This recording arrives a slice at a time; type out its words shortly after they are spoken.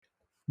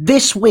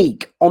This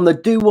week on the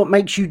Do What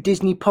Makes You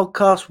Disney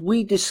podcast,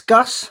 we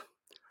discuss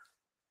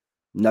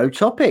no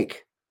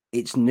topic.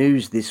 It's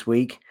news this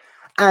week.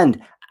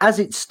 And as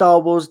it's Star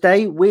Wars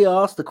Day, we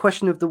ask the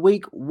question of the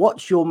week,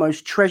 what's your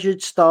most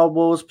treasured Star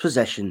Wars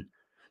possession?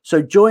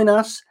 So join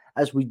us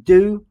as we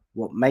do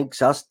what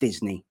makes us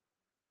Disney.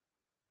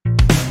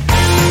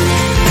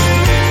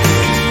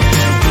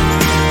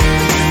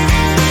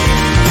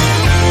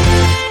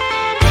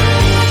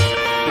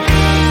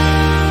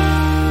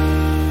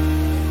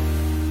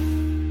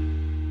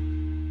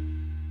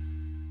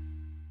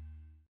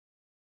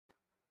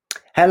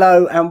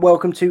 Hello and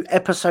welcome to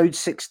episode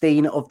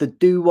 16 of the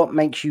Do What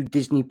Makes You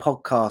Disney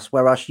podcast,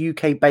 where us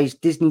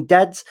UK-based Disney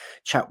dads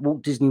chat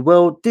Walt Disney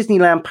World,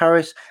 Disneyland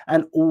Paris,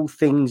 and all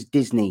things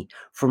Disney.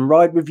 From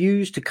ride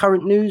reviews to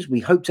current news, we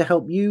hope to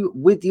help you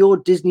with your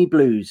Disney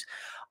blues.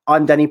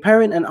 I'm Danny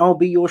Perrin and I'll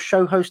be your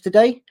show host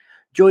today.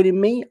 Joining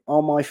me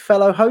are my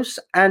fellow hosts,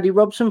 Andy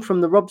Robson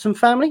from the Robson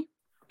family.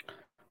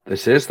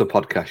 This is the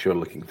podcast you're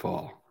looking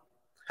for.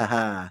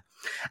 Haha.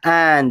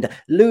 And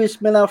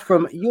Lewis Miller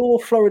from Your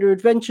Florida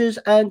Adventures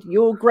and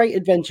Your Great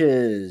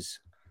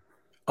Adventures.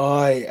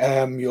 I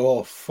am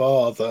your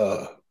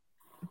father.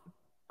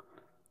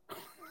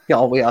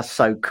 Oh, we are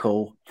so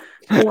cool.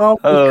 Well,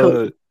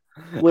 cool.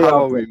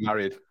 How are we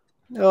married?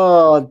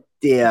 Oh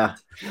dear.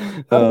 We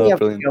have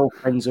Brilliant.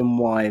 girlfriends and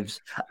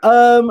wives.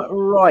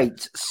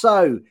 Right.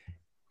 So,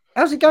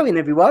 how's it going,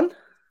 everyone?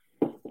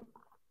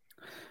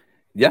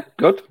 Yeah,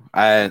 good.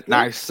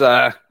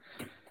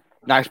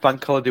 Nice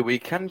bank holiday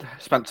weekend.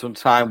 Spent some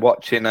time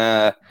watching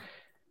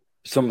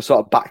some sort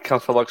of back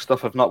catalogue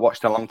stuff I've not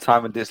watched in a long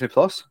time on Disney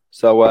Plus.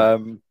 So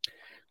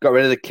got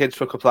rid of the kids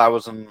for a couple of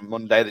hours on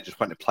Monday. They just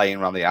went to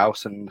playing around the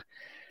house, and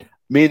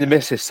me and the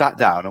missus sat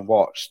down and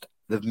watched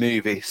the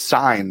movie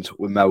Signs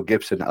with Mel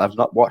Gibson. I've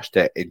not watched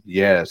it in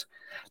years.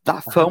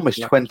 That film is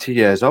 20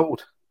 years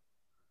old.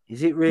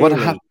 Is it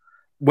really?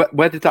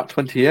 Where did that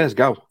 20 years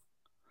go?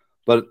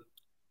 But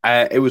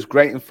it was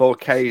great in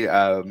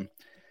 4K.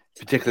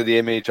 Particularly the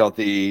image of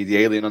the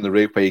alien on the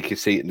roof where you can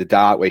see it in the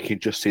dark, where you can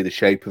just see the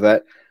shape of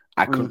it.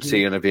 I couldn't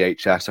see it on a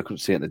VHS. I couldn't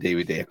see it on the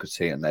DVD. I could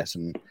see it in this.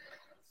 And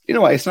you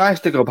know what? It's nice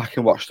to go back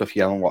and watch stuff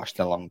you haven't watched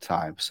in a long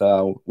time.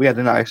 So we had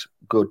a nice,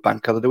 good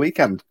bank holiday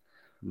weekend.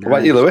 Nice. What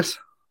about you, Lewis?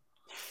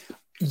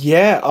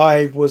 Yeah,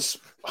 I was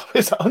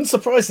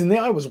unsurprisingly,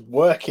 I was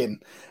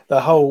working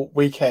the whole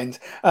weekend.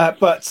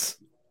 But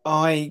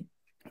I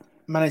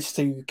managed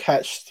to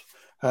catch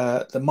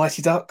the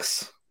Mighty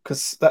Ducks,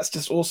 because that's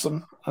just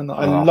awesome. And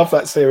I love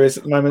that series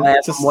at the moment. I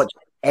haven't watched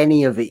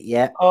any of it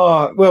yet.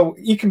 Oh, well,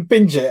 you can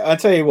binge it. I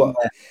tell you what,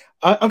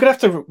 I'm going to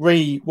have to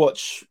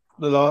re-watch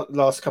the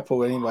last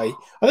couple anyway.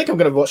 I think I'm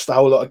going to watch the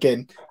whole lot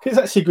again, because it's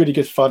actually really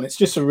good fun. It's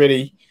just a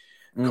really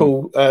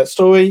cool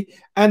story.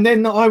 And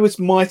then I was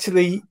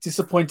mightily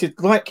disappointed,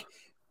 like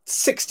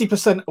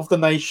 60% of the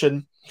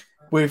nation,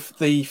 with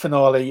the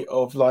finale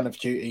of Line of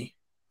Duty.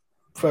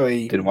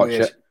 Very Didn't watch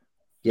weird. it.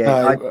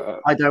 Yeah,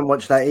 I don't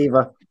watch that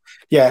either.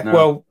 Yeah, No.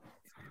 Well,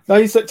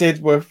 those that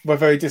did were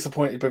very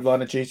disappointed with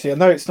Line of Duty. I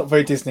know it's not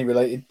very Disney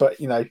related, but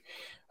you know,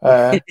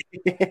 as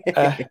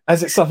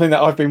it's something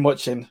that I've been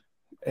watching,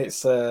 it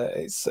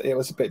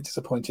was a bit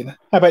disappointing. How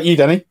about you,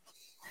 Danny?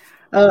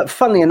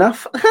 Funnily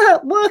enough,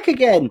 work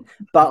again.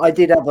 But I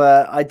did have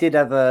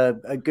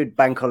a good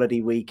bank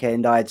holiday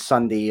weekend. I had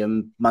Sunday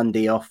and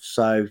Monday off,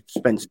 so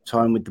spent some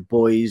time with the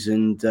boys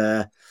and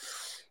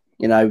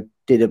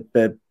did a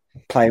bit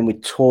playing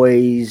with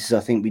toys.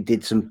 I think we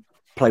did some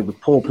play with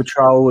Paw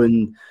Patrol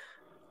and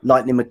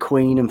Lightning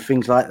McQueen and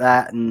things like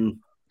that, and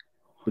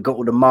we got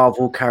all the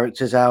Marvel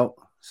characters out,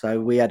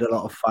 so we had a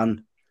lot of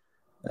fun,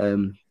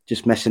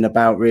 just messing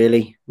about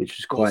really, which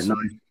was quite nice.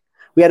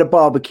 We had a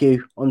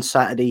barbecue on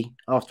Saturday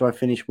after I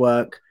finished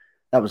work.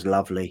 That was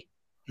lovely.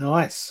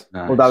 Nice.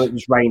 Although it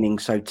was raining,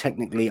 so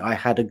technically I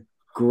had a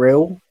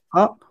grill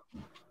up.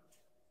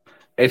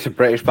 It's a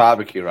British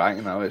barbecue, right?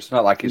 You know, it's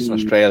not like it's in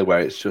Australia where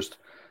it's just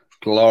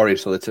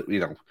glorious. So you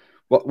know,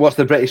 what's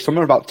the British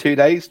summer? About 2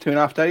 days,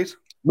 2.5 days.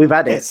 We've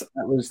had it.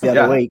 That was the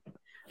other week.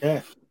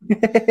 Yeah.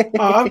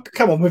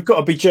 Come on, we've got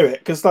to be due it,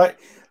 because like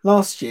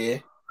last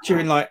year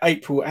during like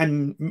April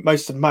and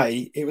most of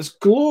May, it was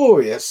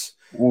glorious.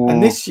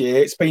 And this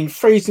year it's been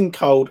freezing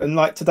cold. And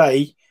like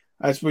today,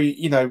 as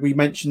we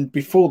mentioned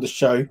before the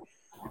show,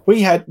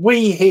 we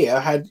here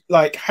had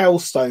like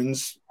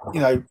hailstones,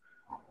 the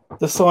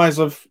size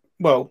of,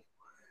 well,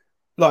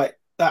 like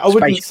that. I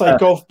wouldn't say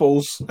golf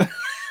balls.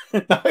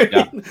 No,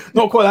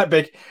 not quite that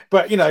big,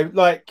 but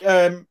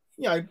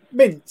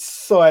mint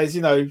size,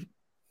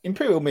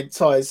 imperial mint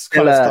size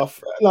kind of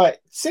stuff. Like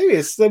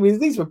serious. I mean,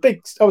 these were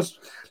big. I was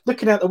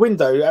looking out the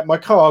window at my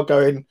car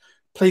going,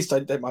 please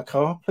don't dent my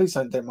car. Please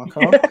don't dent my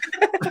car.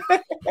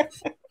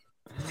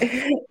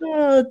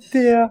 Oh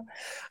dear.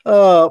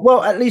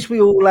 Well, at least we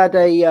all had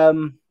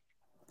a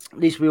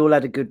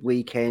good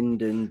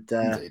weekend, and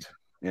we're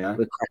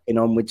cracking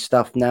on with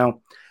stuff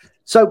now.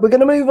 So we're going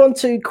to move on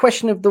to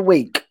question of the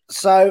week.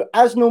 So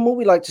as normal,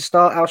 we like to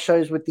start our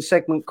shows with the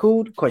segment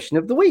called Question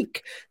of the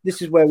Week.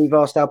 This is where we've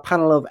asked our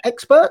panel of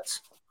experts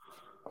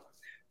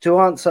to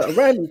answer a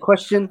random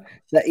question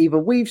that either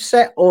we've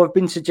set or have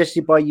been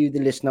suggested by you, the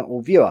listener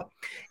or viewer.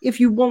 If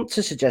you want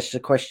to suggest a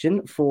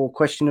question for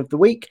Question of the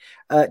Week,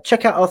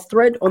 check out our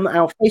thread on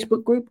our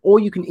Facebook group, or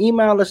you can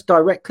email us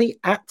directly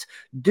at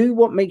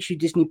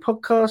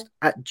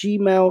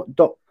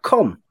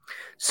dowhatmakesyoudisneypodcast@gmail.com.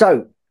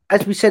 So,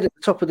 as we said at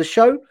the top of the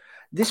show,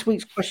 this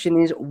week's question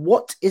is,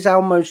 what is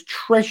our most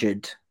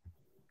treasured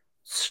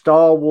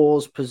Star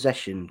Wars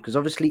possession? Because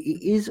obviously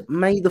it is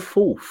May the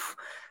 4th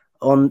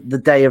on the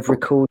day of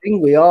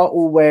recording. We are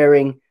all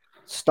wearing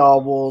Star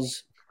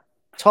Wars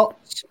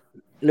tops.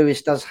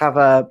 Lewis does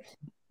have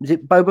is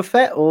it Boba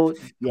Fett or?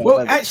 Yeah, well,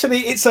 Boba. actually,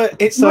 it's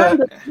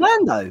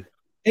Lando.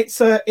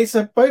 It's a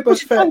Boba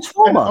Fett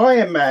and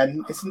Iron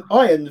Man. It's an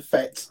Iron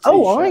Fett t-shirt.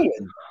 Oh, Iron.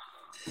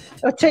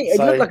 I tell you, it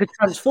looked like a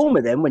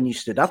Transformer then when you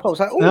stood up. I was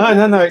like, oh,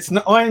 no, it's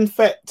an Iron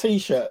Fett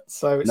t-shirt.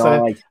 So it's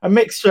a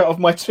mixture of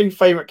my two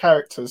favorite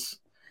characters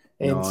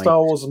in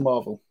Star Wars and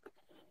Marvel.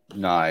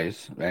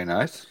 Nice, very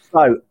nice.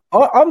 So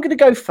I'm going to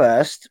go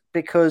first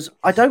because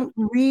I don't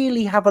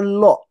really have a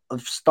lot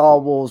of Star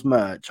Wars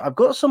merch. I've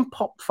got some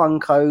Pop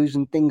Funkos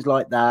and things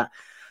like that.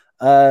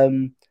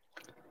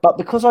 But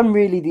because I'm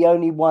really the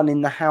only one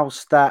in the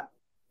house that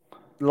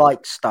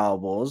likes Star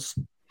Wars,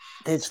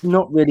 there's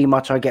not really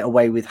much I get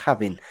away with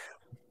having.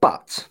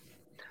 But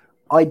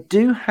I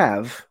do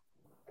have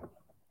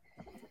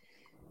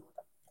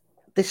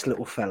this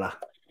little fella.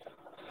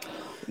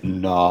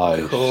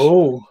 Nice.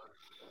 Cool.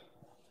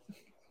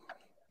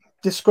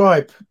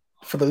 Describe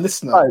for the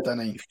listener,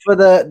 Danny. For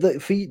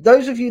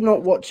those of you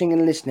not watching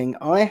and listening,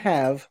 I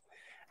have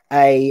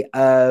a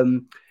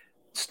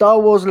Star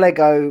Wars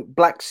Lego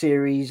Black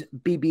Series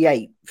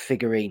BB-8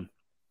 figurine.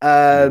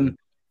 I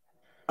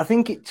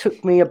think it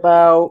took me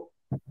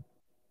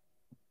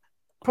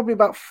probably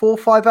about 4 or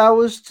 5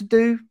 hours to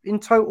do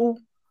in total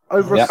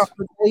over a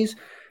couple of days.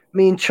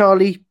 Me and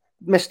Charlie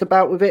messed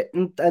about with it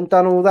and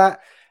done all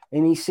that,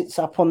 and he sits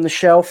up on the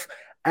shelf.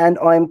 And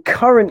I'm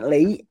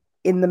currently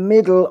in the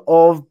middle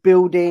of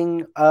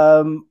building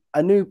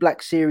a new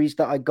Black Series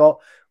that I got,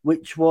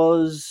 which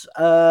was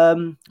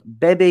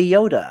Baby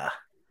Yoda.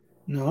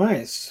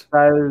 Nice.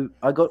 So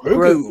I got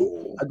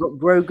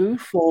Grogu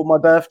for my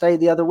birthday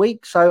the other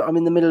week. So I'm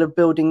in the middle of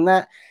building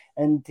that,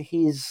 and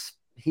he's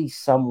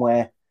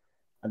somewhere.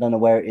 I don't know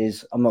where it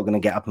is. I'm not going to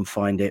get up and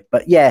find it.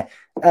 But yeah,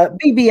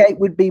 BB-8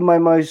 would be my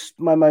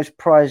most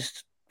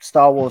prized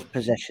Star Wars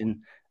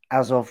possession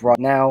as of right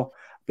now,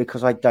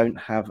 because I don't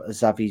have a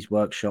Zavi's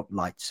Workshop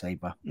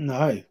lightsaber.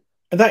 No.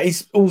 And that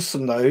is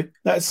awesome, though.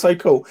 That's so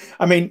cool.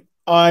 I mean,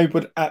 I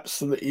would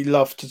absolutely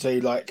love to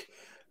do like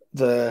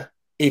either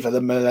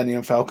the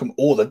Millennium Falcon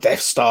or the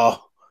Death Star.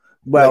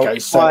 Well,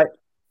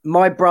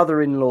 my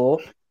brother-in-law,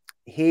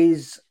 he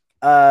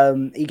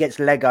gets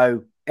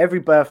Lego every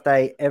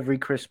birthday, every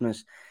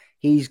Christmas.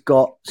 He's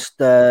got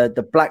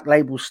the Black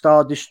Label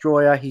Star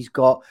Destroyer. He's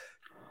got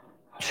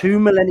 2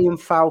 Millennium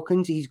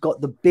Falcons. He's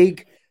got the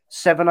big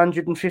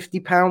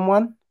 750-pound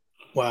one.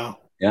 Wow.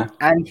 Yeah.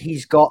 And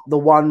he's got the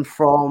one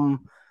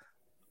from,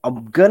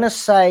 I'm going to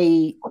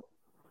say,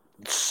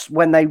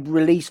 when they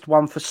released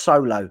one for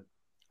Solo.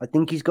 I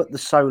think he's got the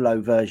Solo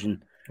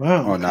version.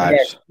 Wow. Oh,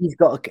 nice.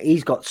 Yeah,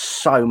 he's got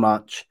so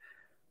much,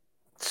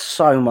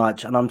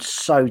 and I'm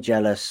so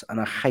jealous,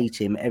 and I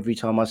hate him every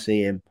time I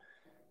see him.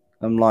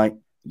 I'm like,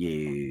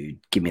 you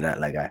give me that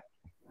Lego.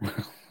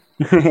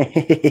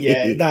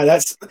 Yeah, no,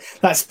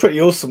 that's pretty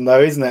awesome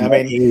though, isn't it?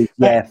 I mean,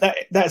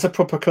 that's a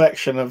proper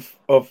collection of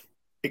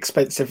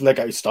expensive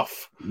Lego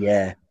stuff.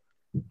 Yeah.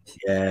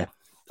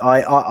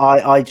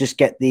 I just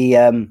get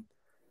the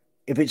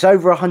if it's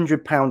over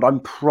 £100, I'm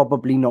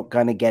probably not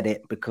going to get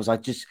it, because I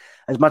just,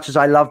 as much as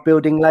I love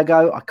building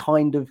Lego, I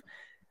can't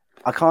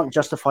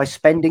justify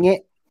spending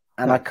it,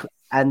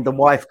 and the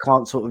wife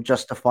can't sort of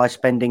justify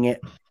spending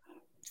it.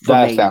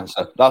 That's the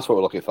answer. That's what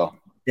we're looking for.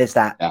 There's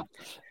that. Yeah.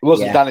 It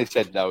wasn't Danny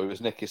said no. It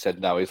was Nicky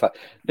said no. He's like,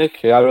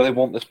 Nicky, I really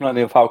want this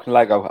Millennium Falcon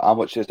Lego. How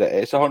much is it?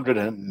 It's 100.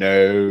 And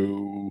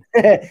no.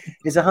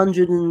 It's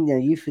 100,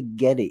 and you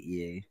forget it,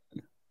 you.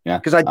 Yeah.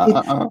 Because I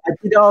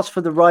did ask for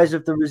the Rise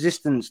of the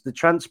Resistance, the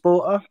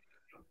transporter.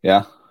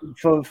 Yeah.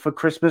 For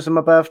Christmas and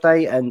my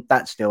birthday, and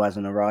that still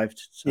hasn't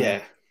arrived. So,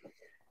 yeah.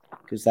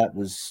 Because that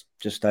was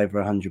just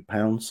over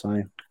 £100.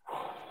 So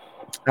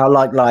I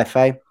like life,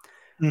 eh?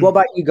 What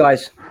about you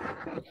guys?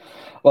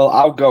 Well,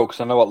 I'll go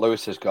because I know what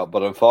Lewis has got,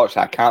 but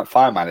unfortunately, I can't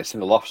find mine. It's in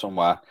the loft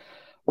somewhere.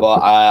 But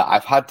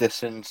I've had this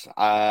since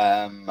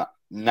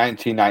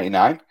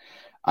 1999,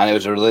 and it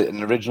was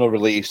an original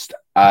released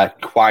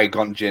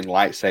Qui-Gon Jinn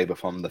lightsaber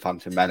from the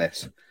Phantom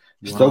Menace.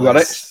 Still got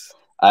it.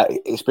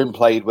 It's been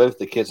played with.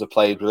 The kids have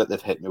played with it. They've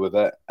hit me with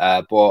it,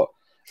 but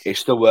it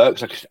still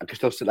works. I can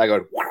still sit there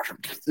going,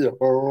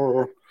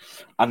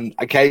 and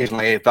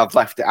occasionally, if I've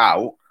left it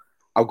out,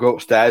 I'll go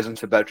upstairs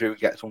into the bedroom and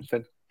get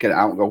something, get it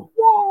out, and go,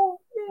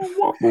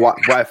 wife will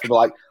be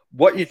like,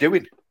 "What are you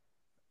doing?"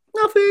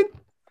 Nothing.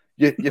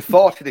 You're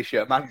 40 this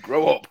year, man.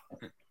 Grow up.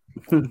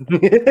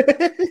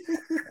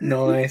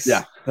 Nice.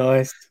 Yeah.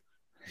 Nice.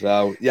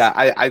 So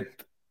yeah,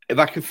 if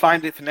I can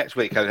find it for next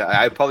week,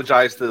 I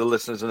apologise to the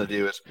listeners and the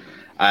viewers.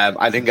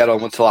 I didn't get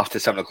home until after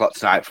 7 o'clock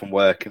tonight from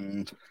work,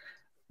 and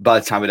by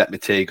the time we had my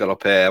tea, got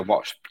up here and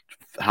watched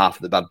half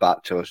of the Bad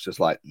Batch, I was just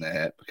like, nah,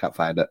 I can't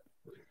find it.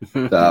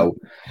 So,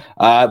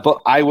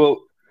 but I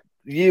will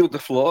yield the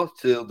floor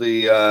to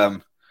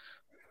the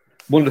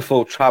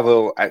wonderful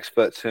travel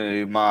expert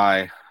to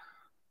my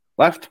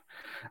left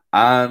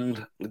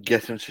and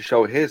get him to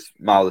show his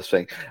marvelous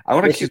thing. I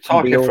want to keep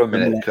talking for a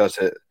minute because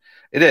it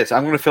is.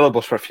 I'm going to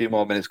filibuster for a few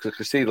more minutes because I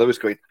can see Lewis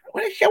going, I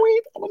want to show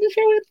him.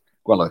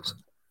 Go on,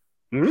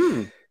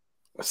 Lewis.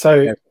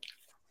 So,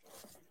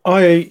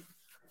 I,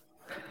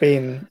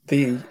 being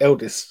the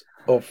eldest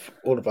of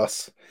all of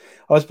us,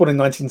 I was born in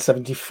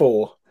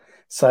 1974.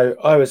 So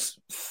I was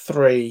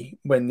 3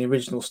 when the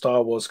original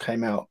Star Wars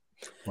came out.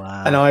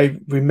 Wow. And I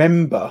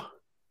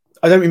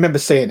don't remember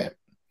seeing it,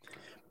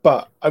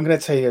 but I'm going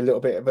to tell you a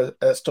little bit of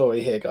a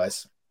story here,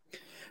 guys.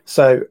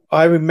 So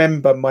I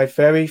remember my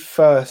very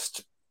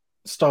first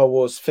Star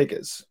Wars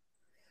figures,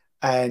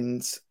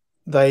 and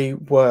they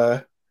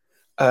were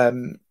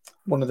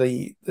one of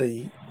the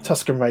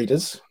Tusken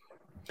Raiders,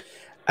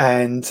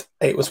 and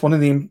it was one of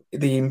the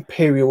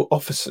Imperial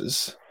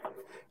officers,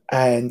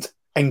 and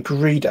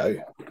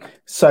Greedo.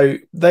 So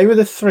they were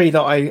the 3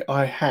 that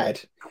I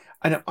had,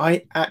 and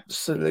I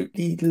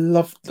absolutely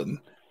loved them.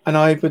 And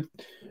I would,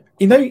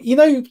 you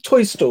know,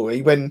 Toy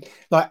Story, when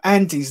like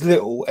Andy's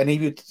little and he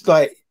would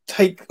like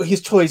take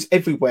his toys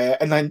everywhere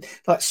and then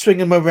like swing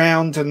them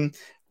around, and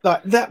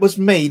like that was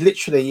me.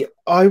 Literally,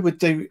 I would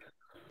do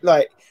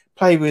like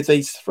play with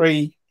these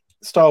 3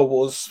 Star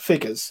Wars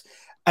figures,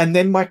 and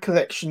then my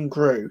collection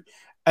grew,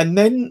 and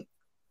then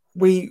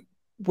we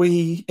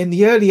in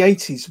the early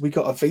 80s we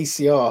got a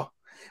VCR.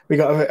 We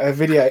got a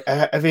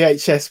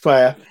VHS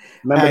player.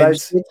 Remember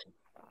those kids?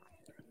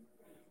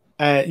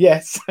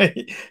 Yes,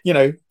 you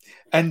know,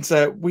 and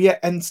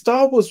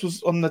Star Wars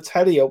was on the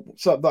telly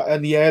sort of like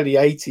in the early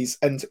 80s,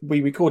 and we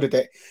recorded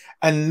it.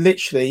 And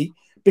literally,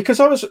 because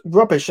I was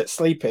rubbish at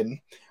sleeping,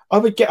 I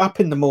would get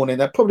up in the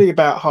morning at probably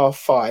about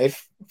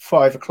 5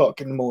 o'clock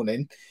in the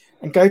morning,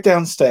 and go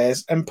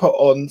downstairs and put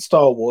on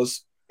Star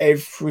Wars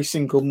every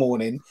single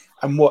morning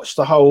and watch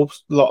the whole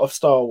lot of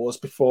Star Wars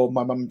before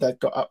my mum and dad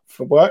got up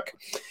for work.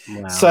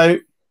 Wow. So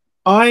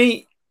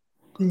I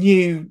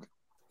knew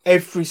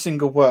every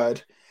single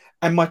word,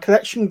 and my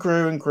collection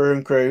grew and grew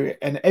and grew.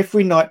 And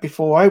every night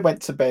before I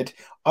went to bed,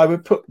 I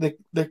would put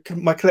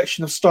my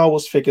collection of Star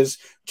Wars figures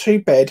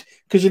to bed,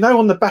 because you know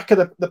on the back of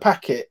the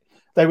packet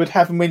they would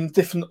have them in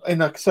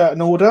a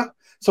certain order.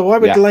 So I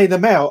would lay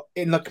them out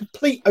in a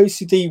complete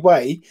OCD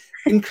way,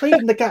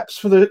 including the gaps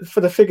for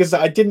the figures that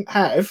I didn't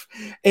have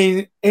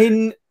in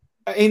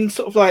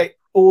sort of like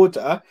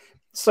order.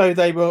 So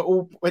they were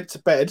all went to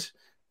bed,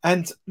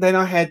 and then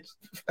I had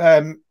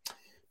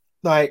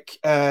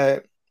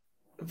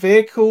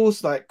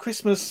vehicles like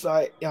Christmas.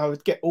 Like I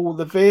would get all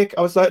the vehicles.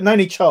 I was like an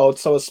only child,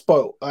 so I was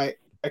spoilt. Like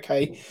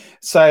okay,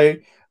 so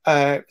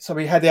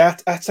we had the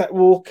Attack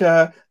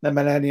Walker, the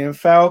Millennium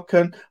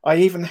Falcon. I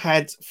even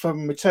had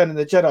from Return of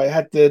the Jedi. I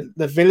had the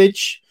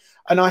Village,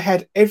 and I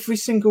had every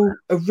single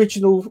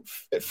original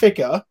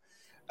figure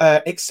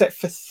except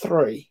for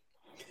 3.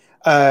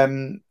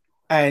 And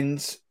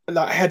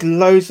like I had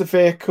loads of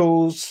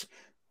vehicles: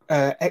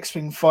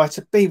 X-wing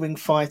fighter, B-wing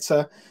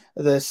fighter,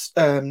 the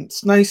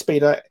snow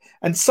speeder,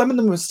 and some of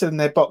them were still in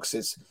their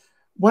boxes.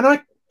 When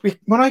I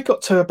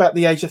got to about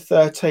the age of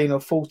 13 or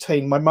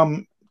 14, my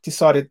mum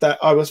decided that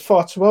I was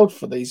far too old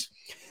for these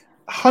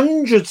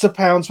hundreds of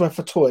pounds worth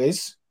of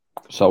toys.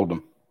 Sold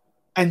them.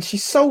 And she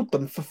sold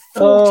them for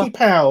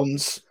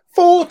 £40.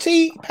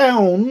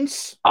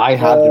 £40. I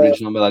had the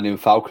original Millennium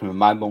Falcon, and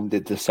my mum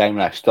did the same,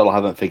 and I still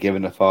haven't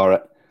forgiven her for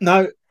it.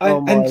 No,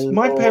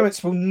 my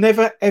parents will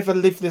never ever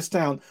live this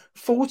down.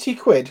 40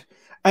 quid.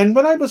 And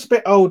when I was a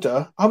bit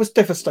older, I was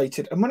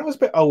devastated. And when I was a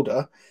bit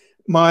older,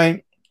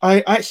 I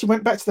actually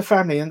went back to the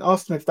family and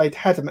asked them if they'd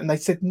had them, and they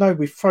said no,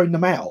 we've thrown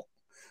them out.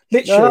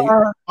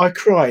 Literally, I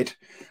cried.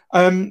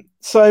 But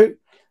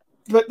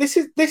this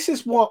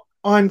is what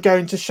I'm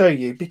going to show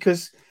you,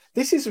 because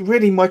this is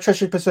really my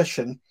treasured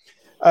possession.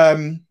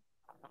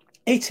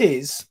 It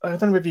is. I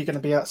don't know if you're going to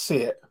be able to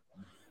see it,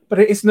 but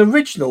it is an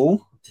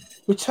original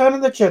Return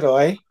of the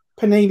Jedi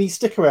Panini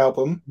sticker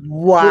album.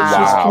 Wow! Which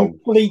is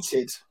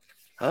completed.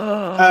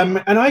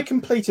 And I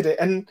completed it,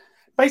 and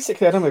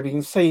basically, I don't know if you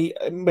can see.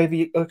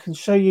 Maybe I can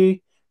show you.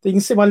 You can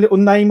see my little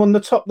name on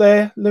the top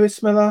there,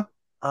 Lewis Miller.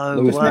 Oh,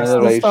 Lewis next to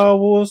the Star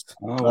Wars.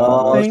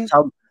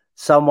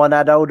 Someone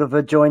had hold of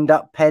a joined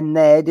up pen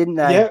there, didn't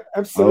they? Yeah,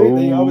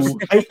 absolutely. I was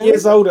 8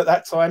 years old at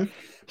that time.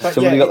 But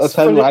somebody got the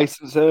pen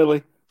license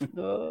early.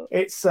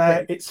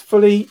 It's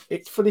fully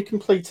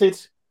completed.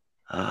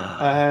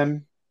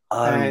 And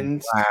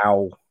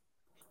wow!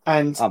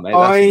 And oh, mate,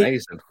 that's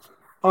amazing.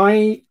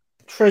 I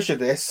treasure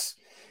this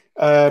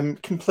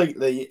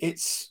completely.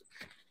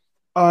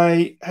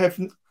 I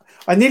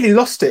nearly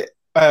lost it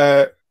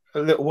a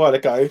little while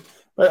ago.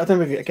 But I don't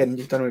know if you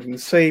can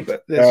see,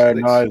 but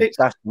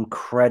that's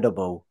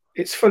incredible.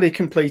 It's fully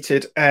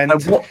completed. And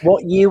And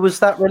what year was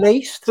that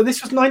released? so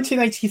this was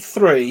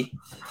 1983.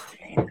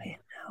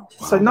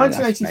 So Wow, man, that's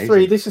 1983,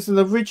 amazing. this is an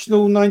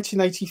original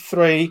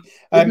 1983.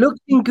 It looks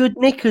in good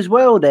nick as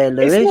well there,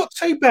 Lewis. It's not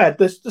too bad.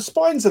 The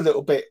spine's a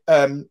little bit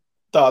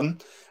done,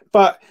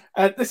 but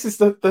this is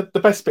the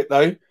best bit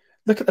though.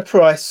 Look at the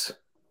price.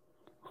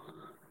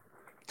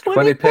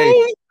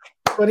 20p.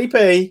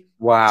 20p.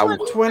 Wow.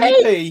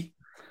 20p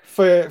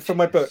for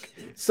my book.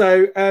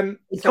 So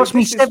It cost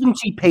me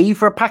 70p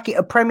for a packet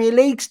of Premier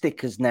League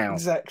stickers now.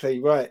 Exactly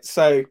right.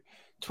 So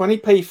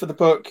 20p for the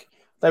book.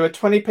 They were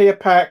 20p a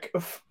pack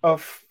of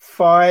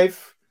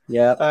 5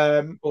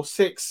 or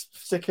 6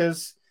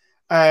 stickers.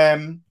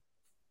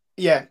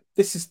 Yeah,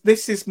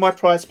 this is my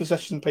prized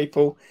possession,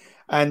 people,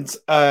 and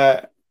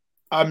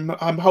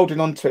I'm holding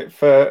on to it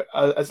for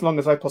as long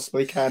as I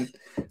possibly can.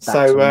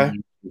 So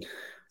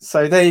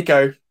there you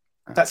go.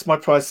 That's my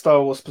prized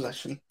Star Wars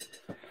possession.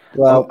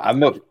 Well,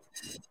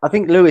 I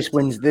think Lewis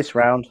wins this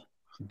round.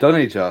 Don't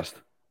he just?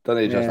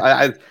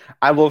 I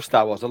love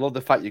Star Wars. I love the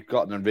fact you've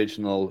got an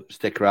original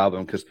sticker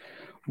album, because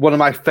one of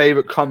my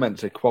favorite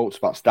comments and quotes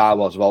about Star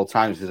Wars of all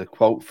times is a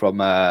quote from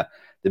The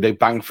Big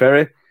Bang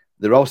Theory.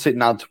 They're all sitting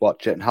down to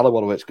watch it, and Halle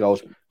Wolowitz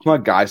goes, "Come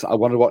on, guys, I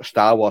want to watch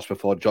Star Wars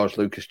before George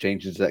Lucas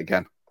changes it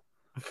again."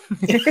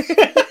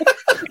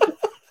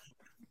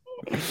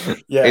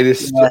 Yeah, it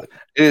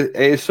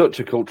is such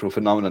a cultural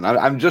phenomenon.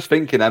 I'm just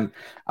thinking, I'm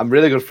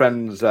really good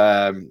friends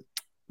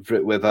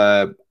with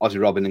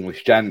Aussie Robin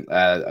English Gent,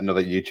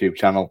 another YouTube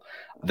channel.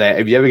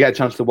 If you ever get a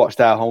chance to watch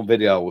their home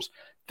videos,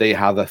 they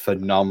have a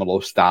phenomenal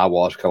Star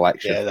Wars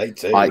collection. Yeah, they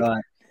do. Like,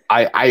 right.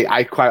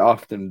 I quite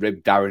often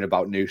rib Darren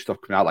about new stuff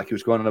coming out. Like, he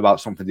was going on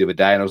about something the other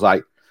day, and I was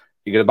like,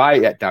 "You gonna buy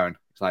it yet, Darren?"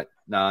 He's like,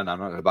 "No, I'm not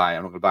gonna buy it.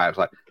 I'm not gonna buy it." I was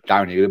like,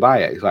 "Darren, you gonna buy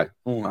it?" He's like,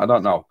 "I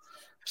don't know."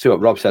 See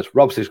what Rob says.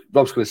 Rob's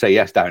gonna say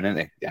yes, Darren, isn't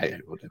he? Yeah,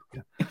 we'll do.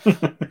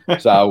 Yeah.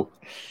 So,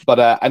 but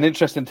an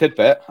interesting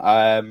tidbit.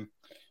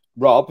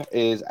 Rob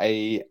is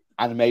a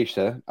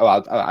animator. Oh,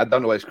 I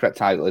don't know what his correct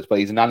title is, but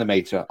he's an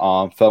animator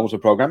on films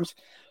and programs.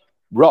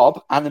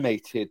 Rob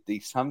animated the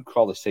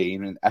Sandcrawler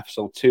scene in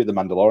episode 2 of The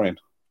Mandalorian.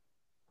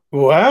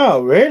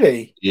 Wow,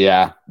 really?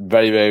 Yeah,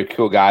 very, very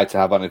cool guy to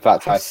have on. In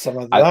fact, I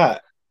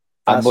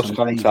must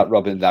contact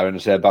Robin and Darren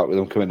and say about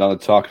them coming on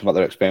and talking about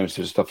their experiences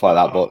and stuff like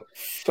that. But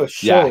for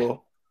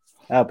sure,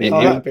 yeah,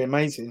 that'd be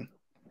amazing.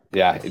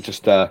 Yeah, it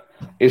just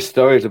his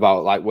stories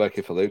about like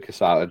working for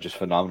LucasArts are just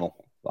phenomenal.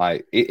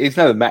 Like, he's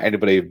never met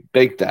anybody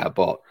big there,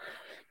 but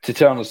to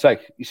turn and say,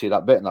 "You see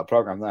that bit in that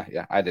program there?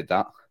 Yeah, I did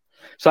that."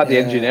 It's like the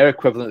engineer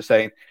equivalent of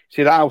saying,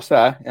 "See that house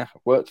there? Yeah, I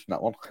worked in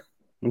that one."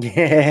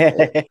 Yeah,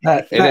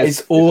 that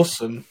is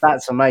awesome.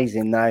 That's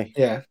amazing, though.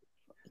 Yeah,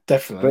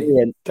 definitely.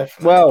 Brilliant.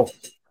 Definitely. Well,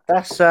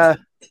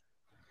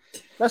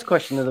 that's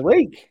question of the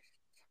week.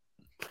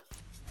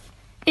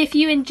 If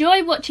you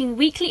enjoy watching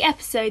weekly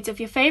episodes of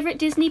your favourite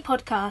Disney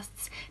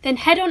podcasts, then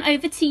head on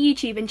over to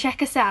YouTube and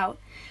check us out.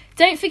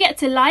 Don't forget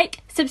to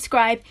like,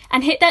 subscribe,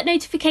 and hit that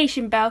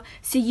notification bell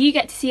so you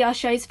get to see our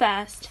shows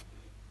first.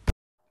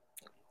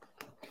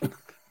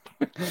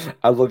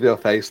 I love your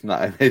face in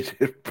that image.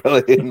 It's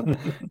brilliant.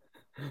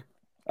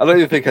 I don't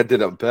even think I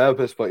did it on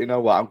purpose, but you know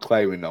what? I'm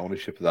claiming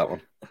ownership of that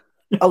one.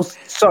 Oh,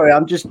 sorry.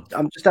 I'm just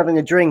having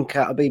a drink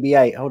out of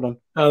BB-8. Hold on.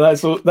 Oh,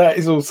 that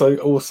is also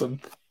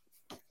awesome.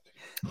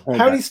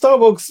 How many Star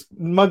Wars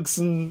mugs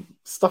and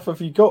stuff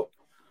have you got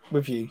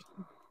with you?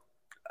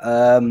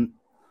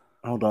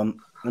 Hold on.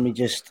 Let me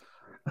just.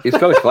 He's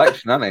got a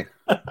collection, hasn't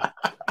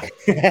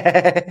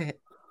he?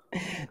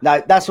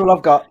 No, that's all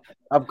I've got.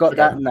 I've got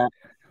that and that.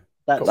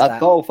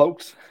 That's all,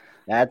 folks.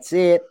 That's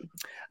it.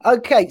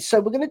 Okay,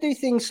 so we're going to do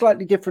things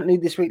slightly differently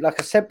this week,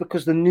 like I said,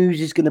 because the news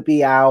is going to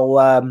be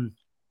our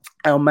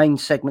main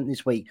segment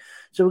this week.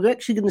 So we're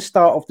actually going to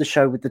start off the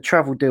show with the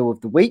travel deal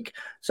of the week.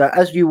 So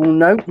as you all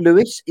know,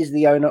 Lewis is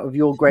the owner of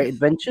Your Great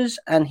Adventures,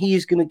 and he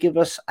is going to give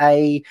us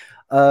a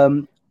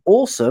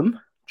awesome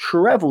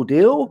travel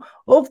deal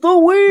of the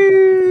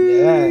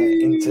week. Yeah,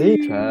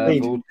 indeed.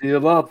 Travel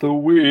deal of the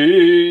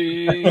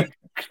week.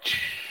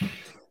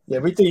 Yeah,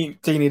 we do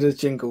need a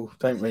jingle,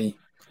 don't we?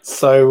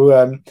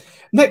 So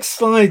next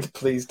slide,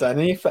 please,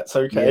 Danny, if that's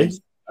okay. Yes,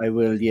 I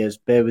will. Yes,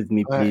 bear with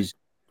me, please.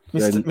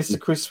 Mr.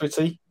 Chris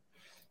Whitty.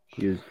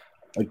 Yes.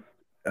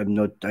 I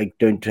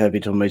don't have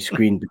it on my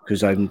screen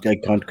because I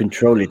can't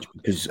control it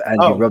because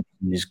Andy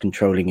Robinson is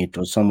controlling it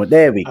or someone.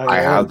 There we go. I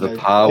have the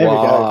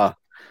power.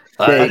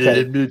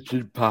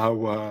 Unlimited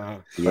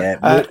power. Yeah.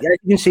 As you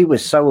can see, we're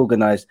so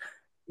organized.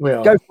 We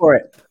are. Go for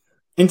it.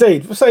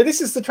 Indeed. So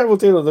this is the travel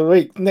deal of the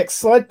week. Next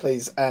slide,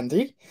 please,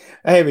 Andy.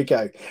 Here we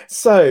go.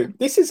 So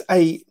this is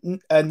a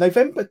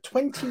November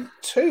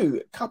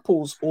 22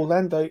 couples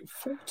Orlando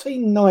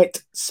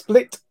 14-night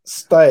split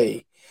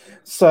stay.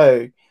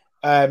 So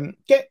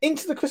get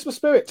into the Christmas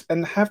spirit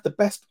and have the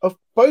best of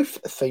both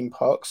theme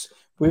parks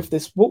with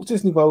this Walt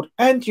Disney World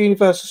and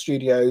Universal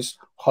Studios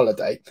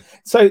holiday.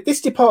 So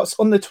this departs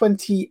on the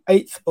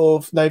 28th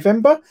of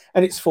November,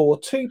 and it's for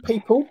 2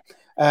 people.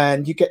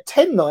 And you get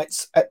 10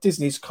 nights at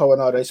Disney's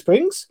Coronado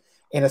Springs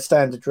in a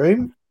standard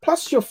room,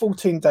 plus your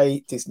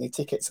 14-day Disney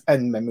tickets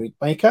and memory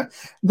maker.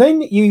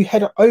 Then you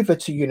head over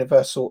to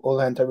Universal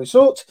Orlando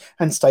Resort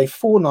and stay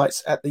 4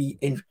 nights at the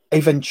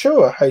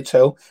Aventura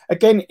Hotel,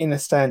 again in a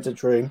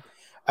standard room,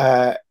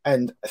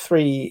 and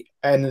three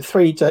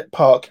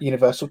park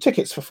Universal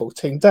tickets for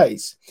 14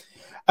 days.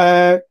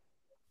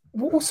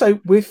 Also,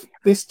 with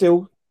this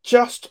deal,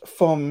 just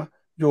from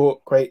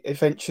Your Great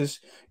Adventures,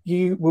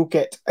 you will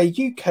get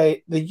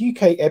the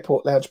UK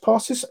Airport Lounge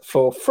passes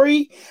for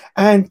free,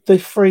 and the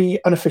free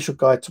unofficial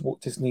guide to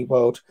Walt Disney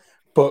World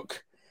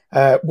book,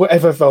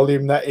 whatever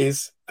volume that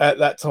is at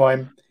that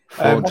time.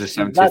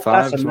 475.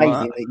 That's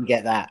amazing that you can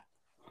get that.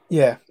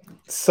 Yeah.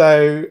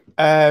 So,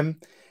 and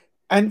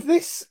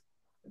this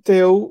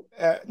deal,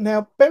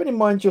 now bearing in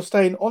mind you're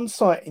staying on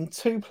site in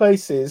 2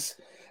 places,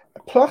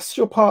 plus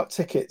your park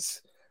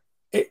tickets,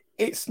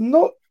 it's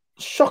not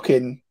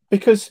shocking.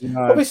 Because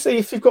obviously,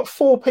 if you've got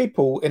 4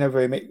 people in a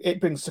room,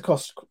 it brings the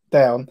cost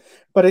down.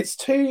 But it's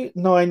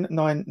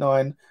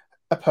 $2,999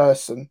 a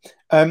person.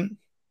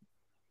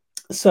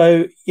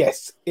 So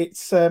yes,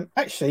 it's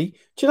actually.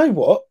 Do you know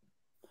what?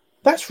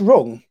 That's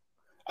wrong.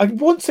 And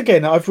once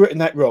again, I've written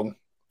that wrong.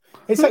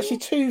 It's actually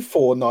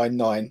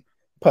 $2,499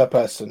 per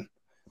person.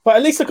 But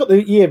at least I got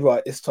the year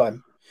right this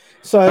time.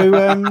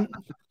 So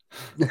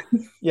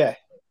yeah.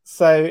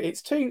 So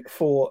it's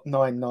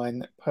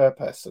 $2,499 per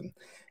person.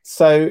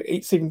 So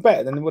it's even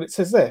better than what it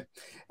says there.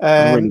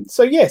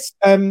 So yes,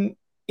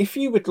 if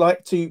you would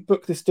like to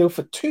book this deal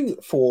for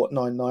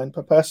 $2,499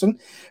 per person,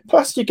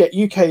 plus you get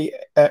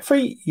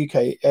free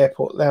UK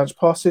Airport Lounge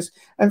passes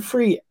and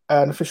free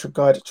official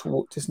guide to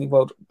Walt Disney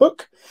World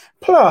book.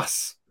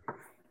 Plus,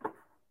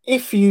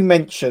 if you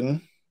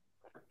mention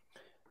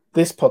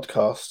this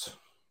podcast,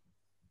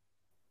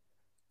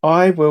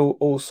 I will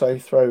also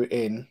throw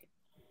in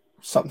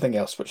something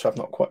else which I've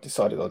not quite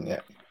decided on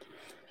yet.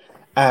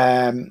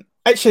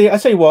 Actually, I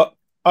tell you what,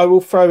 I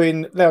will throw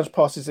in lounge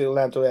passes at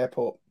Orlando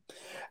Airport.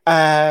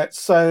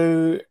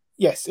 So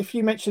yes, if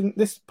you mention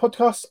this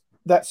podcast,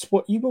 that's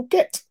what you will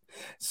get.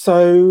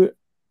 So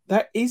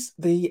that is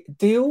the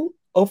deal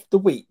of the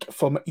week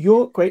from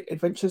Your Great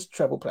Adventures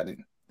Travel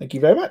Planning. Thank you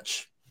very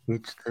much.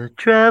 It's the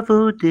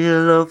travel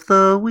deal of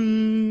the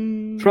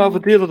week. Travel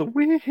deal of the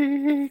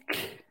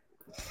week.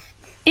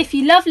 If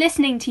you love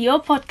listening to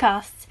your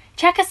podcasts,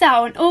 check us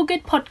out on all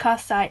good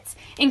podcast sites,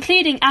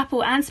 including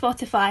Apple and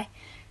Spotify.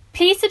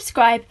 Please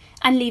subscribe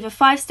and leave a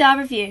 5-star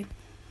review.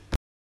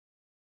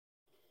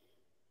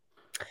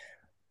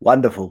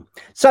 Wonderful.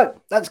 So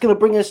that's going to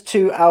bring us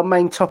to our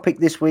main topic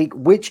this week,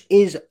 which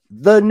is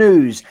the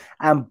news.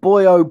 And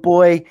boy, oh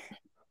boy,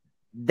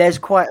 there's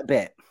quite a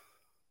bit.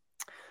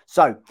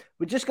 So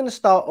we're just going to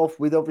start off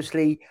with,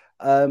 obviously,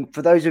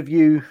 for those of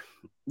you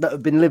that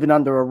have been living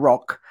under a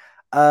rock,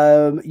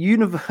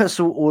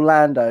 Universal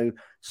Orlando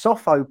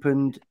soft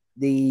opened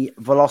the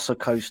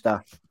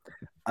Velocicoaster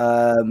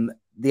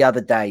the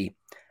other day.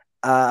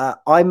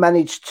 I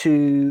managed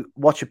to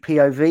watch a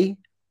POV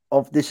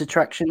of this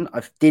attraction.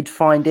 I did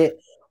find it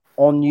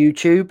on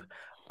YouTube.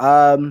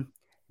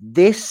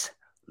 This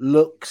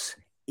looks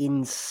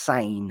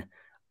insane.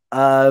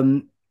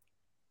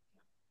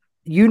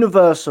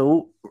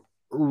 Universal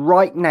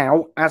right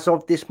now, as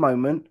of this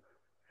moment,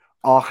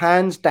 are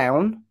hands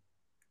down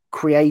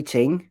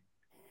creating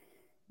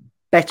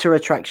better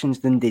attractions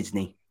than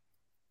Disney.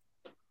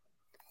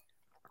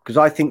 Because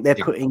I think they're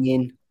putting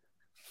in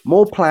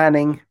more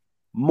planning,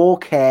 more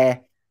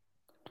care,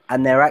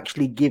 and they're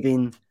actually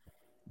giving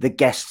the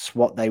guests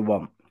what they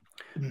want.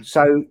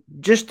 So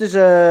just as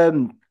a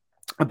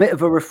bit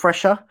of a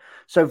refresher,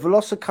 so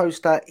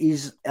Velocicoaster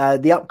is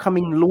the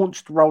upcoming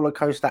launched roller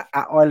coaster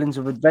at Islands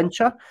of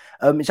Adventure.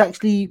 It's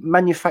actually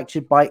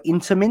manufactured by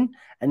Intamin,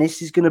 and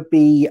this is going to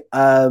be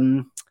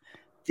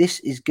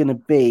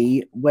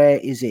where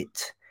is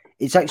it?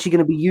 It's actually going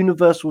to be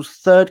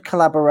Universal's 3rd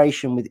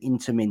collaboration with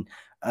Intamin.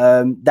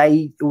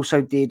 They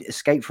also did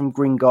Escape from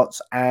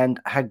Gringotts and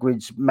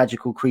Hagrid's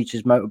Magical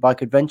Creatures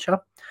Motorbike Adventure.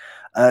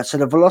 So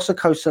the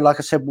Velocicoaster, like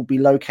I said, will be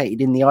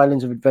located in the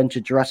Islands of Adventure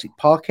Jurassic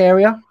Park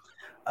area.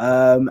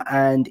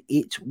 And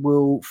it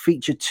will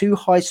feature 2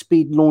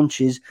 high-speed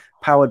launches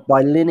powered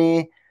by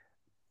linear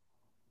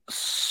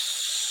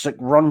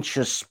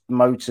synchronous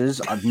motors.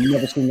 I've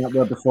never seen that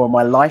word before in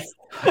my life.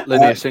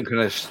 Linear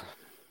synchronous.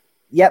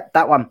 Yep,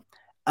 that one.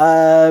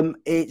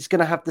 It's going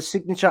to have the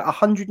signature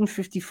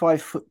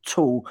 155-foot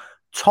tall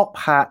top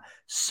hat,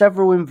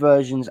 several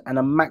inversions, and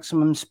a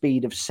maximum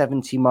speed of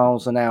 70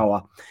 miles an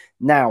hour.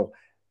 Now,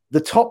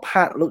 the top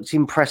hat looked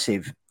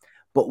impressive,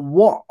 but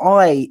what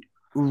I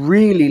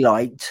really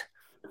liked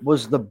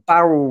was the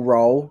barrel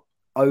roll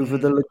over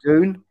the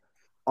lagoon.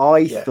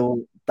 I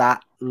thought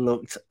that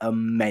looked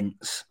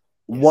immense.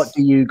 Yes. What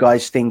do you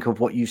guys think of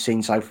what you've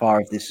seen so far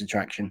of this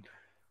attraction?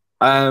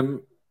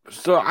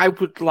 So I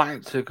would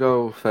like to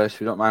go first,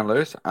 if you don't mind,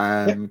 Lewis,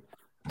 to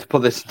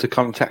put this into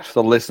context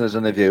for the listeners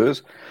and the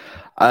viewers.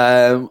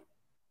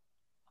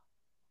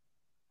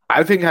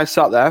 I think I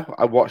sat there,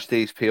 I watched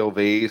these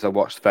POVs, I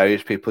watched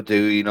various people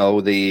do,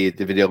 the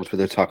videos where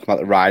they're talking about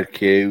the ride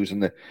queues,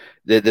 and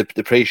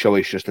the pre-show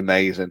is just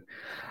amazing.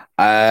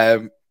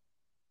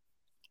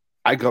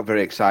 I got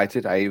very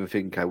excited. I even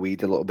think I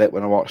weed a little bit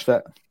when I watched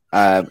it.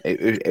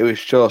 It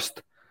was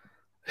just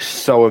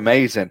so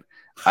amazing.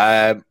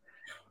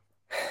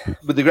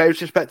 With the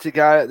greatest respect to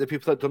the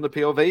people that done the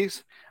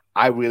POVs,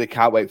 I really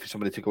can't wait for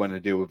somebody to go in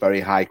and do a very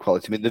high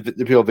quality. I mean, the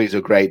POVs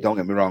are great, don't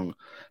get me wrong,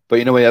 but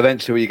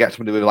eventually when you get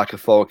somebody with like a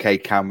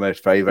 4K camera,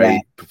 it's very,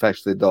 very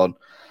professionally done.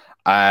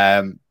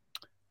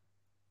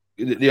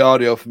 The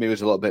audio for me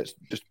was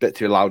just a bit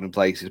too loud in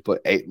places,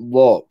 but it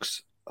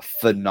looks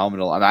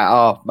phenomenal. And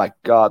oh my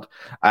God,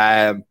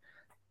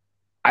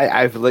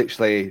 I've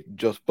literally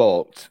just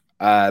booked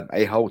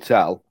a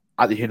hotel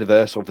at the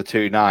Universal for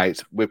 2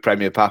 nights with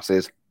Premier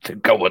Passes to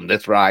go on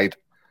this ride.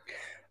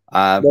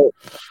 Well,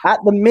 at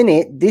the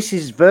minute, this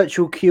is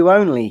virtual queue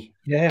only.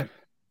 Yeah.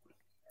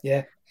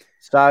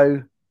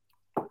 So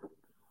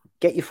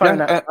get your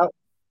phone out.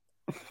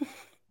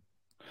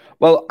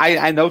 Well,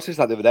 I noticed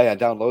that the other day. I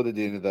downloaded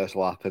the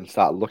Universal app and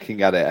started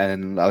looking at it,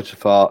 and I just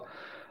thought,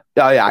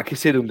 oh yeah, I can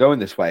see them going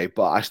this way,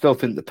 but I still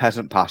think the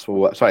Peasant Pass will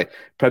work. Sorry,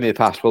 Premier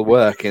Pass will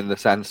work in the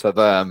sense of,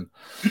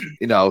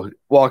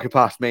 walking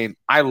past me.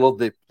 I love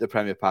the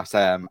Premier Pass.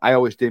 I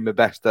always do my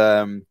best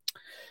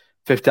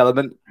Fifth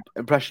Element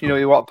impression.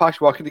 You walk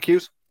past, you walk in the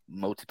queues,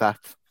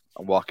 multipath,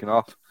 I'm walking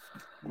off.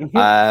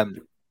 Mm-hmm.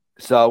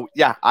 So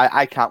yeah,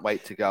 I can't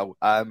wait to go.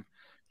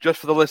 Just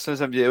for the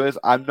listeners and viewers,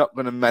 I'm not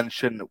going to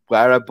mention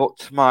where I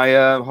booked my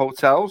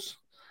hotels,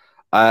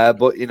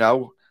 but you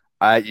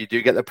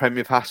do get the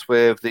Premier Pass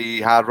with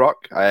the Hard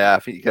Rock. I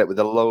think you get it with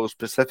the Lowe's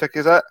Pacific,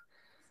 is it?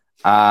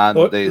 And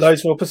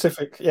Lowe's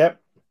Pacific, yeah.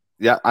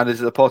 Yeah, and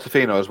is it the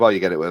Portofino as well you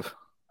get it with?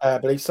 I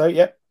believe so,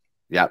 yeah.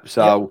 Yeah,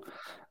 so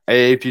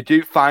if you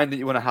do find that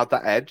you want to have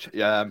that edge,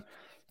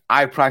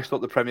 I priced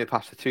up the Premier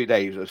Pass for 2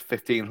 days. It was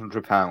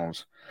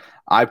 £1,500.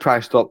 I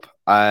priced up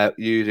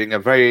using a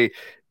very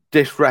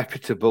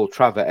disreputable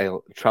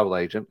travel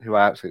agent who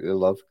I absolutely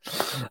love,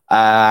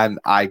 and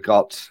I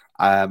got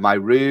my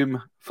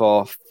room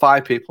for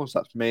 5 people. So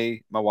that's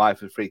me, my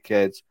wife, and 3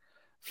 kids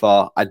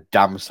for a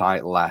damn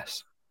sight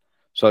less.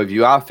 So if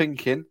you are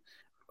thinking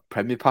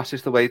Premier Pass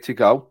is the way to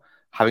go,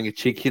 having a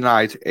cheeky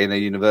night in a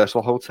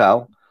Universal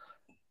hotel,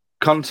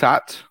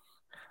 contact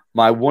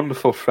my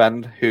wonderful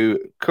friend who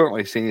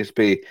currently seems to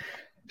be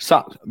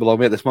sat below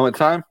me at this moment in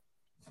time,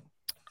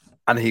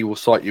 and he will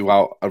sort you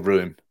out a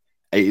room.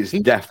 It is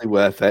definitely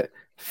worth it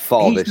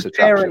for this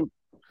attraction.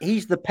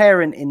 He's the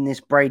parent in this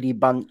Brady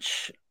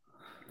Bunch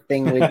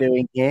thing we're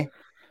doing here.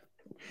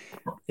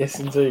 Yes,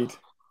 indeed.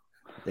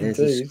 There's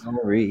a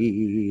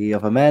story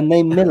of a man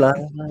named Miller.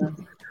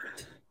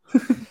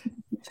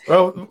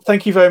 Well,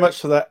 thank you very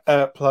much for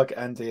that plug,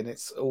 Andy, and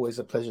it's always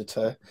a pleasure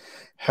to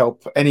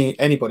help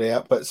anybody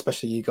out, but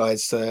especially you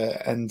guys.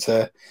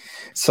 So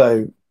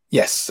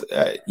yes,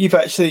 you've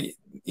actually,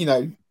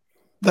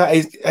 that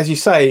is, as you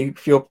say,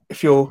 if you're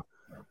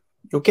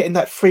getting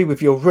that free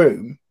with your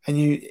room,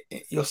 and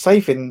you're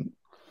saving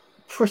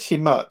pretty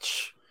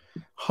much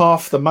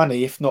half the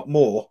money, if not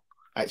more.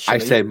 Actually, I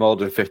say more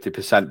than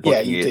 50%.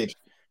 Yeah, you did.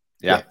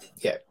 Yeah.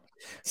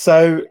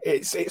 So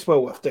it's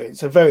well worth doing.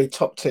 It's a very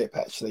top tip,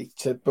 actually,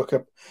 to book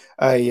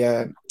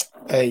a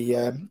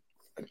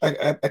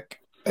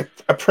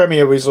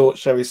premier resort,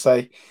 shall we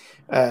say,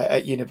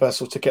 at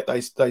Universal to get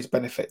those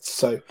benefits.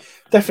 So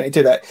definitely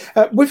do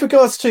that. With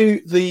regards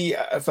to the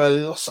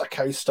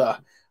Velocicoaster,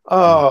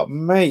 oh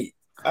mate,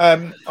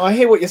 I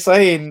hear what you're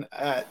saying,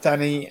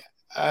 Danny,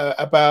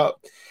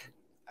 about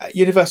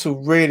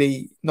Universal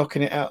really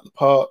knocking it out of the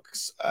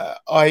parks.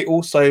 I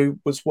also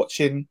was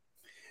watching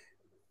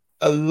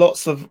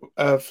lots of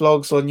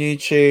vlogs on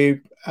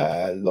YouTube,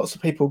 lots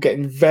of people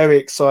getting very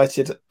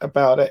excited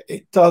about it.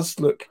 It does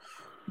look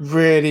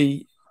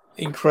really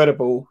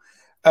incredible.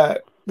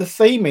 The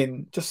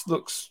theming just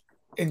looks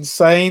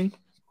insane.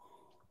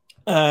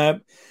 Yeah,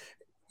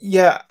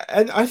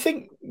 and I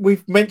think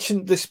we've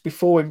mentioned this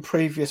before in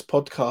previous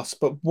podcasts,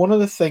 but one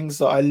of the things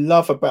that I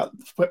love about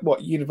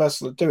what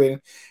Universal are doing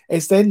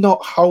is they're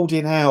not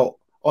holding out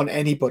on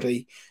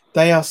anybody.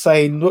 They are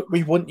saying, look,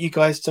 we want you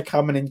guys to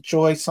come and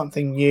enjoy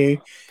something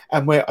new,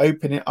 and we're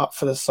opening it up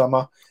for the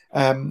summer.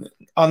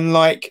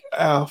 Unlike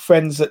our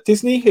friends at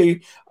Disney, who,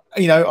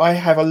 I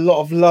have a lot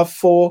of love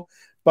for,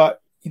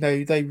 but,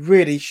 they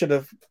really should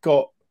have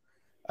got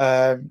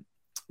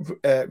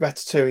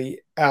Ratatouille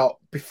out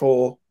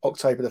before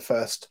October the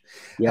 1st.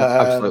 Yeah,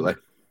 absolutely.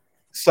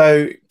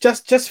 So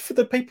just for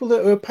the people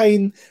that are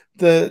paying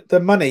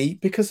the money,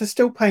 because they're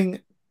still paying,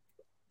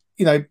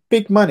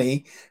 big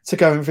money to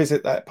go and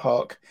visit that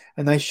park,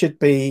 and they should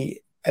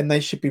be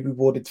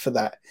rewarded for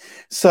that.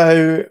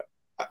 So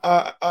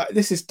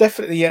this is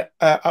definitely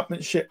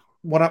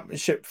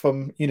one-upmanship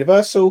from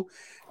Universal.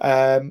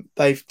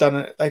 They've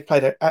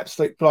played an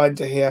absolute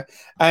blinder here,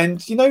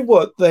 and you know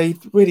what? They've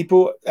really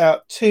brought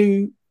out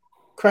 2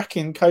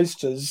 cracking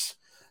coasters,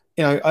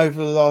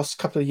 over the last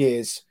couple of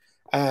years,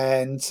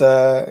 and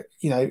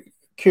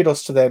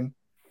kudos to them.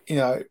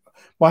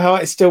 My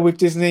heart is still with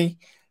Disney,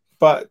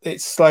 but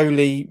it's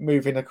slowly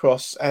moving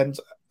across, and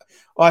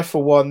I,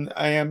 for one,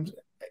 I am,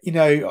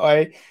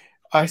 I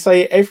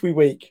say it every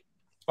week,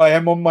 I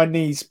am on my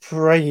knees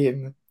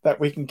praying that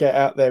we can get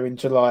out there in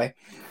July,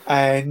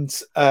 and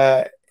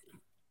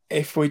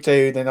if we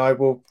do, then I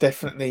will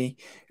definitely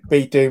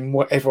be doing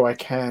whatever I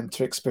can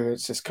to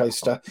experience this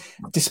coaster,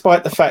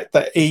 despite the fact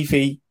that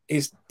Evie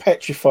is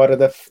petrified of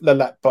the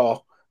lap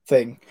bar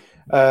thing.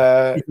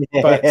 But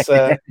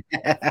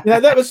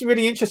that was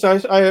really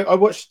interesting. I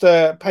watched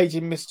Page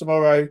in Miss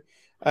Tomorrow,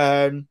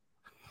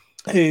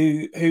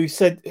 who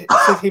said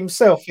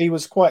himself he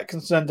was quite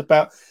concerned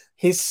about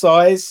his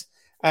size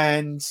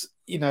and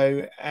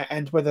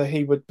and whether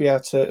he would be able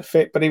to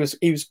fit, but he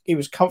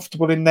was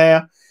comfortable in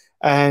there.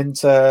 And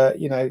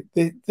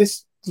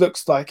this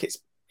looks like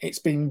it's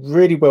been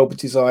really well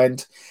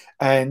designed,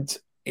 and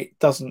it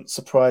doesn't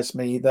surprise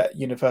me that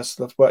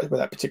Universal have worked with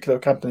that particular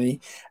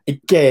company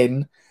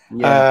again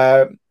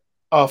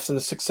after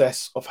the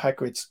success of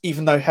Hagrid's.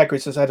 Even though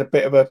Hagrid's has had a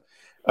bit of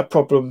a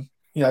problem,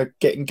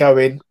 getting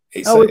going.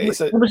 It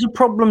was a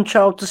problem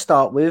child to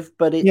start with,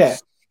 but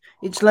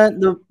it's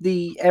learnt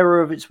the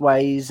error of its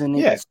ways, and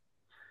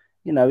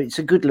it's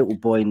a good little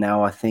boy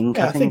now. I think.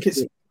 Yeah, I think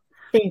it's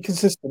being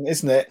consistent,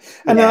 isn't it?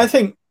 And I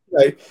think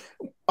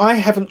I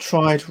haven't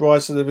tried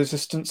Rise of the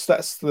Resistance.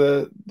 That's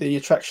the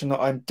attraction that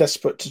I'm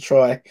desperate to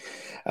try,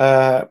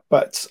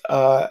 but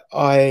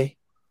I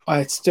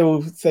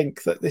still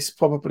think that this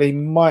probably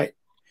might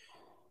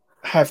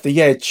have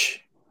the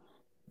edge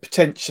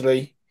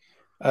potentially,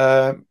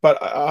 but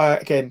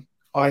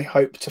I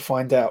hope to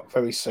find out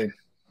very soon.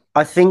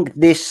 I think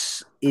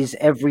this is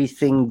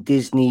everything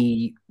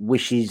Disney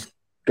wishes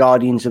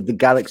Guardians of the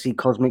Galaxy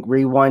Cosmic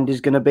Rewind is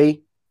going to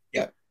be.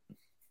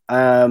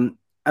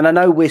 And I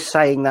know we're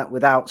saying that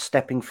without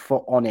stepping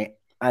foot on it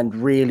and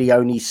really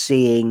only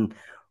seeing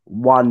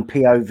one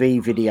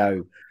POV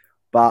video,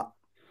 but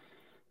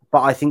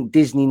I think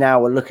Disney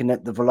now are looking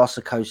at the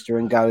Velocicoaster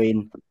and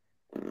going,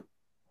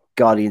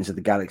 Guardians of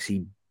the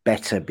Galaxy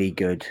better be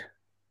good.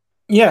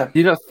 Yeah,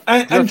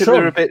 I think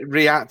they're a bit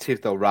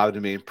reactive though, rather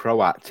than being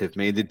proactive. I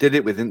mean, they did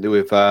it with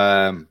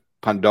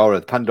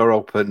Pandora. Pandora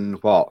opened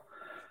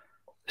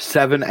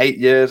 7-8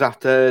 years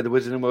after the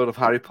Wizarding World of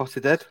Harry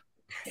Potter did.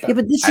 Yeah,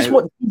 but this is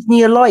what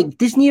Disney are like.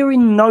 Disney are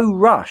in no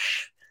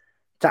rush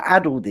to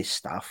add all this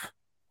stuff.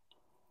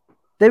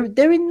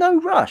 They're in no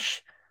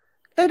rush.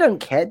 They don't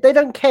care. They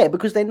don't care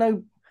because they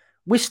know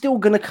we're still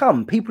going to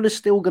come. People are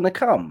still going to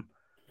come.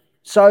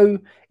 So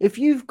if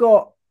you've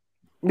got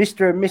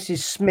Mr. and Mrs.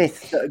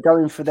 Smith that are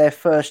going for their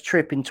first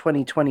trip in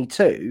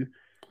 2022,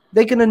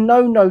 they're going to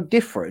know no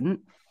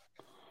different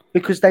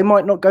because they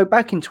might not go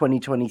back in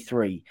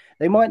 2023.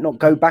 They might not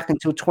go back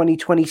until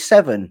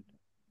 2027.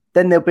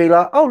 Then they'll be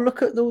like, oh,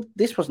 look at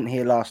this wasn't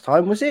here last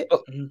time, was it?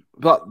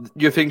 But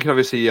you're thinking,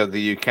 obviously, of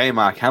the UK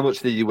market. How much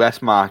the US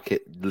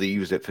market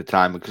leaves it for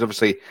time? Because,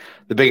 obviously,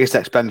 the biggest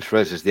expense for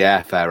us is the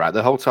airfare, right?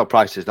 The hotel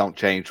prices don't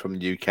change from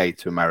the UK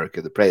to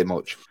America. They're pretty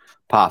much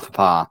par for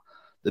par.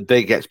 The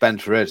big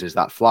expense for us is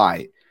that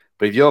flight.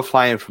 But if you're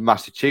flying from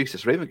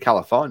Massachusetts or even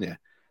California,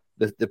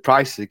 the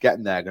prices of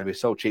getting there are going to be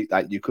so cheap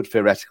that you could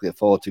theoretically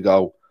afford to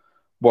go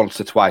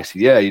once or twice a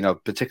year,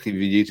 particularly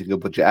if you're using a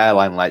budget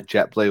airline like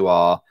JetBlue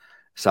or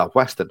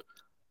Southwestern.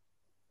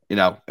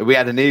 If we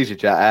had an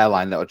EasyJet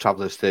airline that would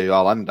travel us to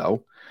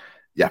Orlando,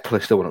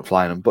 probably still wouldn't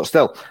fly them. But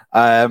still,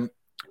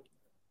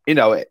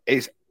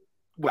 it's.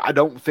 I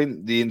don't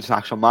think the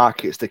international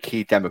market is the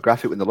key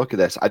demographic when they look at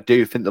this. I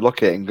do think they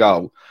look at it and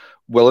go,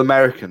 will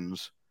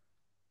Americans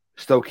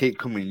still keep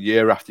coming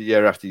year after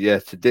year after year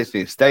to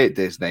Disney and stay at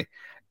Disney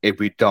if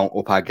we don't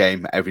up our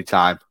game every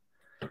time?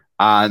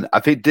 And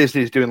I think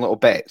Disney's doing little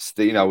bits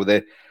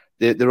that,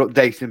 they're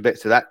updating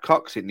bits of that.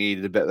 Cox, it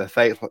needed a bit of a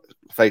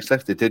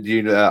facelift. They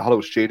did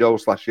Hollywood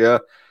Studios last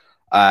year.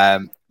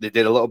 They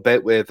did a little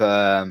bit with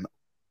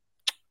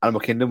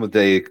Animal Kingdom, with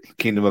the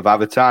Kingdom of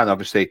Avatar. And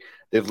obviously,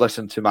 they've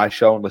listened to my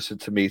show and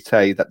listened to me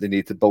say that they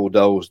need to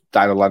bulldoze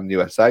Dinoland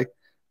USA,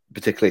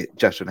 particularly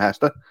Jester and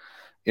Hester,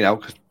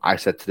 because I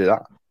said to do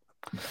that.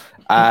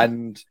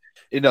 And,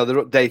 they're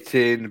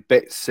updating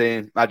bits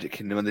in Magic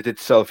Kingdom, and they did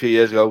so a few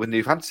years ago with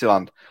New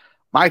Fantasyland.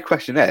 My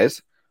question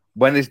is,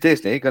 when is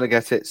Disney going to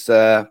get its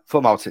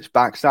thumb out its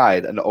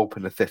backside and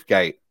open the fifth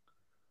gate?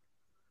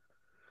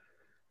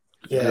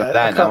 Yeah,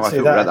 I can't see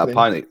that. At that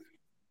point.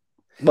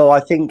 Well, I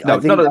think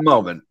not at the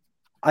moment.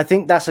 I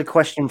think that's a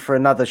question for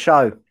another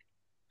show.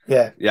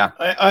 Yeah, yeah,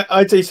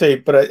 I do see,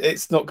 but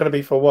it's not going to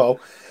be for a while.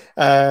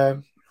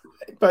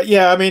 But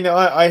yeah, I mean,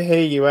 I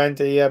hear you,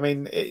 Andy. I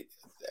mean,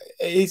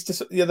 it's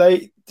just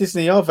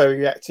Disney are very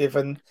reactive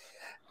and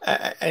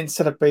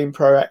instead of being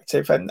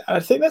proactive, and I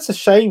think that's a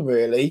shame,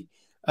 really.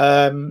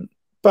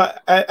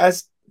 But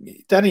as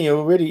Danny,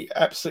 you're really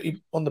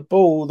absolutely on the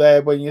ball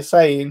there when you're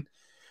saying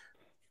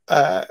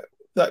that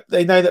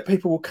they know that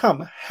people will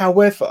come.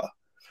 However,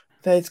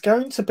 there's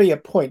got to be a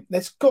point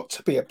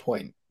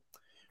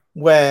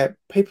where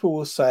people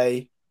will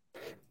say,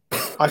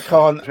 I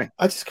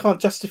just can't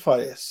justify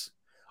this.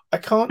 I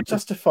can't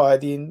justify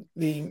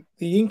the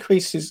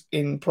increases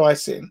in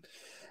pricing.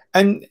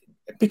 And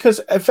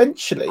because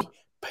eventually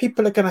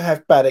people are going to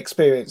have bad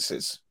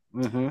experiences.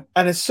 Mm-hmm.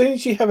 And as soon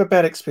as you have a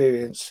bad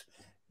experience,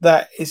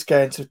 that is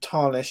going to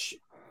tarnish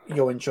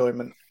your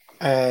enjoyment.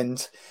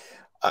 And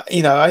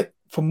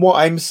from what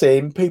I'm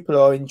seeing, people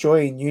are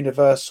enjoying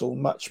Universal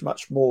much,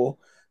 much more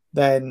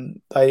than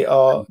they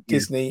are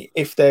Disney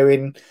if they're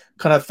in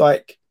kind of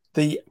like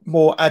the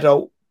more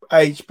adult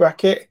age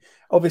bracket.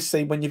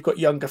 Obviously, when you've got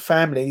younger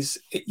families,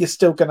 you're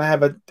still going to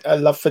have a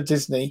love for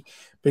Disney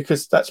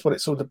because that's what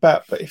it's all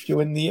about. But if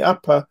you're in the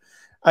upper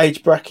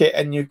age bracket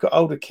and you've got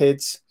older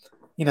kids,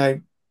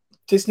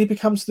 Disney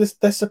becomes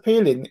less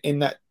appealing in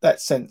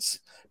that sense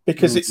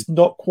because it's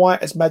not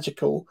quite as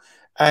magical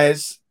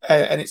as,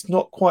 and it's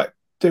not quite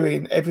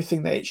doing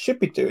everything that it should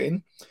be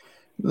doing,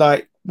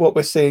 like what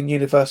we're seeing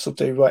Universal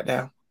do right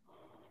now.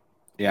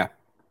 Yeah.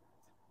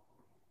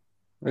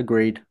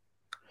 Agreed.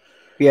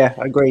 Yeah,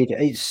 agreed.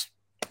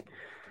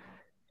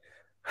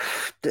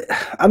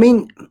 I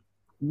mean,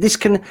 these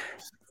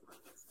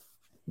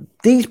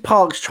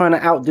parks trying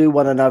to outdo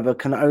one another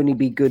can only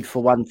be good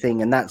for one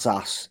thing, and that's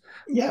us.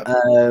 Yeah.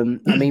 I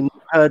mean,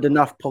 we've heard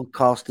enough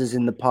podcasters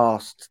in the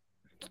past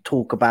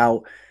talk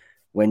about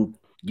when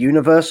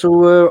Universal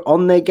were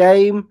on their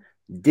game,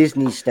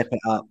 Disney step it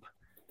up.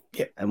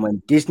 Yeah. And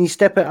when Disney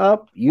step it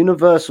up,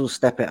 Universal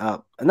step it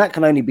up. And that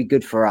can only be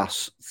good for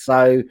us.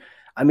 So,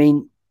 I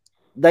mean,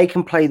 they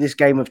can play this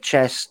game of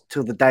chess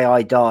till the day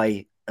I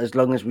die, as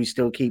long as we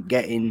still keep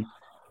getting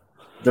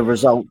the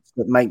results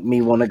that make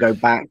me want to go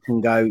back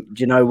and go, do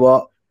you know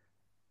what?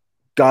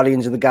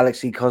 Guardians of the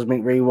Galaxy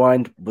Cosmic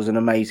Rewind was an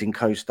amazing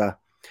coaster.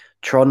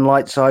 Tron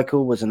Light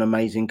Cycle was an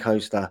amazing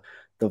coaster.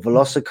 The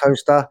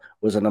Velocicoaster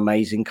was an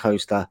amazing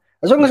coaster.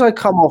 As long as I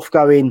come off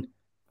going,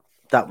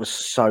 that was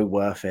so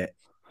worth it.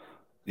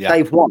 Yeah.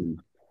 They've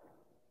won.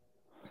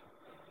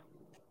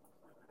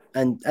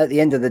 And at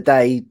the end of the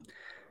day,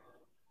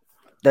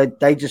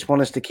 they just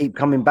want us to keep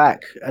coming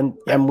back, and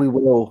we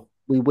will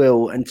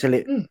until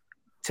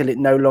it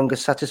no longer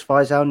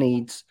satisfies our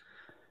needs.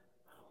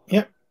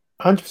 Yeah,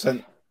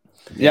 100%.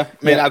 Yeah,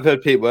 I mean, I've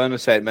heard Pete Werner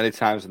say it many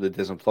times in the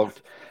Disney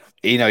Unplugged.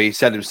 He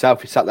said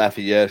himself, he sat there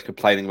for years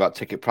complaining about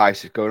ticket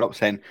prices going up,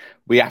 saying,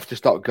 we have to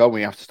stop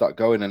going.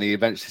 And he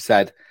eventually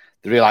said,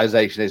 the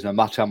realization is no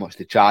matter how much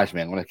they charge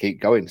me, I'm going to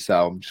keep going.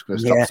 So I'm just going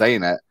to stop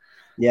saying it.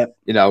 Yeah.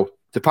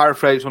 To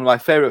paraphrase one of my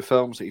favorite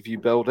films, if you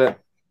build it,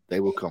 they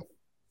will come.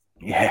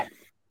 Yeah,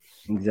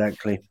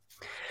 exactly.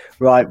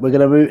 Right, we're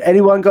going to move.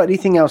 Anyone got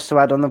anything else to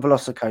add on the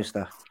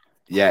Velocicoaster?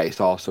 Yeah, it's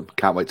awesome.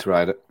 Can't wait to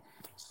ride it.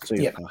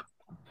 Super. Yeah.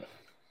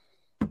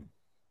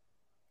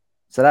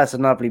 So that's a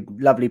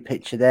lovely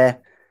picture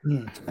there.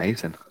 It's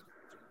amazing.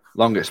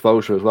 Long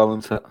exposure as well,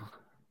 isn't it?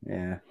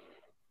 Yeah.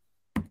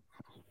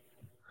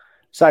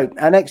 So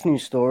our next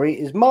news story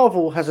is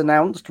Marvel has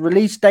announced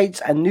release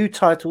dates and new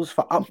titles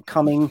for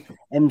upcoming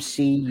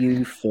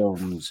MCU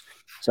films.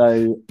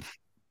 So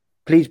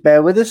please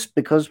bear with us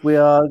because we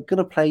are going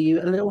to play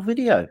you a little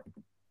video.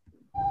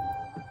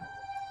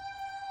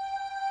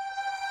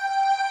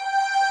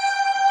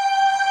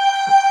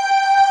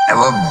 I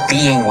love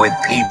being with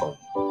people.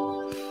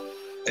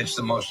 It's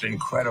the most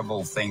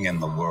incredible thing in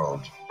the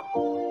world.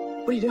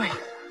 What are you doing?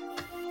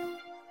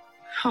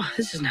 Oh,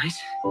 this is nice.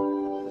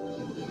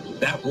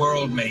 That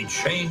world may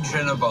change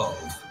and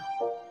evolve,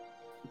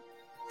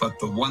 but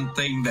the one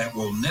thing that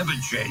will never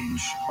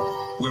change,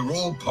 we're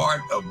all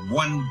part of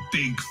one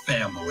big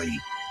family.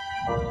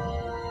 We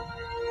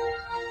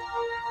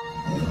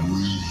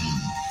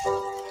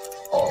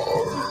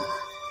are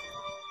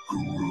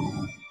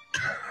Groot.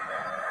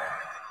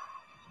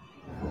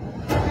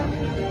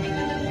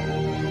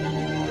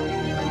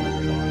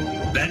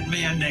 That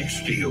man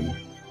next to you,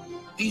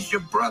 he's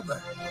your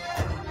brother.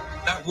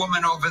 That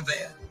woman over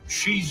there,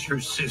 she's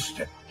your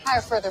sister.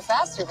 Higher, further,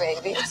 faster,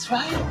 baby. That's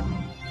right.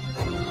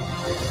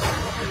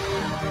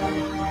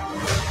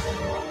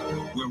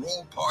 We're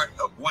all part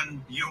of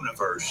one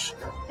universe.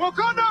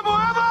 Wakanda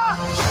forever!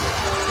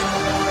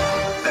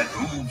 That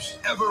moves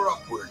ever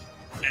upward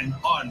and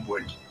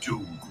onward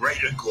to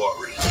greater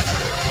glory.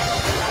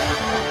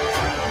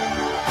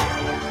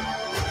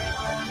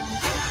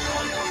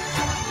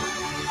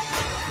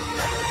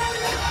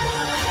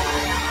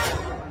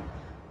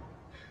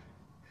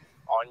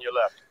 On your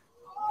left.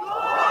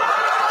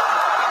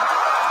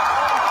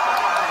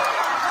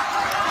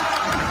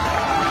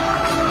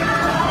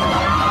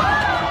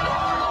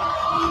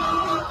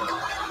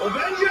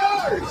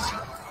 Avengers!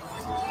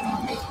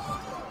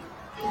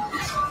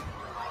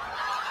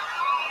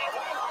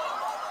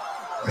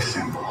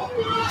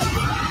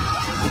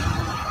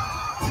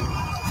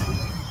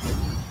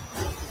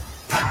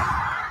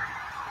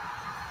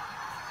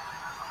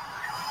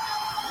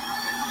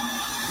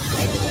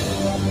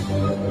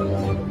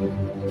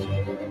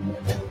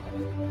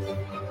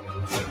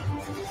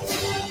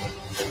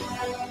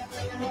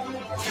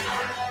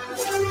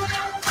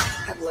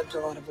 I've lived a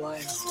lot of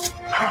lives.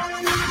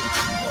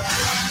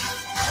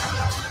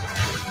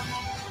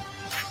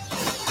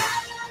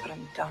 But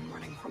I'm done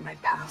running from my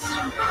past.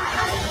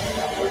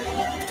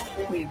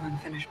 We have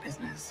unfinished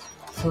business.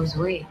 Who's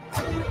we?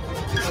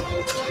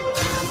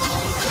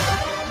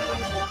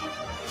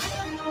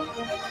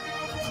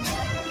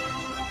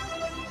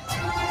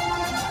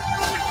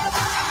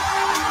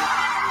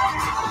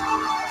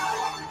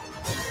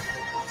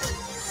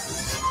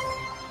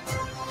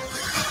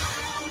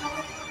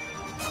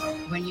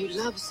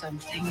 love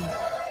something,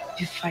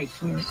 you fight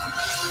for it.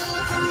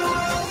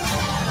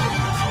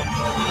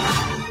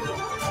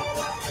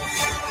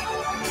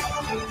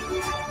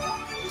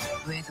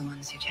 We're the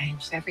ones who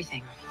changed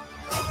everything.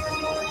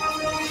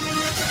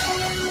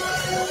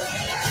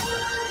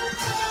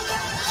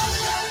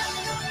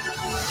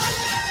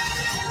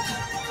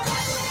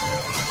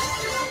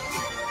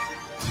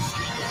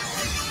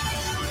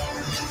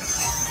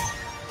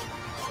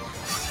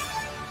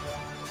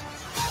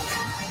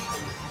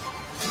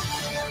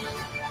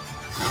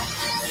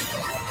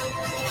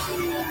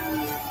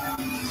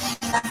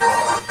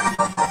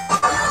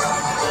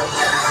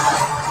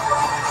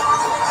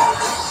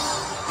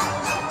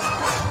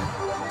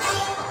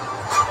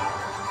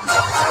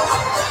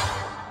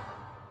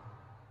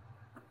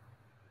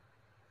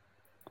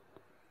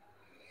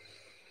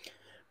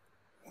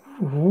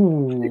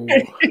 Ooh.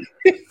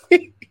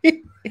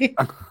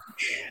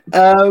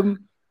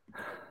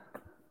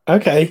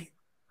 Okay.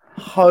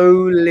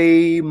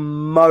 Holy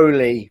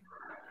moly!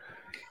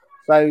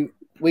 So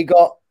we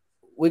got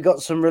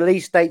some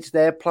release dates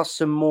there, plus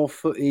some more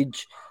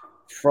footage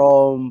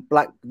from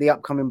the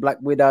upcoming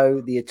Black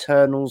Widow, the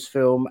Eternals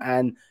film,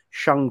 and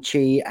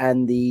Shang-Chi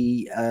and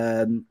the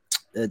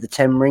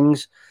Ten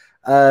Rings,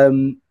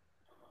 Legend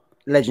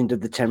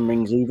of the Ten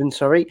Rings, even.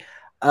 Sorry,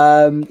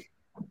 I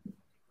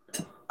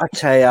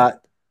tell you,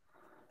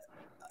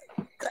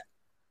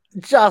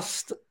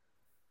 just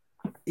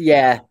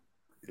yeah,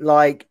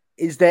 like,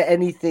 is there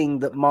anything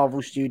that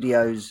Marvel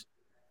Studios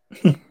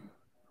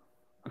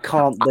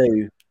can't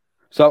do?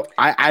 So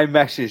I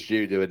messaged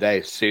you the other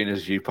day as soon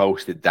as you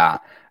posted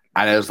that,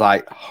 and it was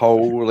like,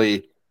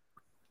 holy,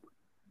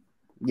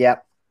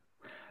 Yep.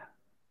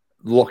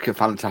 look at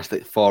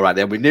Fantastic Four right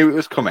there. We knew it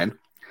was coming.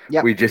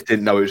 Yep. We just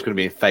didn't know it was going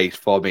to be in Phase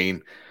 4.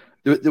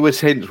 There was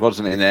hints,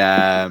 wasn't it,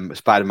 in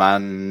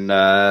Spider-Man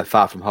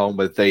Far From Home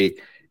with the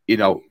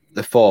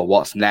four,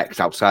 what's next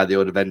outside the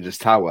old Avengers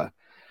Tower.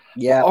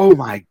 Yeah. Oh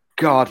my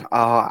God.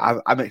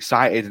 I'm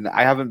excited, and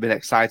I haven't been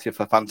excited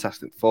for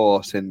Fantastic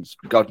Four since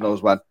God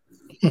knows when.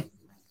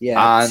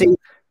 Yeah. And See,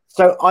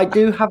 so I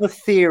do have a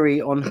theory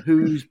on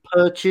who's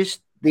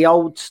purchased the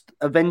old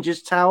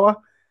Avengers Tower,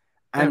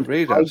 and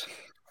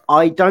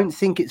I don't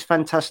think it's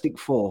Fantastic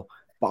Four,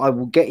 but I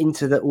will get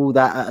into all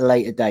that at a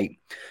later date.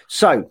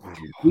 So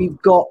we've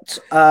got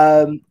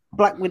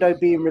Black Widow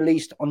being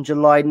released on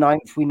July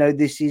 9th. We know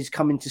this is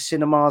coming to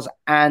cinemas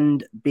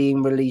and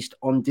being released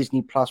on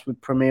Disney Plus with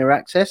Premiere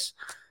Access.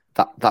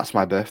 That's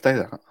my birthday,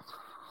 that.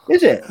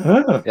 Is it?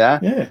 Oh,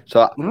 yeah.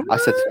 So I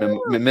said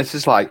to my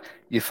missus, like,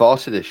 you're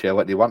 40 this year.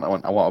 What do you want? I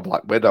want a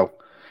Black Widow.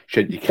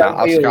 You can't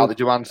have Scarlett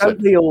Johansson.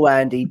 Don't we all,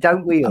 Andy?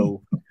 Don't we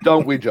all?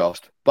 Don't we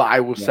just? But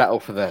I will settle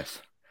for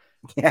this.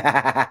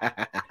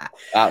 Yeah.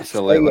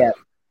 Absolutely.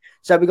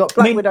 So we got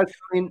Black Widow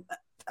coming.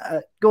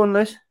 Go on,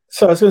 Lewis.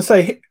 So I was going to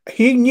say,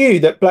 he knew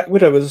that Black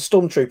Widow was a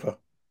stormtrooper.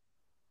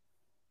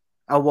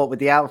 Oh, what, with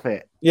the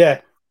outfit? Yeah.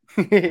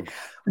 Just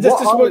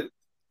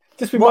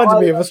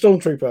reminded me of a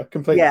stormtrooper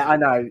completely. Yeah, I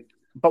know.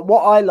 But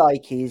what I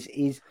like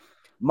is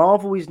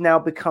Marvel is now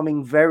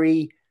becoming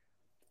very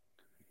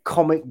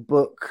comic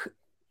book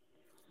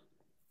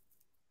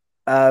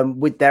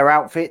with their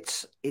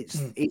outfits. It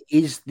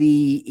is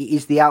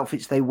the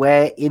outfits they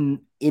wear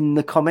in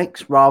the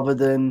comics rather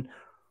than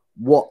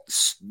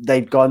what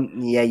they've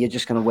gone. Yeah, you're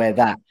just going to wear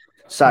that.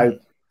 So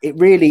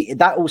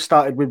that all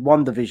started with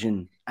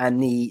WandaVision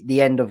and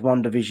the end of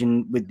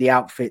WandaVision with the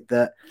outfit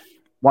that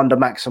Wanda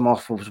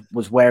Maximoff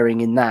was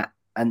wearing in that,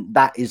 and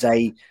that is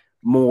a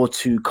more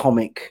to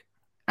comic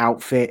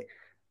outfit.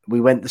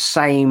 We went the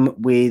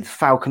same with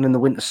Falcon and the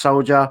Winter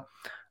Soldier.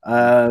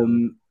 Have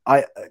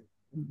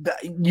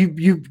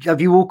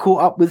you all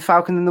caught up with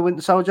Falcon and the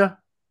Winter Soldier?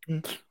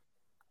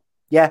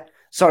 Yeah.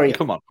 Sorry.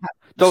 Come on.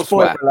 Don't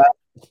swear.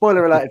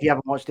 Spoiler alert if you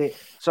haven't watched it.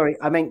 Sorry,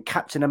 I meant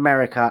Captain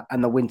America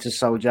and the Winter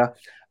Soldier.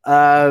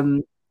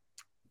 That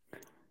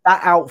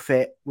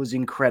outfit was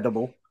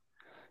incredible.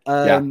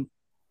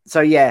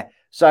 So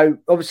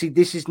obviously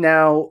this is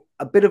now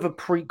a bit of a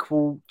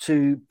prequel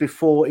to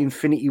before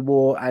Infinity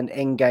War and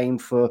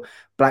Endgame for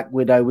Black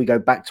Widow. We go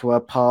back to her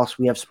past.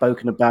 We have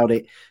spoken about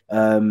it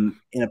in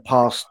a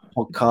past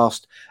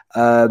podcast.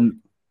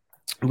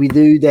 We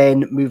do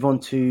then move on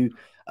to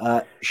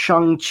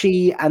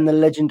Shang-Chi and the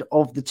Legend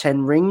of the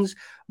Ten Rings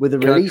with a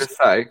release. I just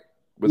say,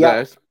 with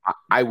this,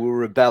 I will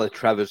rebel if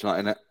Trevor's not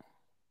in it.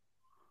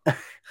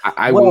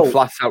 I will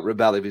flat out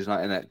rebel if he's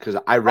not in it, because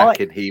I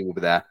reckon he will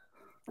be there.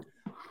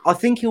 I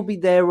think he'll be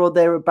there or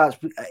thereabouts.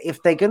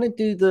 If they're going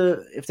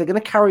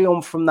to carry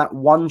on from that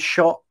one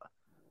shot,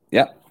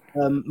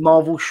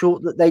 Marvel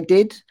short that they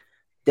did,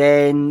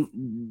 then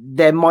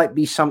there might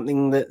be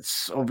something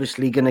that's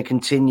obviously going to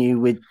continue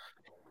with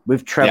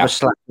Trevor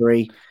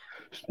Slattery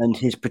and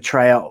his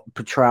portrayal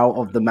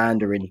of the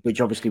Mandarin,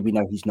 which obviously we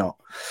know he's not.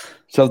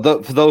 So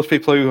for those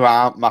people who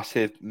aren't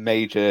massive,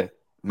 major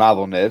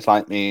Marvel nerds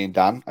like me and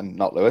Dan, and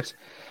not Lewis,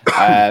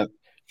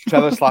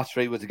 Trevor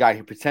Slattery was the guy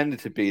who pretended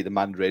to be the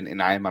Mandarin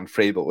in Iron Man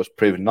 3, but was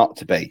proven not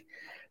to be.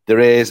 There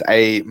is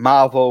a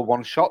Marvel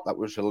one-shot that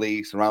was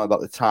released around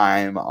about the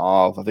time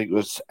of, I think it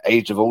was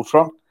Age of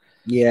Ultron,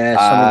 Yeah,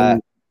 some of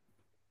them.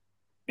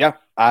 Yeah,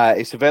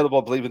 it's available,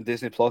 I believe, in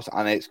Disney Plus,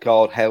 and it's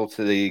called Hail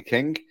to the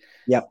King.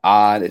 Yep.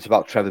 And it's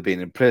about Trevor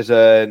being in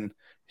prison.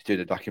 He's doing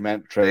a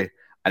documentary,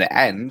 and it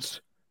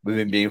ends with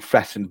him being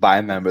threatened by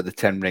a member of the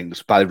Ten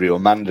Rings by the real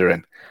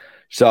Mandarin.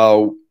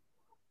 So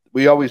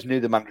we always knew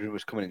the Mandarin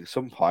was coming at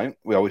some point.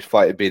 We always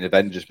thought it'd be an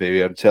Avengers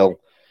movie until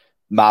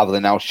Marvel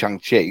announced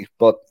Shang-Chi.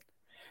 But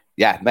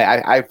yeah,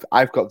 mate,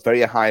 I've got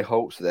very high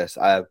hopes for this.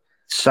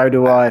 So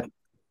do I.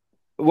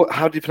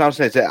 How do you pronounce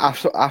it? Is it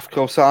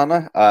Afko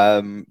Sana?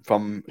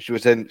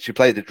 She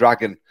played the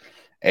dragon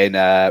in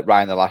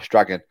Ryan the Last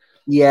Dragon.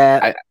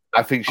 Yeah.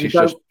 I think she's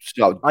just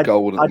gold at the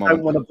moment. I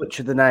don't want to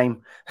butcher the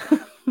name.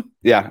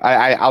 Yeah,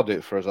 I'll do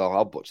it for us all.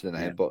 I'll butcher the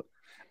name, Yeah. but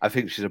I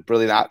think she's a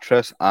brilliant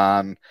actress,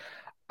 and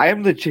I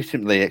am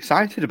legitimately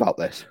excited about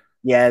this.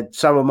 Yeah,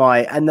 so am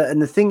I. And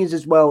the thing is,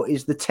 as well,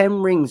 is the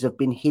Ten Rings have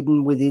been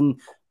hidden within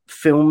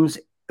films,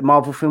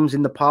 Marvel films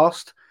in the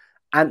past.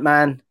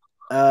 Ant-Man,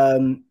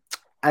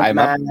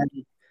 Ant-Man.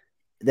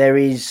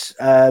 There's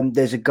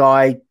a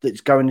guy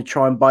that's going to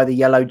try and buy the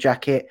Yellow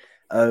Jacket.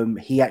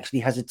 He actually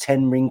has a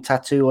 10-ring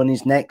tattoo on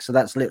his neck, so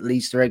that's a little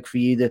Easter egg for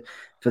you,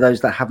 for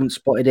those that haven't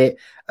spotted it.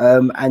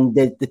 And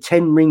the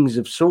 10 rings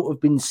have sort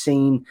of been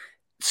seen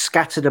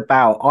scattered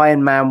about.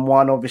 Iron Man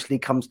 1 obviously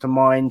comes to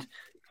mind.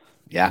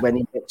 Yeah, when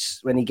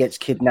he gets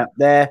kidnapped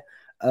there.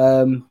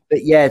 But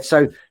yeah,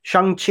 so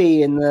Shang-Chi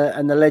and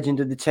the Legend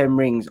of the Ten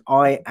Rings,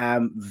 I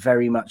am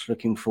very much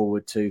looking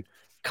forward to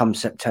come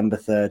September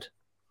 3rd.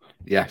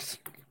 Yes.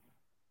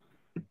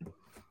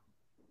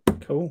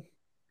 Cool.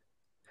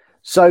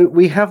 So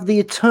we have the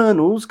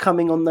Eternals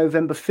coming on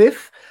November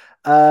 5th.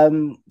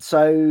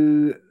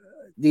 So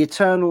the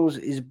Eternals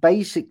is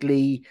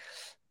basically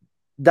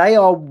they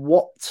are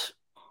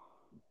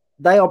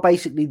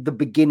basically the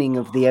beginning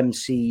of the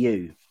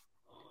MCU.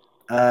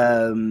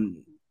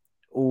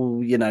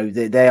 All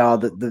they are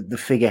the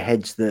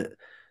figureheads that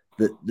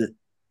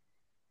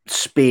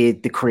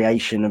speared the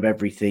creation of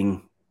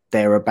everything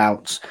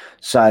thereabouts.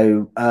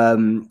 So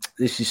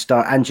this is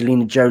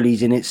Angelina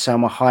Jolie's in it,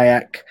 Salma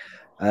Hayek.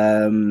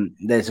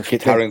 There's a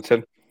Kit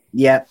Harington.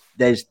 Yeah,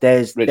 there's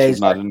Richard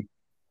Madden.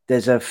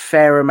 There's a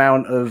fair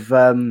amount of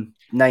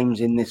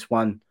names in this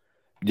one.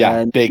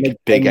 Yeah, big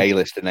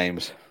A-lister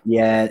names.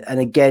 Yeah,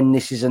 and again,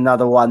 this is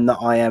another one that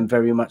I am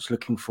very much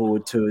looking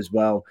forward to as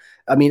well.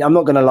 I mean, I'm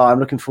not going to lie, I'm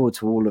looking forward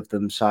to all of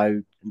them.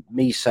 So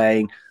me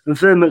saying I'm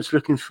very much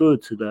looking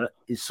forward to that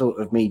is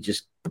sort of me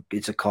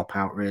it's a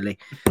cop-out, really.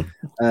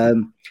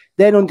 Then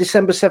on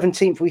December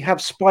 17th, we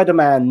have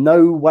Spider-Man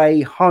No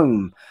Way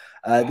Home.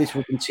 This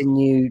will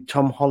continue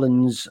Tom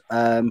Holland's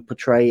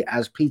portray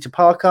as Peter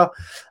Parker.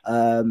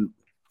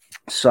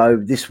 So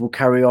this will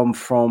carry on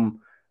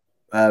from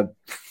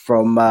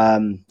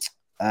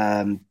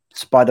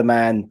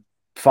Spider-Man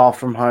Far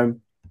From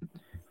Home,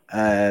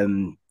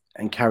 and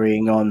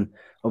carrying on.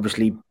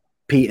 Obviously,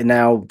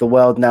 the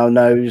world now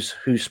knows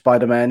who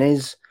Spider-Man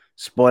is.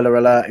 Spoiler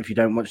alert if you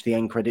don't watch the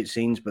end credit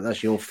scenes, but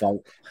that's your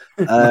fault.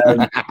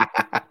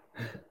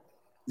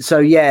 So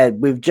yeah,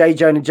 with J.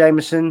 Jonah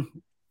Jameson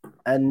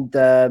and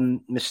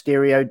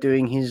Mysterio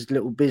doing his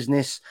little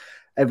business,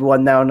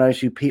 everyone now knows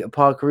who Peter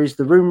Parker is.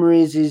 The rumor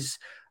is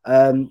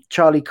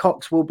Charlie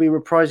Cox will be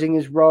reprising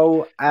his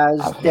role as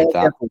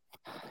Daredevil.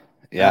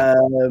 Yeah.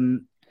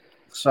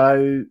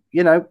 So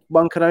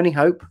one can only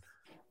hope.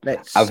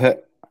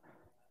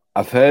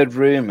 I've heard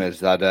rumors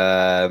that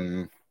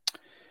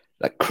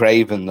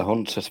Craven the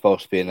Hunter's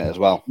supposed to be in it as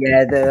well.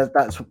 Yeah,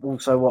 that's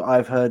also what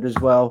I've heard as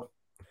well.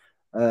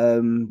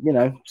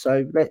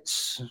 So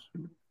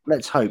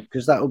let's hope,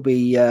 because that'll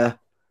be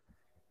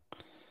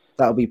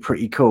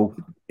pretty cool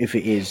if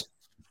it is.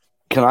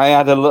 Can I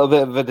add a little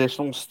bit of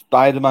additional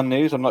Spider-Man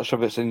news? I'm not sure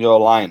if it's in your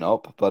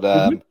lineup, but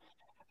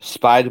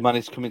Spider-Man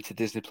is coming to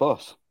Disney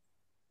Plus.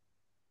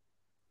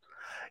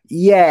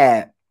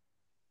 Yeah.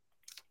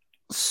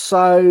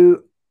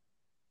 So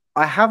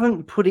I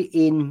haven't put it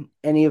in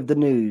any of the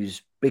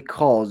news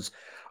because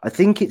I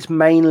think it's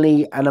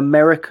mainly an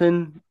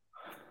American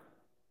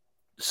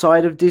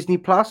side of Disney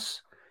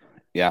Plus.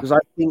 Yeah. Because I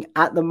think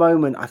at the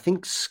moment,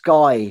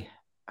 Sky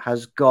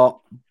has got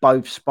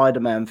both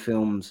Spider-Man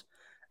films,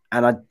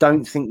 and I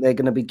don't think they're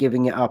going to be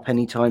giving it up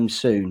anytime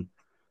soon.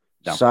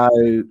 No.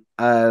 So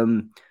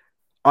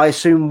I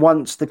assume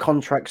once the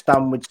contract's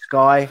done with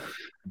Sky,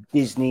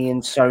 Disney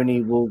and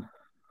Sony will,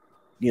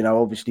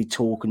 obviously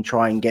talk and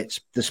try and get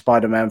the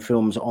Spider-Man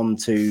films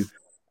onto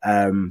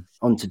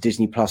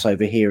Disney Plus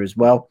over here as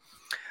well.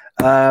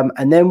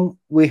 And then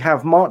we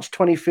have March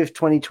 25th,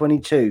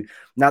 2022.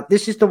 Now,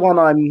 this is the one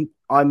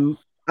I'm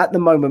at the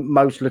moment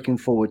most looking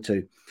forward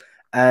to.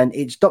 And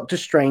it's Doctor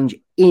Strange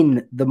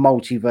in the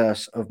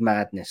Multiverse of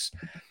Madness.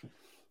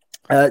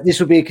 This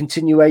will be a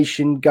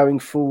continuation going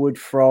forward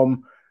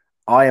from,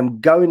 I am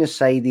going to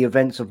say, the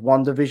events of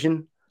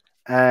WandaVision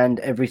and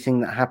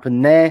everything that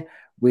happened there.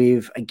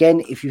 With,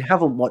 again, if you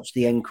haven't watched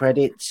the end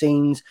credit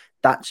scenes,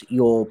 that's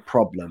your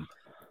problem.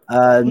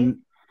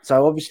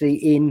 So obviously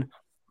in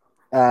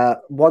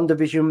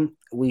WandaVision,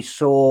 we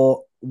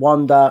saw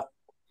Wanda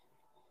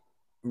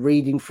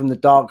reading from the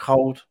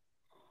Darkhold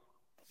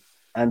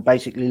and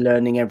basically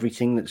learning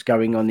everything that's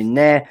going on in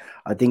there.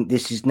 I think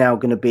this is now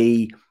going to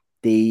be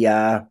the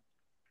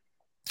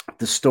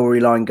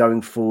storyline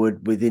going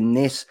forward within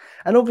this.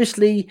 And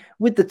obviously,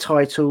 with the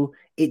title,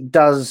 it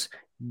does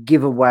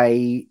give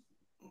away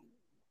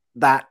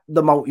that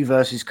the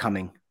multiverse is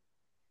coming.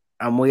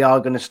 And we are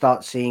going to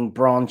start seeing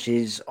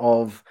branches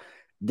of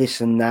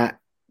this and that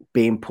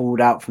being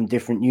pulled out from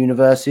different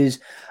universes.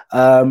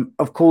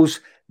 Of course,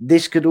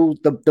 this could all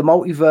the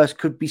multiverse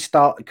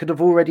could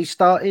have already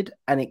started,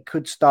 and it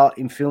could start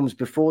in films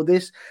before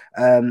this.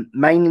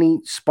 Mainly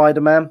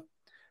Spider-Man.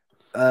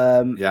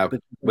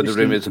 With the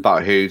rumors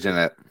about who's in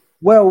it.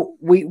 Well,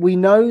 we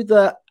know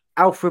that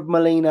Alfred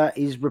Molina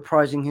is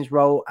reprising his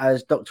role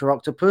as Dr.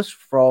 Octopus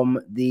from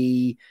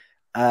the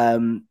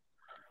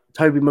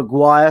Tobey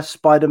Maguire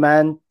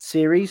Spider-Man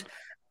series,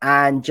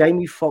 and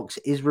Jamie Foxx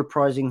is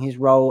reprising his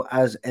role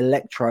as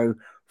Electro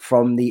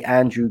from the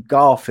Andrew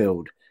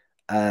Garfield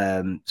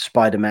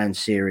Spider-Man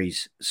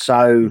series.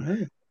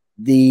 So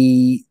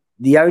the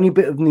only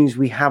bit of news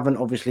we haven't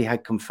obviously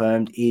had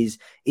confirmed is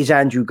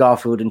Andrew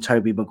Garfield and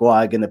Tobey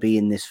Maguire going to be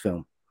in this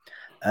film?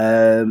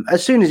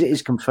 As soon as it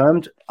is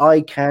confirmed,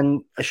 I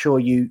can assure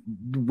you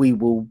we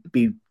will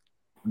be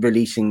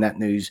releasing that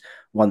news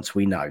once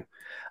we know.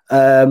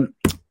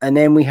 And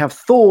then we have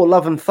Thor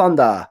Love and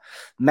Thunder,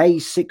 May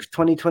 6th,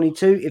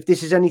 2022. If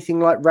this is anything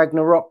like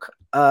Ragnarok,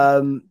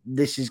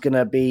 this is going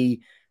to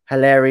be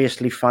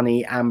hilariously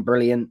funny and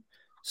brilliant.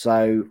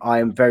 So I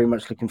am very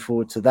much looking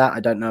forward to that.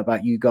 I don't know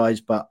about you guys,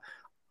 but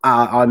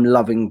I'm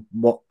loving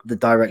what the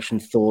direction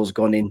Thor's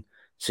gone in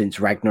since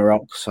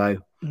Ragnarok. So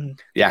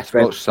yes,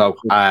 much so.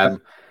 I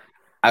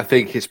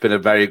think it's been a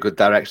very good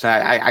direction.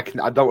 I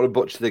don't want to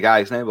butcher the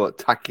guy's name, but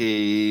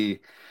Taki.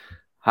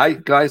 Hi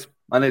guys,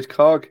 my name's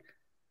Korg.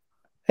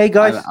 Hey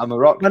guys, I'm a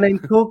rock. My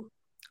name's Korg.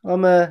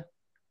 I'm a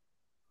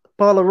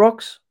pile of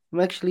rocks. I'm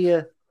actually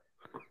a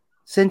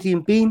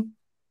sentient being.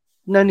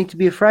 No need to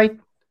be afraid,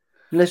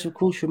 unless of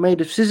course you're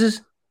made of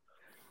scissors.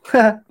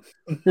 Little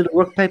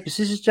rock paper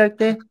scissors joke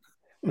there.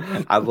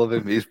 I love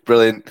him. He's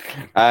brilliant.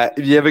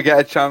 If you ever get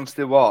a chance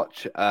to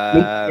watch,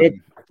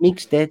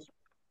 Meek's dead.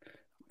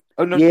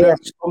 Oh no! Yeah,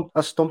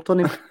 I stomped on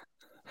him.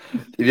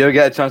 If you ever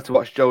get a chance to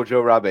watch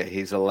Jojo Rabbit,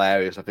 he's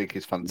hilarious. I think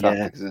he's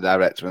fantastic as a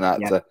director and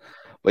actor. Yeah.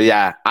 But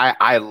yeah,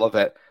 I love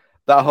it.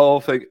 That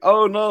whole thing.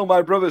 Oh no,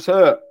 my brother's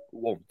hurt.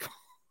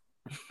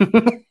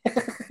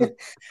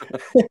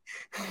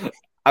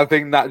 I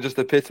think that just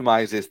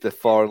epitomizes the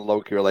Thor and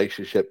Loki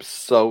relationship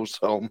so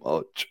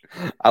much.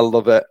 I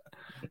love it.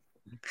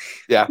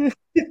 Yeah.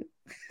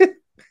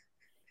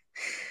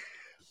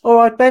 All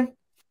right, Ben.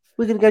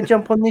 We're gonna go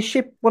jump on this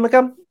ship. Wanna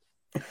come?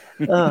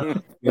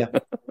 Yeah.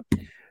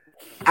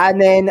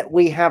 And then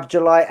we have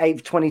July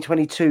 8th,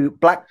 2022,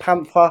 Black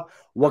Panther,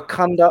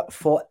 Wakanda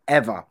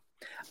Forever.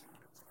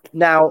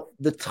 Now,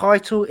 the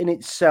title in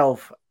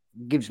itself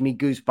gives me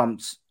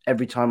goosebumps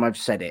every time I've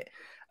said it.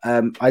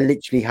 I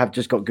literally have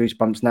just got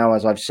goosebumps now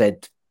as I've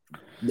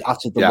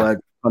uttered the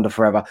word Wakanda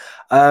Forever.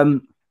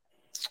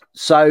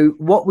 So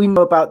what we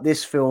know about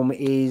this film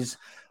is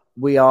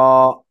we're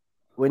not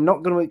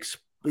going to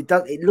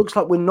it looks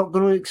like we're not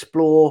going to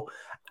explore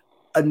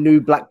a new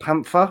Black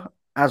Panther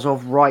as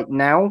of right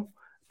now.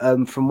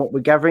 From what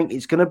we're gathering,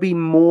 it's going to be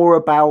more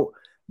about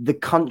the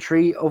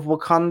country of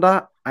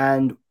Wakanda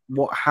and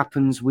what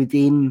happens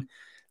within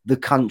the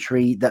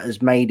country that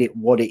has made it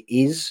what it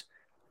is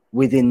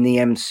within the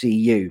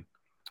MCU.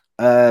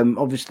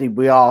 Obviously,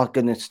 we are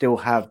going to still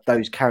have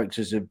those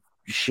characters of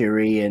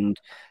Shuri and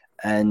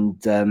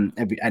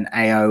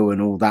AO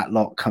and all that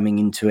lot coming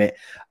into it.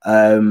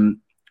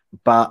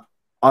 But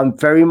I'm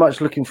very much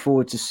looking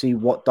forward to see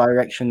what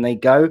direction they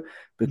go,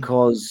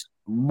 because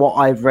what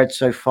I've read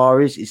so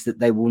far is that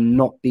they will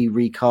not be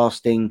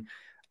recasting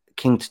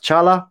King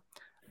T'Challa,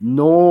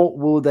 nor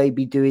will they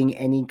be doing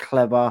any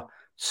clever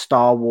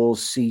Star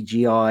Wars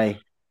CGI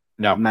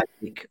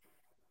magic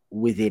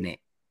within it.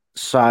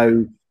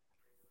 So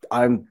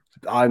I'm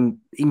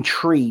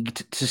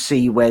intrigued to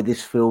see where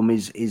this film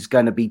is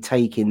going to be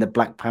taking the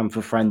Black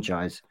Panther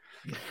franchise.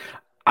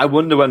 I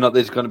wonder whether or not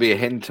there's going to be a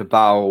hint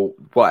about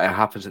what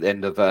happens at the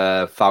end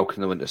of Falcon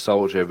and the Winter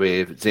Soldier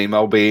with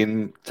Zemo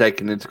being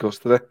taken into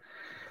custody.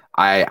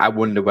 I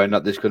wonder whether or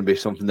not there's going to be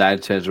something there in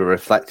terms of a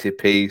reflective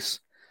piece.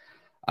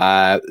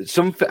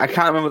 Something I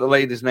can't remember what the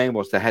lady's name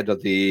was, the head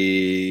of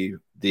the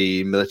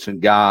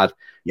militant guard,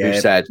 who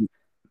said,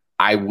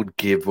 I would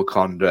give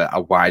Wakanda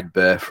a wide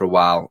berth for a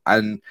while.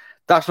 And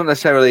that's not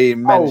necessarily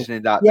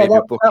mentioning that maybe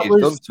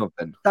Bucky's done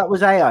something. That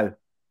was AO.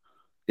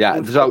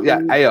 Yeah, so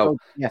AO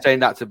saying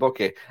that to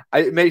Bucky.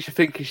 It makes you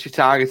think she's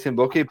targeting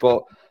Bucky,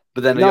 but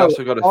then you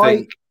also got to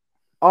think.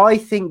 I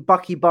think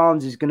Bucky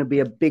Barnes is going to be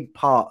a big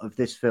part of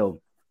this film.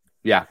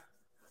 Yeah.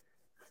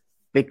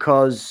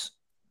 Because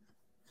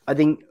I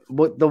think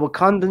the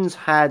Wakandans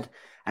had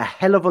a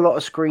hell of a lot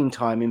of screen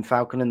time in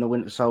Falcon and the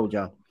Winter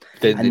Soldier.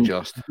 Didn't they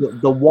just?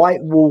 The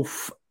White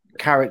Wolf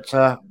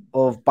character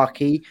of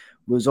Bucky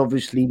was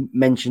obviously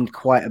mentioned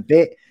quite a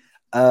bit.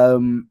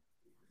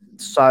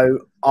 So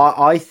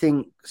I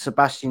think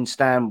Sebastian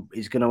Stan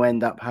is going to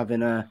end up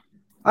having a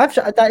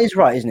That is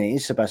right, isn't it?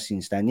 It's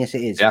Sebastian Stan. Yes,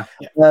 it is. Yeah.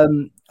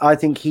 I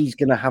think he's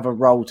going to have a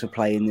role to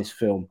play in this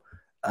film.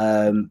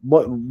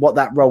 What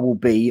that role will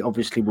be,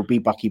 obviously, will be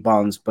Bucky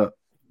Barnes, but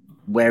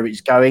where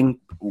it's going,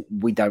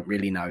 we don't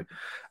really know.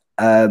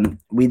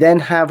 We then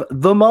have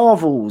The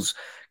Marvels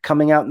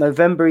coming out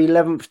November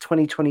 11th,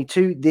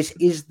 2022. This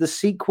is the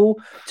sequel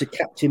to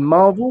Captain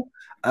Marvel.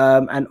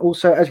 And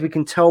also, as we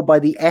can tell by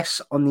the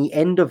S on the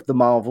end of The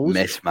Marvels,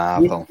 Miss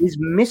Marvel. is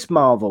Miss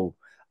Marvel.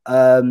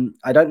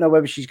 I don't know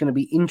whether she's going to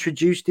be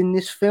introduced in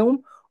this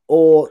film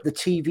or the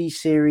TV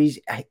series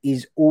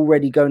is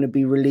already going to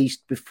be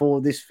released before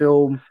this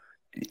film.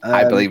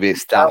 I believe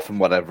it's that from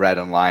what I've read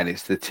online.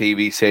 It's the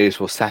TV series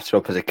will set her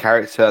up as a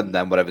character, and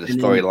then whatever the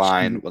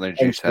storyline will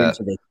introduce her.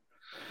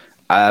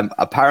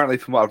 Apparently,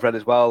 from what I've read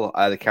as well,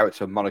 the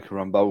character of Monica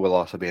Rambeau will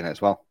also be in it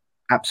as well.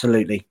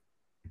 Absolutely.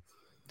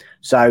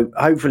 So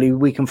hopefully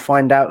we can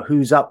find out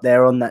who's up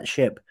there on that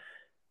ship.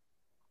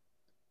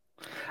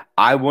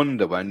 I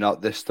wonder whether or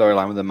not this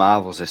storyline with the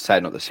Marvels is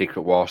setting up the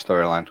Secret War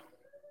storyline.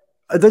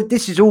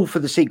 This is all for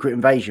the Secret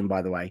Invasion,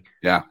 by the way.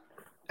 Yeah.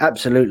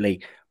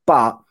 Absolutely.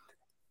 But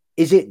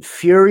is it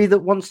Fury that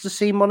wants to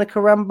see Monica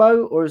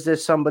Rambeau, or is there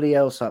somebody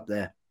else up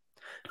there?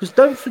 Because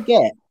don't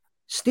forget,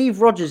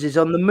 Steve Rogers is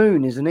on the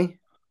moon, isn't he?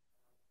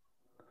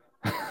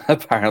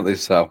 Apparently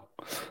so.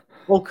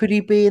 Or could he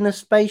be in a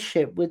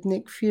spaceship with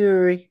Nick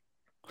Fury?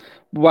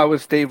 Why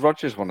would Steve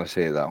Rogers want to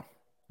see it, though?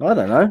 I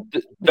don't know.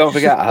 Don't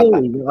forget,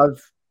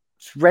 I've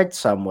read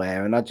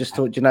somewhere, and I just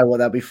thought, you know what,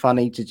 that'd be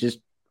funny to just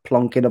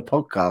plonk in a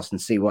podcast and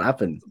see what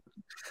happens.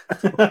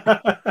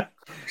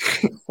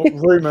 What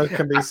rumor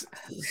can be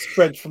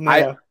spread from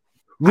there?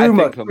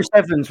 Rumor Chris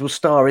Evans will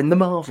star in The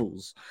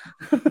Marvels.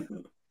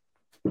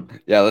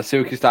 Yeah, let's see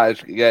if we can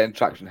start getting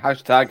traction.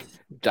 Hashtag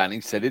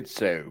Danny said it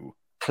so.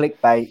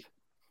 Clickbait.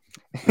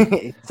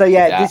 So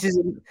this is.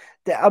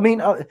 I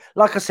mean,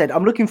 like I said,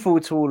 I'm looking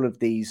forward to all of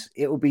these.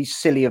 It will be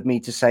silly of me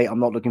to say I'm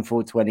not looking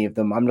forward to any of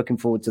them. I'm looking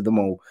forward to them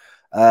all.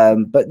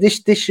 But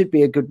this should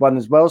be a good one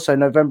as well. So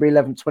November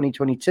 11th,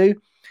 2022.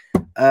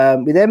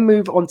 We then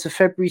move on to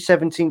February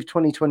 17th,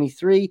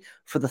 2023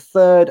 for the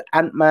third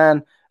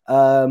Ant-Man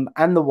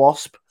and the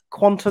Wasp,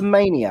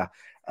 Quantumania.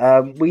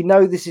 We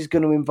know this is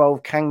going to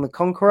involve Kang the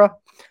Conqueror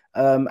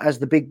as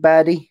the big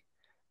baddie.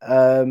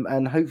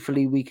 And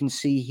hopefully we can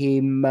see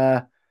him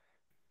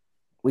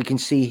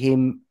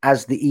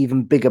as the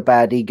even bigger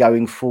baddie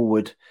going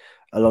forward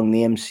along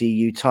the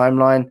MCU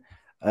timeline.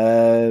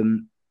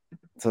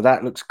 So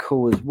that looks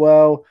cool as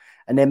well.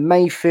 And then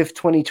May 5th,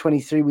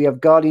 2023, we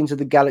have Guardians of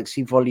the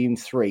Galaxy Volume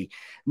 3.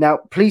 Now,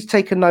 please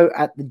take a note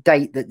at the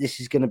date that this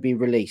is going to be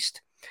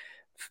released.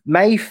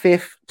 May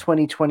 5th,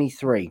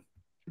 2023.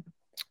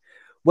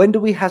 When do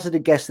we hazard a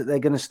guess that they're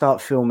going to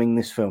start filming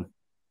this film?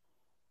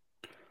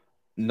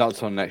 Not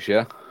till next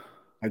year.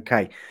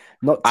 Okay.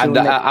 Not till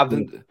next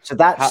year. So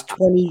that's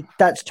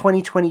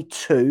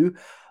 2022.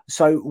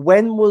 So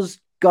when was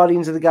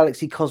Guardians of the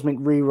Galaxy Cosmic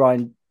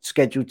Rewind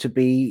scheduled to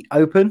be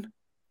open?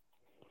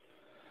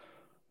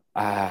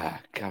 God, I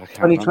can't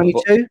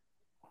 2022?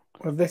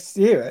 Well, this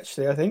year,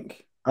 actually, I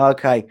think.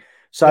 Okay.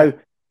 So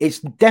it's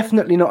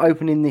definitely not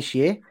opening this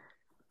year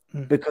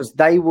because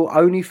they will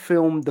only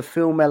film the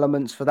film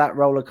elements for that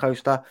roller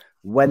coaster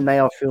when they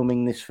are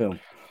filming this film.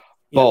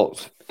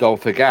 But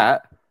don't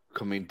forget,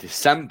 coming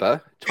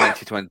December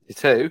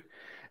 2022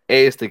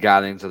 is the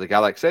Guardians of the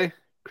Galaxy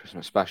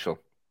Christmas special.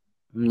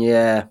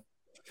 Yeah.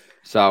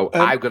 So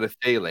I've got a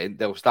feeling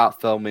they'll start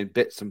filming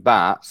bits and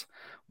bats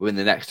within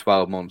the next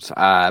 12 months.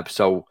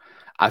 So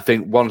I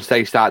think once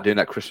they start doing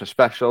that Christmas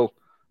special,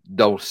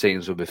 those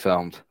scenes will be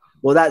filmed.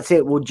 Well, that's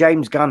it. Well,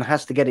 James Gunn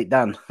has to get it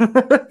done.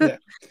 Yeah.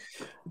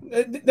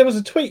 There was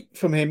a tweet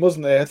from him,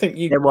 wasn't there? I think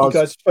you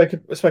guys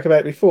spoke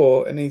about it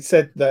before, and he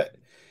said that,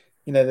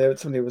 you know,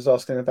 somebody was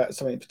asking about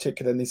something in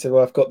particular, and he said,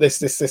 well, I've got this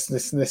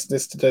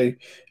to do.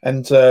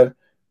 And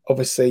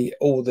obviously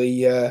all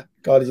the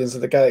Guardians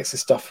of the Galaxy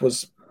stuff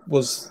was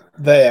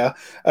there.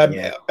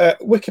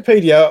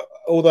 Wikipedia,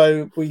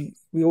 although we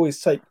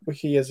always take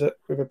Wiki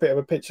with a bit of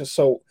a pinch of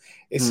salt,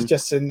 is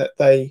suggesting that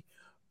they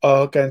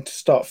are going to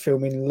start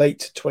filming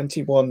late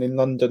 21 in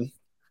London.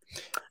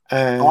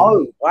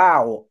 Oh,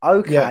 wow.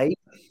 Okay.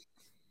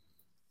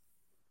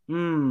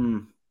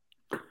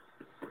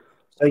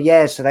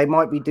 Yeah. So they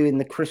might be doing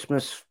the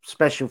Christmas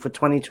special for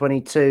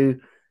 2022,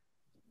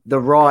 the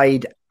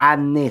ride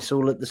and this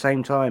all at the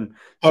same time.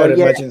 I would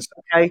imagine so.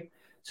 Okay.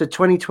 So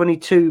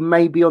 2022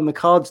 may be on the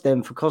cards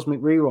then for Cosmic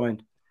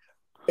Rewind.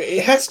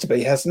 It has to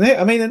be, hasn't it?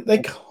 I mean, they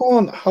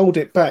can't hold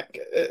it back,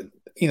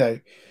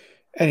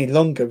 any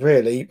longer,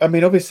 really. I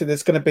mean, obviously,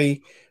 there's going to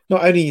be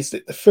not only is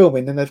it the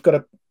filming, then they've got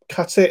to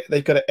cut it,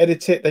 they've got to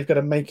edit it, they've got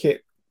to make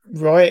it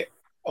right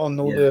on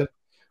all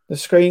the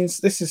screens.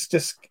 This is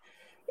just,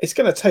 it's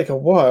going to take a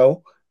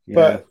while,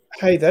 but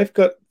hey, they've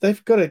got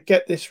to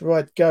get this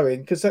ride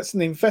going because that's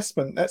an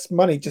investment. That's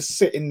money just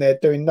sitting there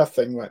doing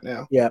nothing right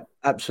now. Yeah,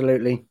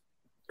 absolutely.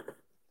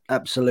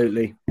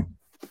 Absolutely.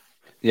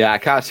 Yeah, I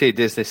can't see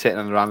Disney sitting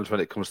on their hands when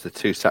it comes to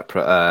two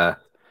separate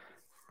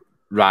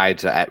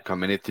rides at Epcot. I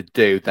mean, if they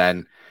do,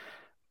 then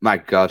my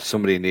God,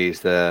 somebody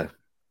needs the,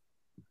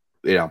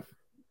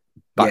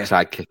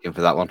 backside kicking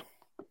for that one.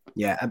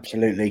 Yeah,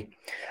 absolutely.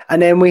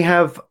 And then we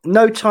have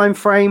no time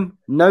frame,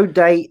 no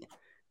date,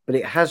 but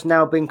it has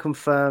now been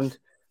confirmed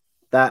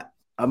that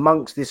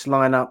amongst this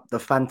lineup, the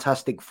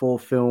Fantastic Four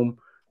film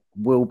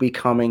will be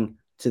coming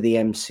to the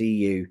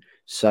MCU.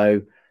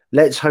 So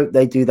let's hope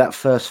they do that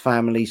first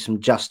family some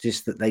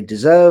justice that they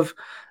deserve,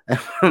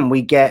 and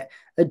we get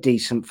a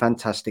decent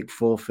Fantastic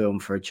Four film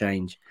for a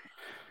change.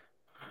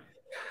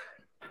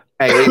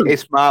 Hey,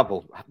 it's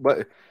Marvel.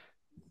 But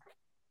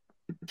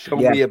show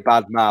me a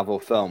bad Marvel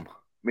film. I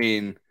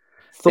mean,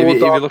 Thor if you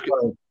Dark look at,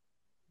 World.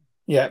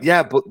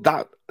 yeah, but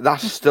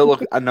that's still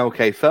an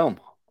okay film.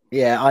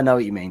 Yeah, I know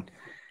what you mean.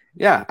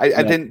 Yeah,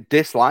 I didn't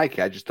dislike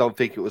it. I just don't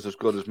think it was as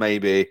good as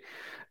maybe,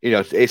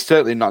 it's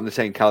certainly not in the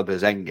same caliber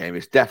as Endgame.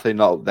 It's definitely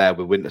not up there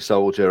with Winter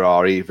Soldier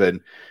or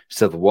even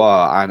Civil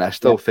War. And I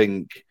still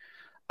think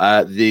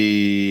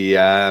the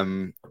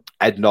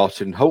Ed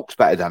Norton Hulk's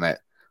better than it.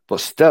 But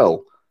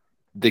still,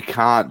 they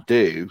can't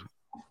do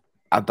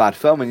a bad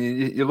film. And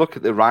you look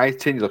at the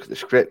writing, you look at the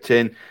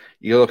scripting,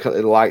 you look at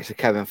the likes of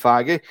Kevin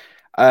Feige.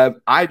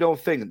 I don't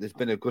think there's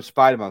been a good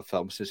Spider-Man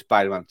film since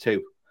Spider-Man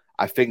 2.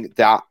 I think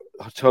that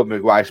Tobey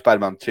Maguire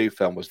Spider-Man 2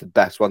 film was the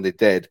best one they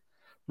did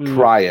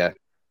prior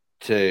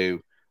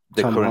to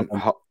the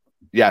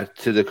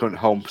current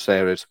home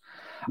series.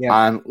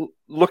 Yeah. And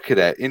look at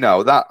it,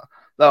 that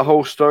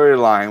whole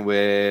storyline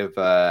with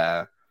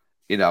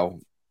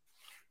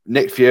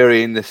Nick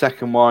Fury in the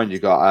second one, you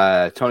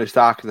got Tony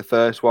Stark in the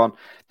first one.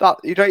 That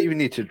you don't even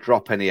need to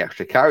drop any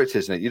extra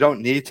characters in it. You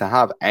don't need to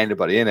have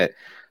anybody in it.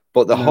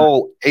 But the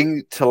whole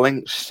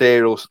interlinked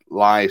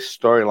serialized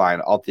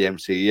storyline of the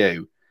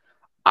MCU,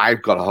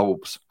 I've got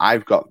hopes.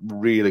 I've got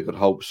really good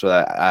hopes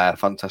for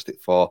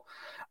Fantastic Four.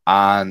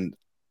 And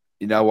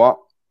you know what?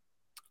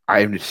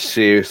 I'm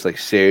seriously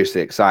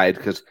excited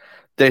because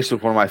this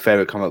was one of my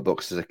favorite comic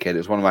books as a kid. It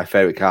was one of my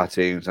favorite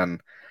cartoons.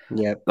 And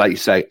like you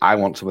say, I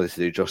want somebody to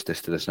do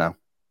justice to this now.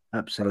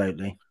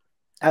 Absolutely.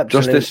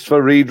 Justice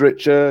for Reed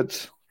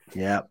Richards.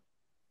 Yeah.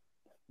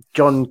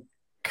 John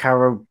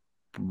Krasinski.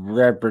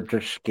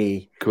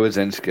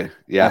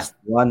 Yeah. That's the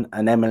one.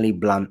 And Emily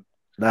Blunt.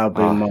 That'll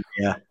be my,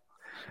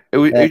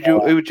 Who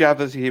would you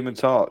have as a Human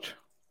Torch?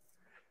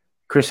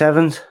 Chris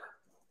Evans.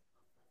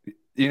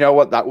 You know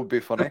what? That would be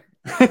funny.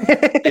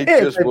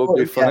 It just would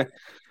be funny.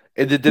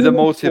 If they did a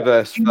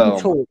multiverse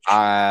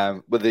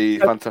film with the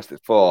Fantastic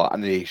Four,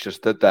 and he's just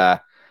stood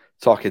there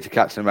talking to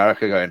Captain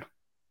America, going,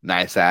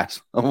 "Nice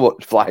ass," and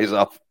what flies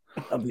off.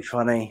 That'd be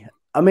funny.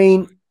 I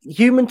mean,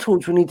 Human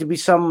Torch will need to be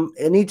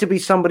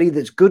somebody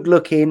that's good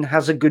looking,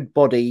 has a good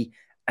body,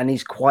 and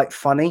he's quite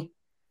funny.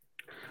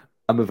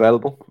 I'm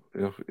available.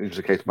 In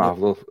case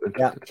Marvel.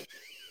 Yeah.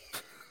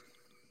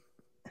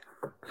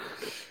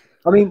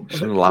 I mean,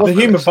 the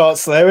humour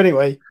part's there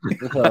anyway.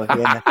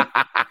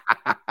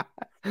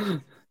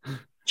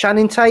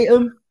 Channing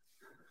Tatum?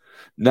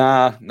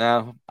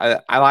 No.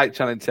 I like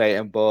Channing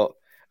Tatum, but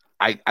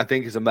I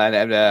think as an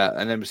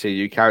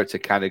MCU character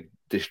kind of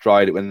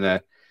destroyed it when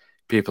the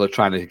people are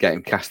trying to get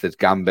him cast as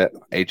Gambit.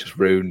 He just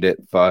ruined it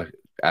for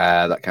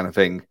that kind of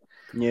thing.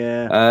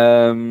 Yeah.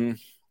 Don't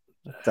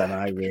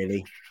know,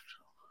 really.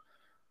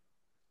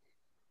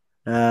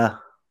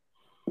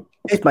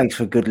 It makes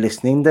for good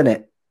listening, doesn't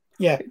it?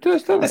 Yeah, it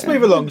does, doesn't it? Let's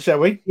move along, shall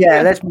we?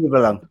 Yeah, let's move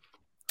along.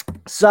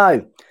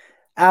 So,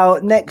 our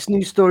next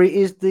news story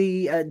is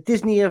the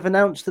Disney have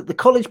announced that the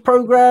college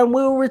program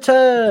will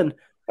return.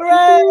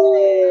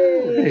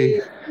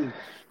 Hooray!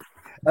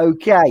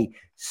 Okay,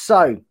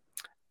 so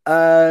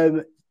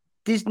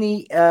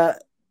Disney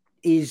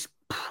is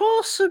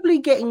possibly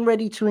getting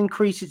ready to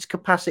increase its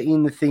capacity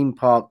in the theme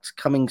parks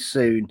coming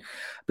soon,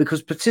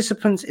 because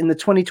participants in the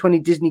 2020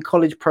 Disney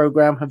College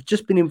program have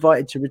just been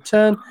invited to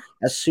return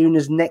as soon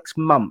as next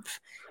month,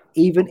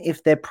 even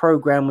if their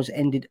program was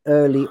ended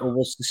early or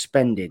was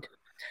suspended.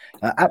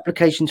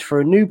 Applications for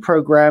a new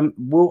program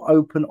will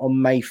open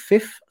on May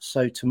 5th,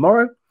 so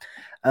tomorrow.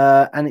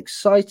 An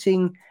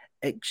exciting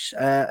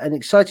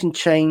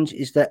change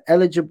is that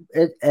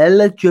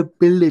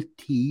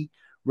eligibility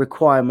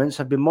requirements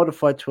have been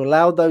modified to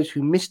allow those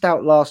who missed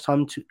out last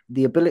time to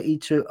the ability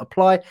to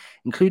apply,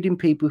 including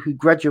people who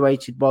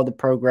graduated while the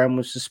program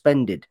was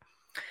suspended.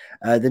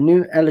 The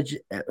new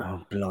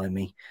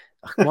blimey,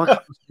 why can't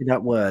I say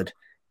that word?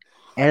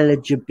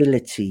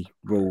 Eligibility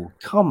rule.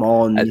 Come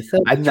on,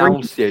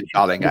 announce it,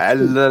 darling. So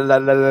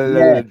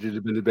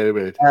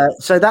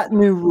that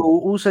new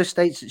rule also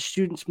states that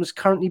students must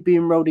currently be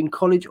enrolled in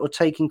college or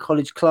taking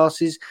college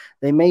classes.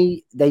 They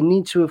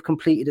need to have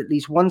completed at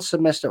least one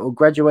semester or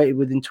graduated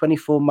within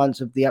 24 months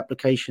of the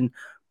application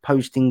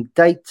posting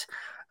date.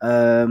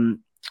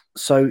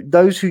 So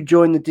those who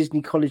join the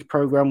Disney College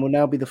program will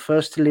now be the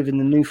first to live in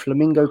the new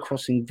Flamingo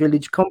Crossing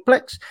Village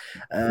complex.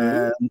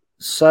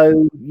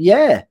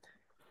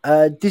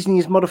 Disney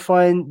is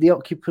modifying the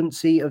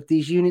occupancy of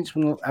these units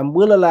and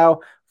will allow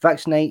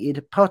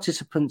vaccinated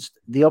participants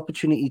the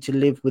opportunity to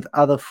live with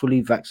other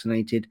fully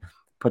vaccinated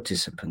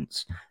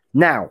participants.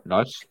 Now,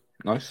 nice.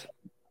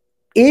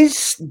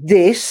 Is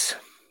this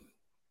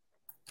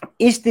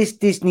is this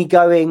Disney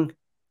going,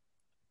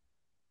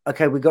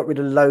 okay, we got rid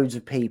of loads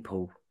of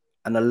people,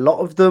 and a lot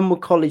of them were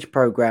college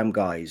program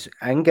guys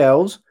and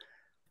girls.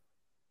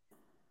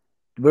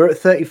 We're at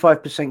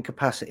 35%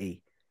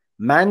 capacity.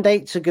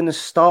 Mandates are going to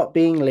start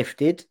being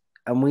lifted,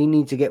 and we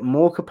need to get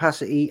more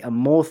capacity and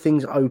more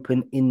things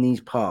open in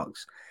these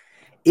parks.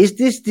 Is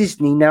this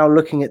Disney now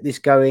looking at this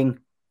going,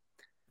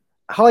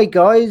 hi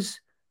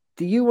guys,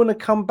 do you want to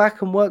come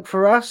back and work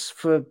for us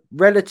for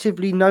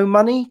relatively no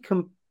money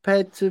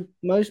compared to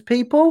most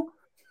people?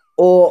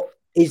 Or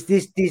is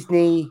this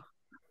Disney,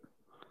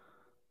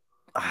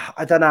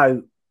 I don't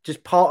know,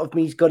 just part of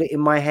me's got it in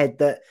my head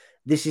that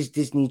this is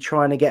Disney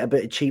trying to get a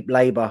bit of cheap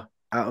labor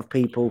out of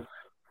people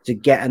to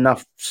get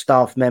enough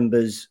staff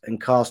members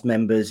and cast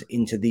members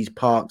into these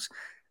parks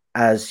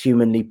as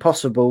humanly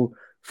possible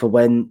for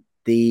when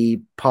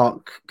the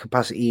park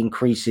capacity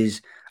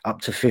increases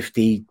up to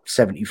 50,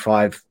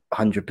 75,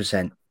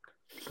 100%.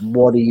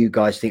 What do you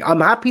guys think?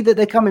 I'm happy that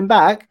they're coming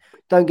back.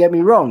 Don't get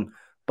me wrong.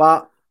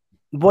 But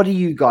what do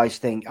you guys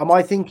think? Am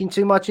I thinking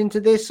too much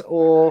into this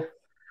or...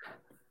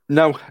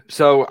 No,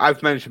 so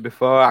I've mentioned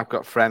before, I've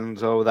got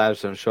friends over there,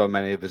 so I'm sure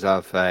many of us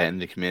have in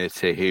the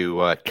community who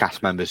are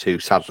cast members who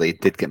sadly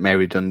did get made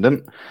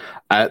redundant.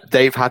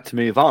 They've had to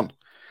move on.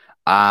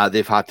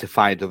 They've had to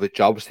find other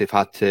jobs. They've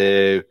had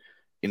to,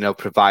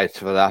 provide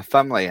for their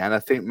family. And I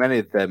think many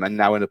of them are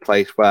now in a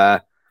place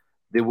where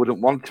they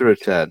wouldn't want to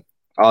return,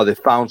 or they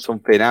found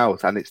something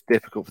else, and it's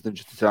difficult for them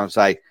just to turn and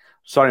say,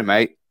 sorry,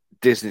 mate,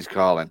 Disney's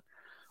calling.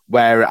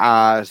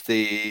 Whereas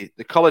the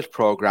college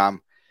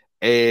program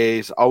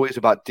is always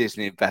about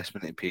Disney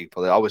investment in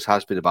people. It always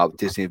has been about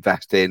Disney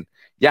investing.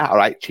 Yeah, all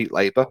right, cheap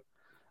labor.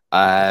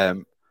 But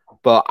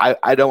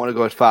I don't want to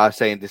go as far as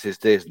saying this is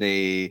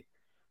Disney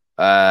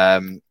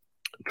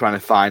trying to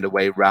find a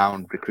way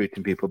around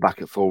recruiting people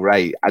back at full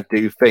rate. I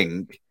do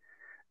think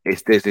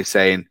it's Disney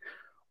saying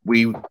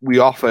we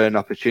offer an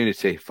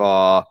opportunity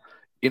for,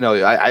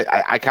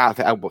 I can't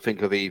help but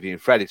think of Evie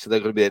and Freddie. So they're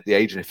going to be at the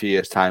age in a few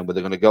years' time where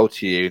they're going to go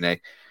to uni.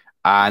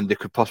 And they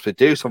could possibly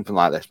do something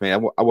like this. I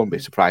mean, I wouldn't be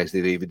surprised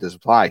if Evie does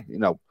apply.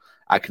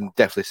 I can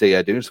definitely see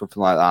her doing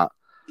something like that.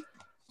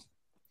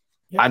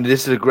 Yeah. And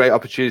this is a great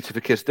opportunity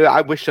for kids to do it.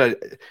 I'll be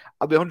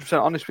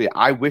 100% honest with you.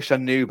 I wish I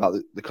knew about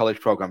the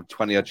college program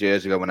 20 odd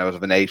years ago when I was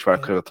of an age where I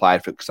could have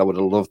applied for it, because I would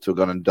have loved to have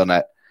gone and done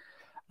it.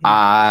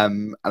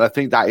 And I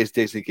think that is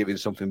Disney giving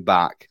something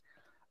back.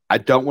 I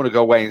don't want to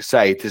go away and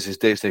say this is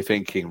Disney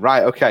thinking,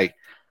 right, okay,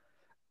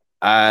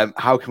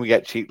 how can we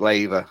get cheap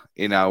labor?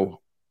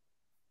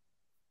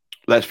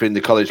 Let's bring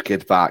the college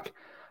kids back.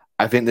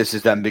 I think this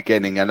is them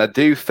beginning. And I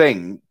do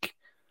think,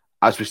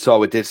 as we saw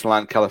with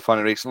Disneyland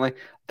California recently,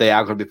 they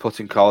are going to be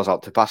putting calls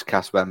out to past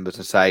cast members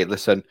and say,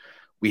 listen,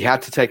 we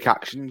had to take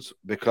actions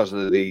because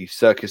of the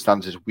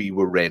circumstances we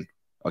were in.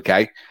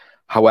 Okay.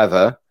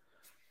 However,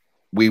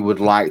 we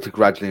would like to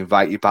gradually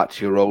invite you back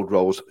to your old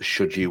roles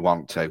should you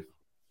want to.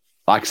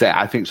 Like I say,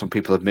 I think some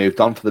people have moved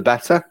on for the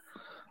better.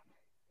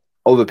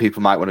 Other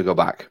people might want to go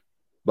back.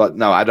 But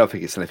no, I don't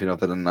think it's anything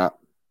other than that.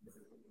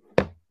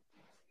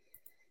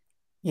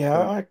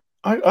 Yeah,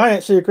 I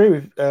actually agree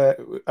with I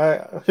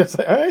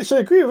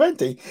actually agree with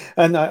Andy,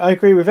 and I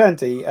agree with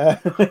Andy.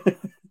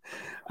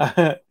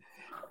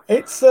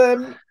 It's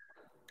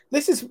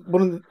this is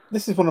one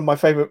of my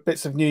favorite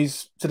bits of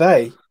news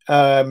today.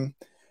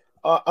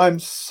 I'm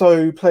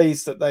so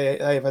pleased that they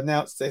have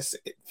announced this.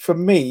 For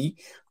me,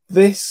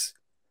 this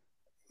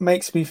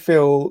makes me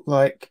feel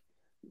like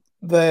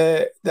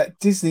that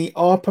Disney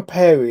are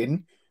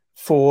preparing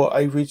for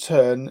a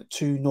return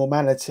to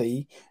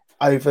normality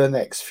over the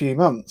next few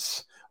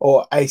months,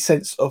 or a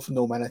sense of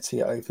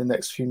normality over the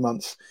next few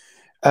months.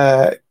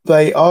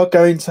 They are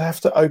going to have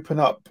to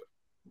open up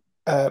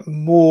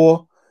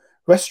more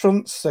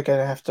restaurants. They're going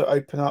to have to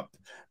open up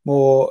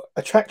more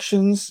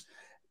attractions.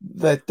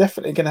 They're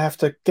definitely going to have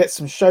to get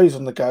some shows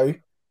on the go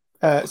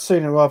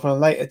sooner rather than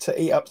later to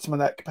eat up some of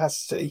that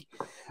capacity.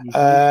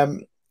 Mm-hmm.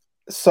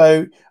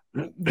 So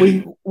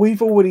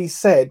we've already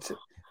said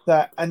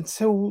that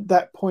until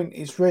that point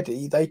is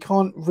ready, they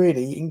can't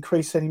really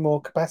increase any more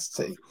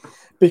capacity,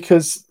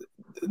 because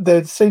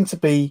there seems to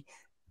be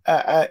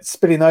a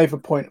spilling over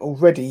point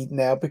already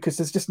now, because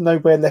there's just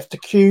nowhere left to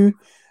queue.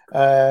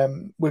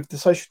 With the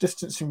social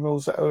distancing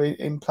rules that are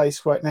in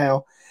place right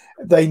now,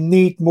 they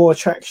need more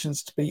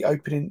attractions to be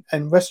opening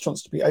and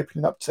restaurants to be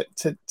opening up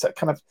to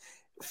kind of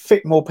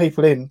fit more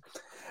people in.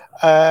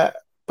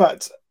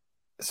 But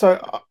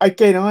so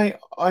again,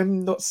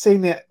 I'm not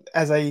seeing it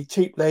as a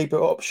cheap labour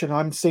option.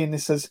 I'm seeing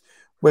this as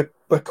we're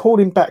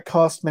calling back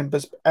cast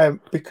members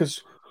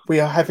because we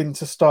are having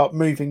to start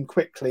moving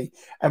quickly,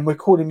 and we're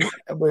calling back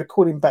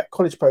the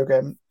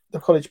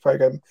college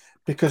program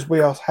because we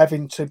are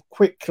having to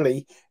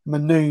quickly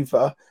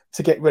manoeuvre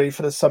to get ready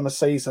for the summer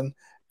season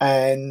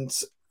and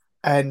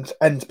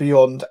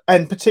beyond,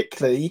 and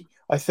particularly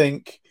I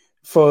think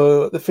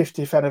for the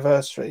 50th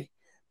anniversary,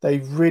 they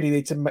really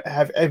need to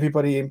have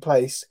everybody in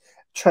place,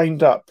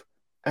 trained up,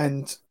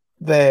 and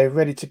they're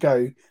ready to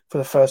go for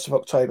the 1st of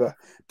October,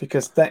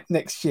 because that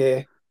next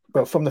year,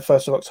 well, from the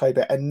 1st of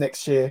October and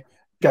next year,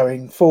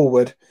 going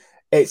forward,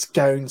 it's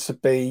going to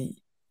be,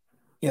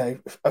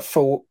 a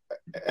full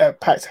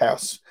packed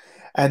house,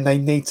 and they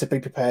need to be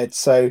prepared.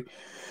 So,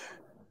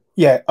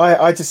 yeah,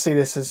 I just see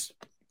this as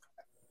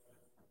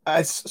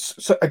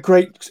a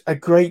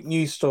great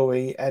news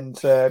story, and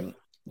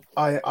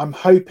I'm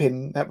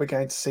hoping that we're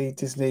going to see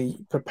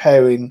Disney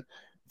preparing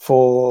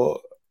for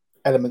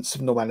elements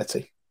of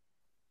normality.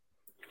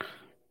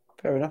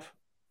 Fair enough.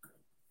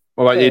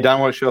 What about you, Dan?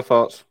 What's your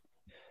thoughts?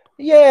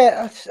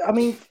 Yeah, I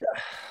mean,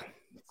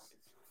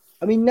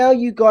 now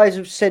you guys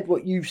have said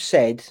what you've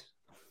said.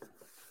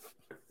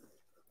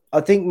 I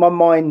think my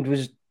mind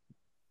was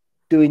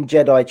doing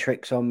Jedi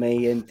tricks on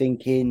me and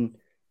thinking,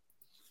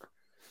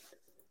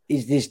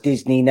 is this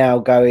Disney now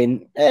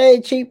going,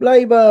 hey, cheap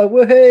labor,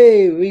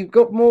 woohoo, we've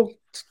got more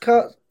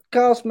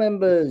cast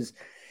members,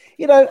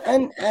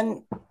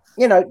 and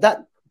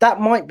that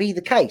might be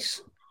the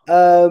case.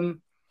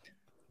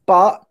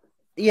 But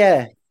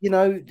yeah,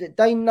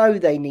 they know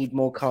they need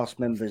more cast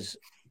members.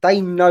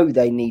 They know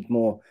they need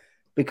more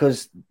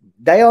because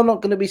they are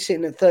not going to be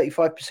sitting at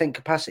 35%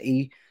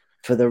 capacity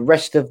for the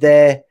rest of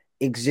their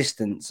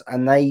existence,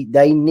 and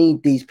they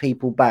need these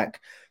people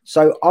back.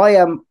 So I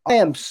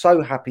am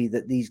so happy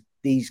that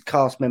these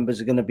cast members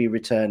are going to be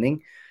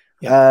returning.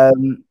 Yeah.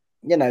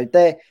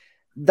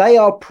 They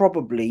are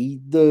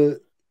probably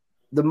the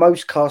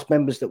most cast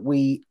members that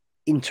we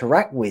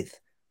interact with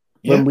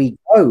when we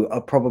go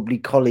are probably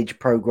college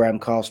program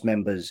cast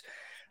members.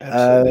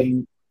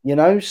 Absolutely.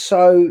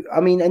 So I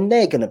mean, and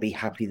they're going to be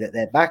happy that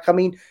they're back. I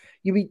mean,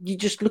 you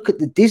just look at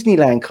the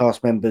Disneyland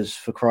cast members,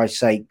 for Christ's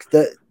sake,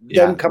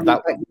 them coming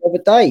back the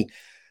other day.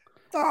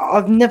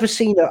 I've never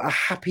seen a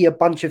happier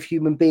bunch of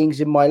human beings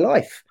in my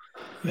life.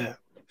 Yeah.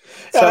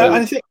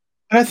 So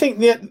I think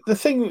the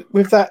thing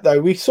with that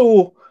though, we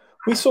saw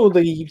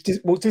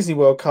the Walt Disney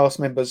World cast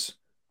members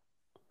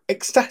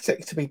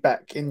ecstatic to be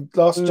back in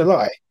last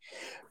July.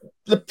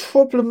 The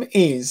problem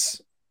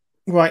is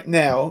right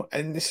now,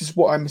 and this is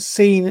what I'm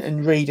seeing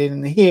and reading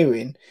and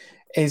hearing,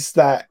 is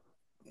that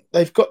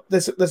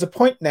there's a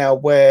point now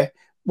where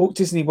Walt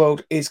Disney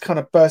World is kind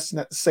of bursting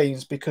at the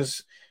seams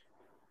because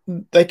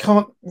they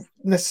can't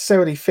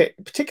necessarily fit,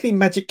 particularly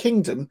Magic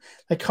Kingdom,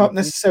 they can't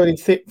necessarily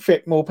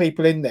fit more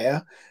people in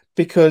there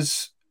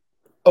because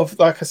of,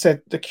 like I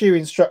said, the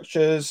queuing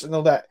structures and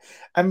all that.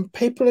 And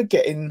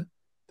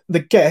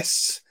the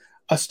guests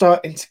are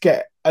starting to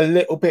get a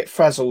little bit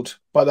frazzled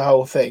by the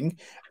whole thing.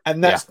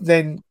 And that's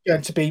then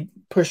going to be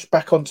pushed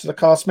back onto the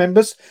cast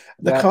members.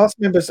 The cast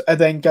members are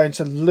then going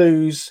to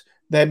lose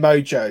their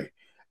mojo.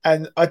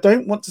 And I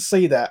don't want to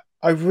see that.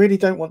 I really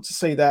don't want to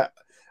see that.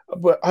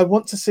 But I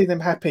want to see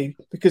them happy,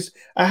 because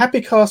a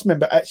happy cast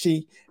member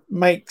actually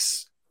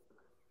makes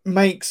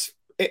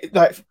it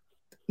like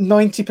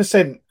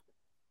 90%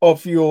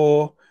 of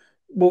your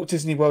Walt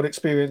Disney World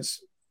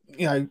experience,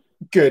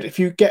 good. If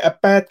you get a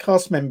bad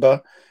cast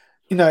member,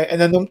 and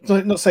I'm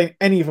not saying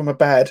any of them are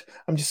bad,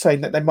 I'm just saying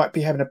that they might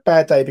be having a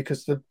bad day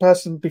because the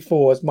person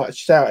before has might have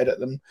shouted at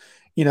them,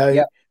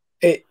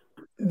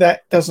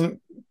 that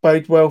doesn't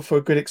bode well for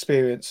a good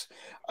experience.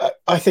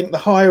 I think the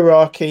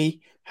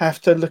hierarchy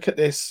have to look at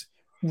this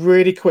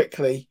really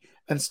quickly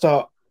and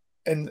start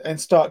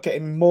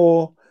getting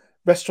more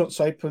restaurants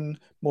open,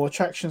 more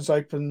attractions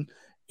open,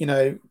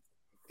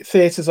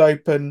 theatres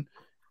open.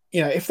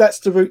 If that's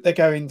the route they're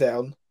going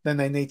down, then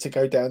they need to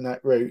go down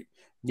that route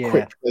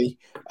quickly,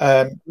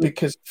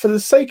 because for the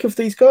sake of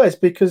these guys,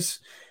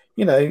 because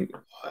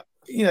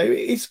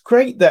it's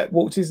great that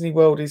Walt Disney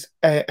World is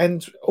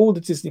and all the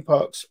Disney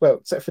parks, well,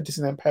 except for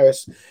Disneyland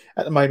Paris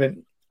at the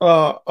moment,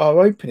 are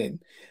opening,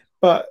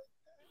 but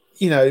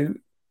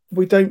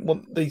we don't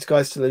want these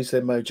guys to lose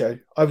their mojo.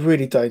 I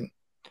really don't.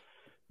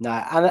 No,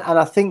 and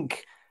I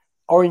think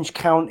Orange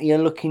County are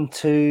looking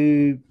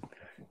to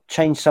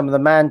change some of the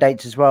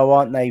mandates as well,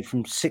 aren't they?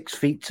 From 6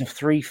 feet to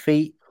 3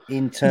 feet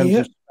in terms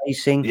of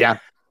spacing. Yeah.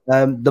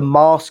 The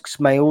masks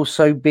may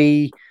also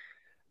be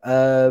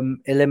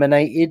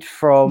eliminated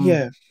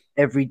from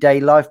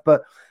everyday life,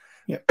 but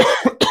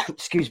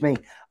excuse me.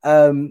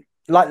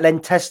 Like Len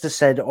Tester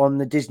said on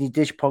the Disney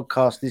Dish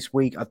podcast this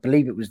week, I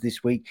believe it was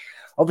this week,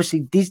 obviously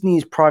Disney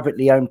is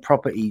privately owned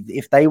property.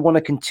 If they want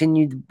to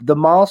continue the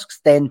masks,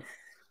 then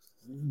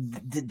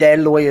their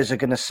lawyers are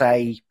going to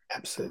say,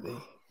 absolutely,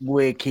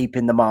 we're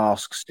keeping the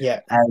masks. Yeah.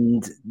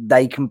 And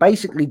they can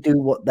basically do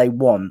what they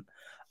want.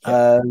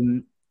 Yeah.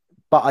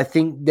 But I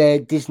think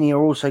Disney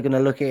are also going to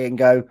look at it and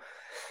go,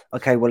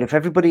 okay, well, if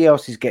everybody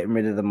else is getting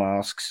rid of the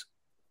masks,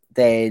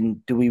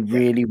 then do we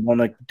really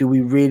want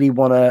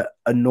to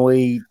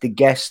annoy the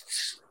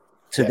guests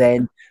to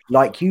then,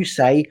 like you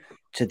say,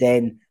 to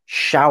then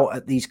shout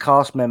at these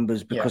cast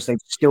members because they've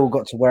still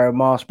got to wear a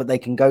mask, but they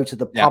can go to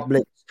the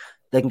Publix,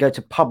 they can go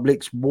to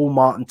Publix,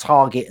 Walmart, and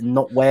Target and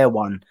not wear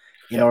one.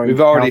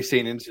 We've already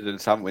seen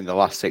incidents, haven't we, in the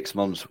last 6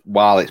 months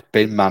while it's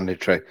been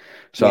mandatory.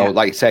 So,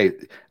 like you say,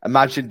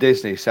 imagine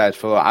Disney says,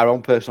 for our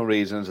own personal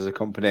reasons as a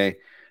company,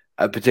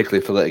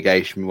 particularly for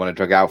litigation, we want to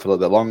drag out for a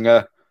little bit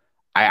longer.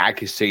 I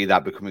can see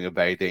that becoming a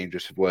very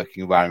dangerous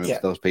working environment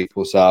for those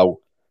people.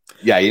 So,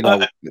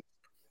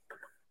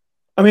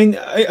 I I mean,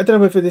 I don't know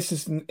whether this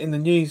is in the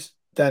news,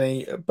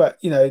 Danny, but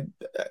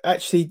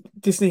actually,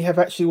 Disney have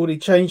actually already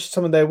changed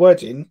some of their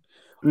wording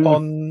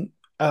on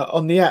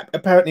the app.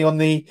 Apparently, on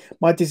the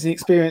My Disney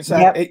Experience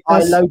app, Yep,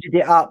 I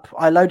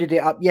loaded it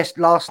up. Yes,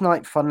 last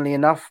night, funnily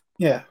enough.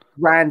 Yeah.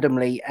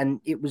 Randomly,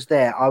 and it was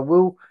there. I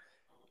will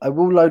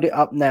load it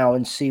up now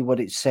and see what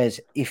it says,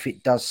 if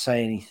it does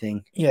say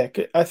anything. Yeah,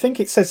 I think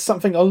it says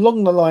something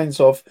along the lines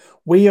of,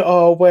 "We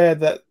are aware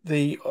that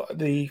the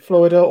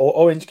Florida or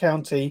Orange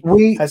County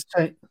has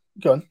changed."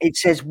 Go on. It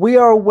says, "We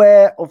are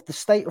aware of the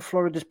state of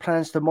Florida's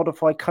plans to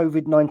modify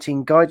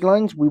COVID-19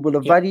 guidelines. We will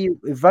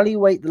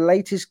evaluate the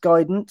latest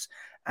guidance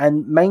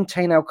and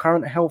maintain our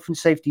current health and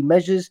safety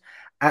measures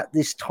at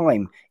this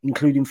time,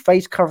 including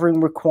face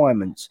covering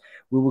requirements.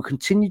 We will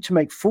continue to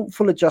make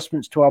thoughtful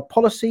adjustments to our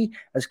policy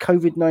as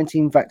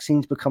COVID-19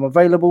 vaccines become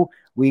available.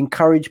 We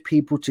encourage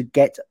people to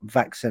get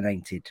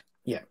vaccinated."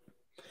 Yeah.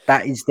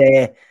 That is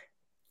their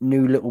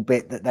new little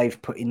bit that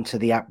they've put into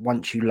the app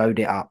once you load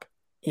it up.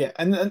 Yeah,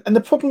 and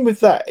the problem with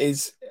that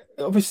is,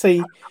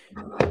 obviously,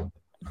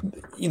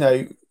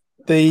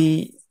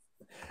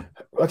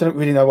 I don't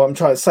really know what I'm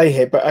trying to say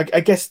here, but I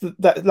guess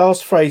that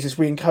last phrase is,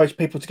 "we encourage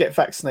people to get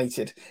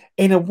vaccinated."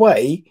 In a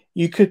way,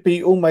 you could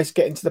be almost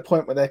getting to the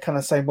point where they're kind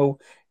of saying, well,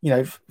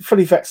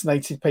 fully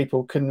vaccinated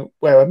people can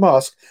wear a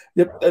mask,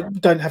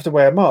 don't have to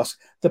wear a mask.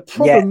 The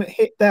problem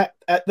hit that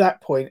at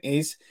that point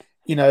is,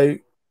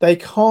 they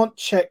can't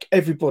check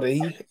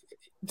everybody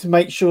to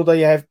make sure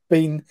they have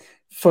been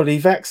fully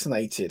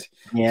vaccinated.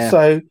 Yeah.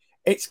 So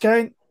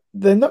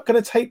they're not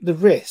going to take the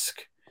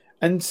risk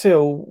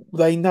until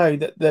they know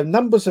that the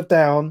numbers are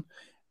down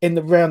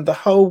around the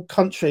whole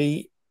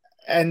country,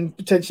 and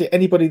potentially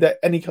any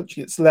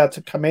country that's allowed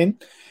to come in.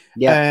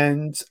 Yeah.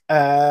 And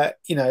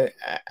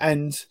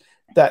and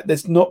that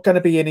there's not going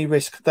to be any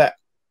risk that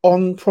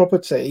on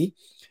property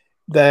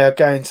they're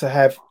going to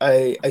have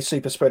a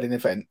super spreading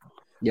event.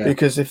 Yeah.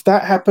 Because if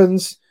that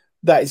happens,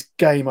 that is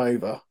game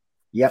over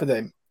for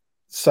them.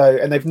 So,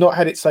 and they've not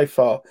had it so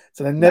far,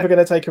 so they're never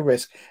going to take a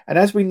risk. And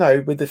as we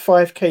know, with the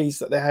 5 keys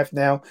that they have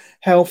now,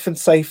 health and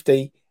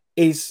safety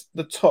is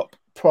the top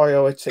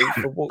priority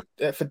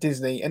for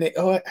Disney, and it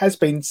has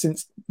been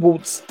since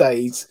Walt's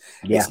days.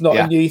 It's not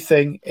a new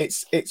thing.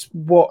 It's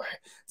what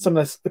some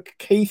of the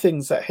key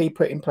things that he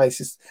put in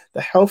place is the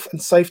health and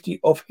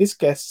safety of his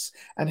guests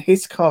and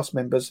his cast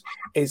members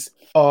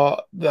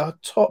are the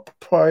top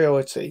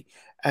priority,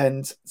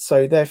 and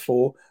so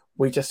therefore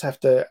we just have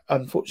to,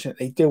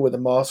 unfortunately, deal with the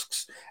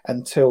masks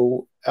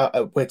until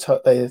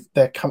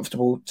they're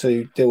comfortable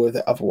to deal with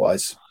it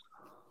otherwise.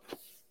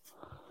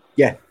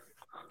 Yeah,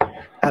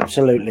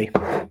 absolutely.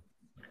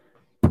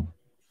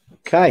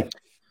 Okay.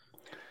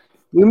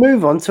 We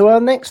move on to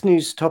our next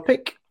news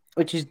topic,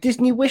 which is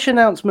Disney Wish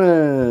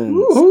announcements.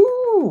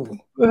 Woohoo!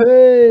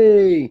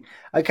 Hey!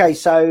 Okay,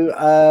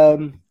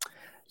 so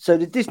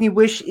the Disney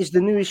Wish is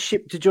the newest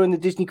ship to join the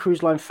Disney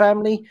Cruise Line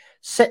family.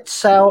 Set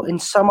sail in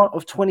summer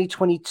of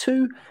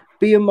 2022.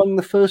 Be among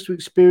the first to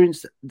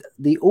experience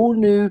the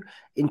all-new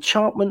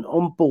enchantment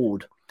on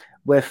board,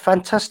 where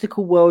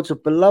fantastical worlds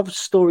of beloved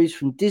stories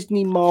from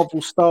Disney,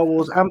 Marvel, Star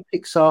Wars, and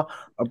Pixar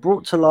are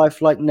brought to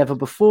life like never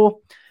before.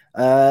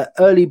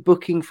 Early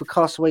booking for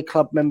Castaway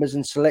Club members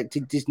and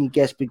selected Disney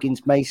guests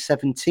begins May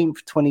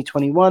 17th,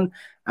 2021,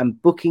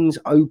 and bookings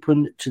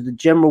open to the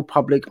general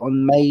public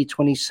on May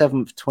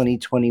 27th,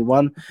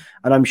 2021.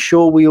 And I'm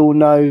sure we all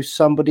know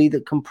somebody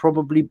that can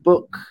probably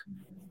book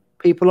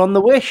people on the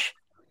Wish.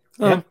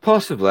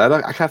 Possibly.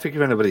 I can't think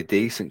of anybody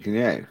decent, can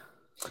you?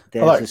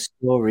 There's a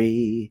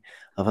story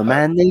of a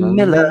man named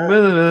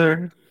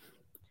Miller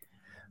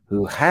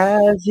who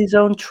has his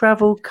own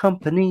travel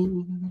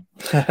company.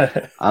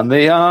 And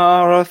they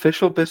are our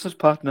official business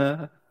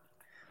partner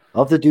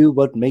of the Do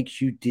What Makes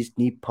You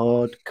Disney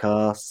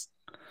podcast.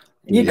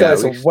 You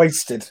guys are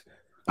wasted.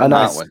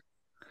 Aren't we?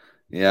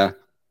 Yeah.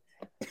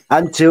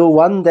 Until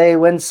one day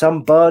when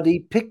somebody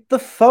picked the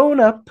phone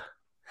up.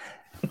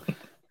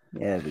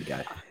 There we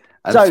go.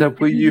 And so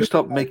will you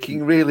stop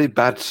making really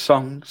bad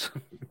songs?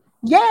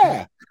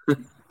 Yeah.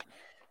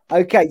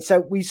 Okay, so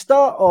we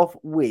start off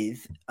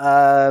with,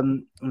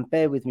 and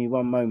bear with me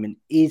one moment,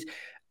 is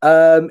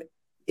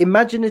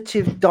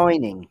imaginative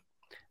dining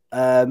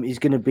is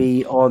going to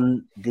be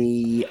on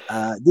the,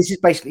 this is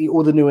basically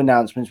all the new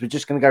announcements. We're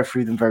just going to go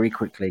through them very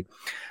quickly.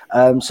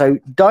 So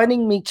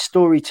dining meets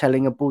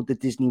storytelling aboard the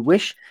Disney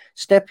Wish.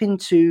 Step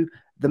into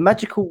the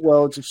magical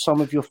worlds of some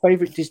of your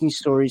favorite Disney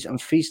stories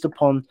and feast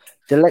upon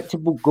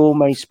delectable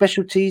gourmet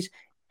specialties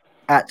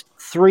at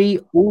 3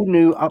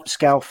 all-new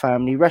upscale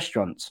family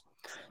restaurants.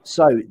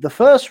 So the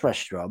first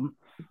restaurant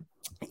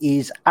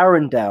is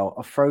Arendelle,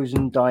 a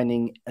frozen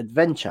dining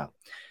adventure.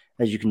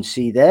 As you can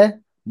see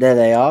there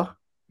they are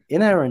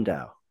in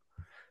Arendelle.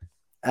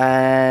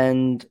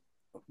 And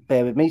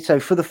bear with me. So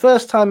for the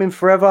first time in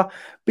forever,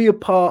 be a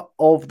part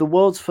of the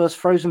world's first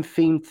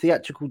frozen-themed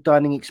theatrical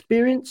dining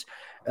experience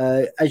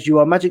as you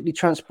are magically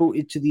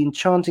transported to the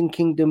enchanting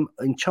kingdom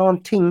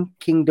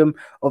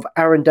of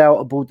Arendelle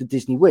aboard the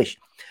Disney Wish.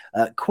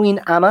 Queen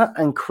Anna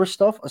and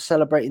Christoph are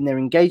celebrating their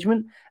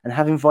engagement and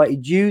have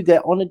invited you,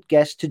 their honoured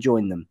guest, to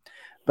join them.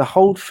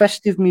 Behold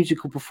festive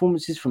musical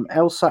performances from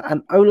Elsa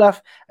and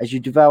Olaf as you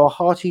devour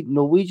hearty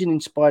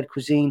Norwegian-inspired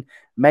cuisine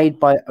made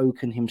by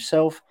Oaken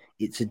himself.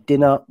 It's a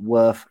dinner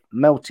worth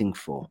melting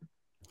for.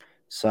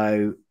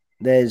 So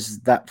there's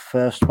that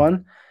first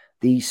one.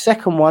 The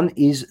second one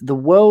is The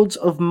Worlds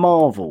of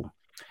Marvel.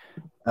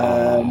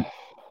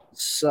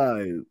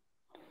 So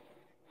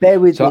bear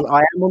with me.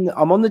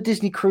 I'm on the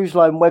Disney Cruise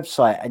Line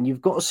website, and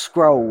you've got to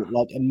scroll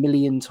like a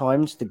million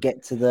times to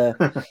get to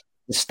the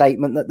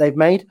statement that they've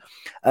made.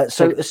 A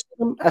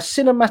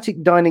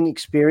cinematic dining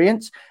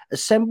experience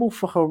assembled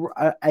for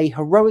a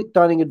heroic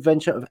dining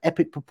adventure of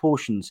epic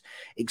proportions.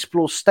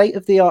 Explore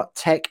state-of-the-art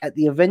tech at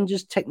the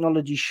Avengers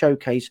Technology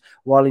Showcase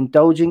while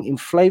indulging in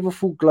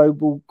flavorful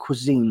global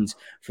cuisines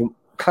from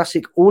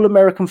classic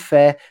all-American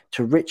fare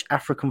to rich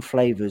African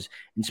flavors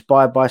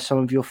inspired by some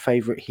of your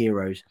favorite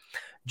heroes.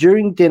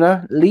 During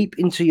dinner, leap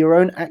into your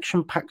own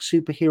action-packed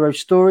superhero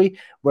story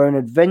where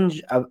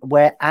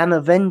an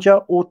Avenger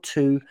or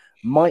two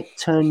might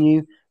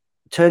turn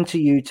to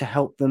you to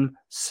help them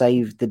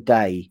save the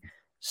day.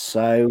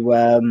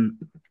 So,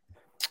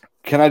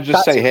 can I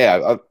just say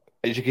here,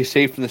 as you can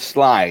see from the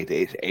slide,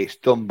 it's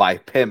done by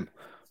Pym,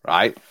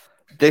 right?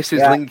 This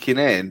is linking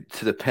in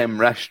to the Pym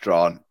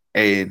restaurant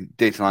in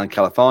Disneyland,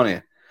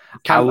 California.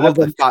 I love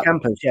the fact,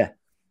 campus, I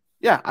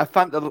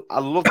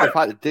love the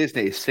fact that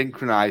Disney is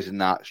synchronizing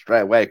that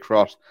straight away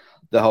across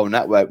the whole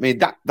network. I mean,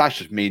 that's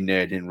just me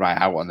nerding right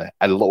out on a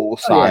little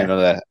sign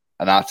on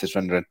an artist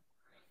rendering.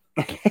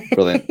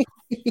 Brilliant.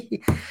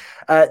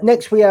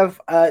 Next, we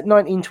have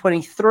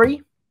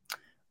 1923,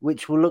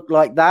 which will look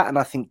like that, and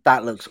I think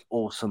that looks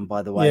awesome,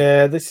 by the way.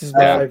 Yeah, this is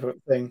my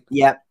favorite thing.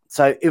 Yeah.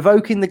 So,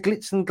 evoking the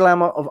glitz and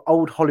glamour of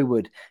old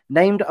Hollywood.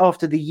 Named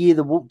after the year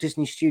the Walt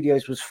Disney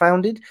Studios was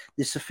founded,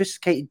 this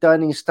sophisticated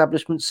dining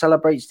establishment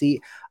celebrates the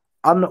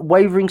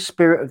unwavering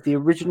spirit of the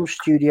original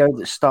studio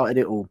that started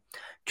it all.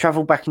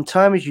 Travel back in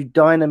time as you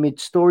dine amid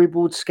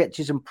storyboards,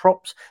 sketches, and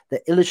props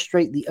that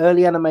illustrate the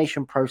early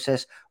animation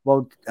process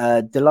while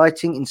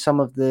delighting in some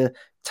of the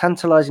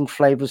tantalizing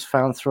flavors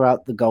found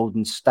throughout the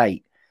Golden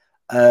State.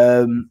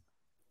 I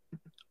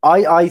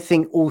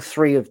think all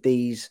three of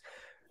these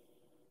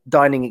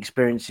dining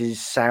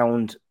experiences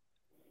sound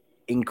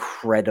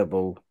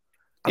incredible.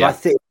 And I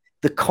think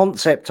the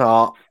concept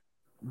art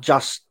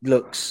just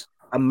looks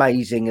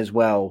amazing as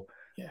well.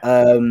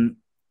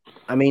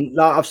 I mean,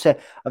 like I've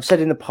said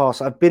in the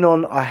past, I have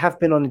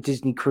been on a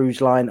Disney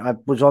Cruise Line. I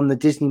was on the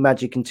Disney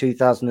Magic in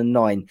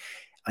 2009.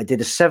 I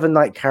did a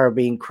 7-night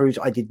Caribbean cruise.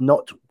 I did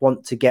not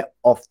want to get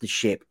off the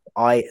ship.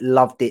 I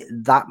loved it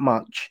that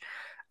much.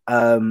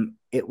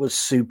 It was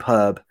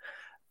superb.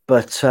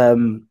 But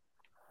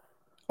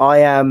I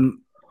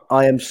am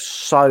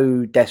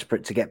so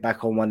desperate to get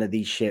back on one of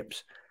these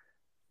ships.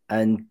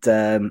 And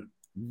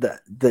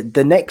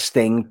the next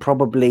thing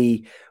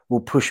probably will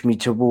push me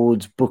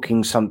towards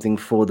booking something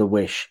for the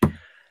Wish,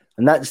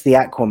 and that's the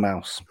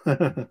Aquamouse.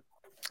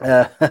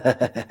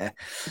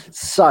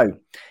 So,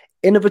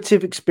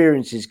 innovative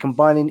experiences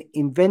combining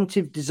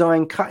inventive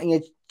design,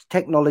 cutting-edge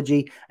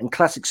technology, and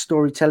classic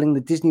storytelling. The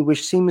Disney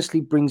Wish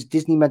seamlessly brings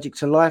Disney magic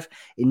to life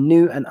in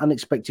new and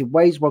unexpected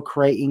ways while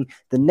creating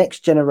the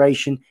next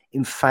generation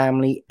in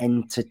family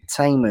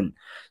entertainment.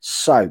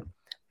 So,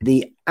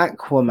 the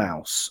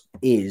Aquamouse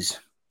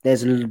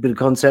there's a little bit of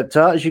concept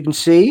art, as you can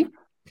see.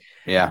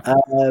 Yeah.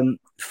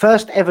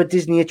 First ever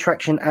Disney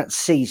attraction at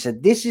sea. So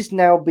this is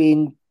now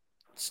being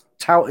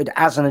touted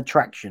as an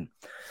attraction.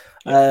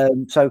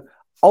 So,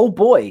 oh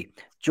boy,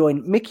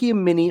 join Mickey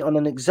and Minnie on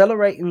an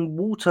exhilarating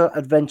water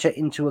adventure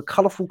into a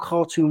colorful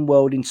cartoon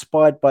world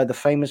inspired by the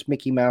famous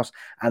Mickey Mouse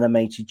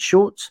animated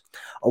shorts.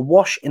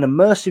 Awash in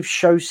immersive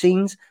show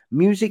scenes,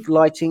 music,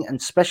 lighting,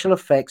 and special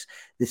effects,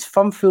 this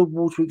fun-filled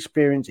water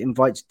experience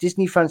invites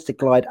Disney fans to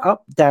glide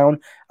up, down,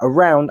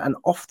 around, and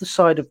off the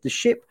side of the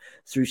ship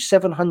through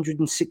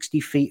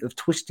 760 feet of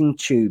twisting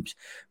tubes,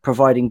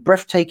 providing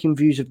breathtaking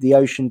views of the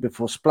ocean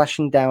before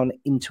splashing down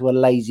into a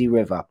lazy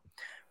river.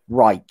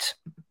 Right.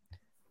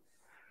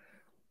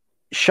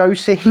 Show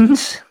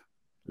scenes,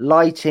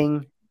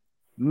 lighting,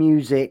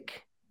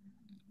 music,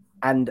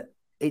 and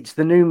it's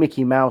the new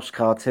Mickey Mouse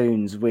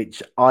cartoons,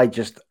 which I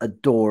just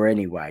adore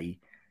anyway.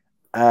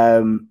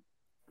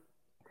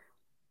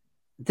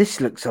 This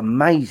looks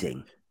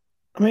amazing.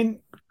 I mean,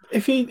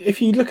 if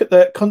you look at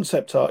the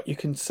concept art, you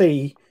can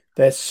see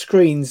there's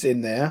screens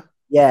in there.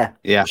 Yeah.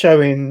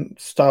 Showing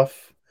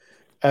stuff,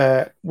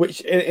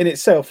 which in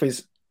itself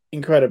is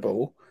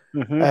incredible.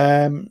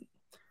 Mm-hmm.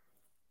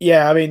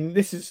 Yeah, I mean,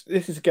 this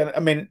is gonna. I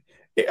mean,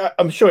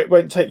 I'm sure it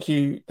won't take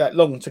you that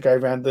long to go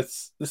around the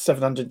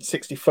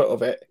 760 foot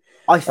of it.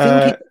 I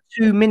think it's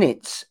 2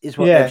 minutes is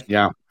what.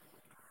 Yeah,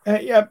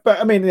 but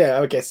I mean,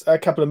 I guess a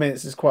couple of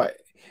minutes is quite.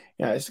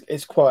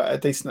 It's quite a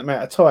decent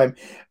amount of time.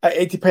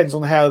 It depends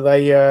on how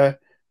they are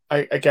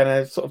going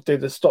to sort of do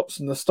the stops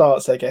and the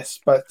starts, I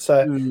guess. But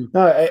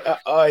no,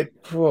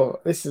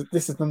 this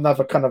is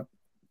another kind of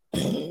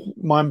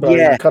mind blowing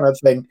Yeah. kind of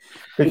thing.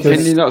 Can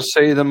Because you not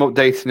see them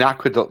updating the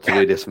aqueduct to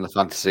do this from the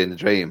fantasy and the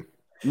dream?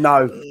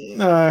 No,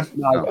 no,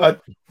 no.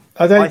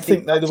 I don't I think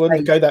think they that's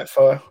wouldn't go that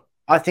far.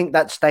 I think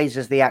that stays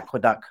as the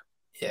aqueduct.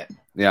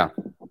 Yeah.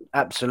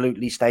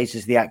 Absolutely stays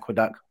as the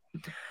aqueduct.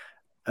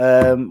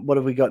 What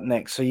have we got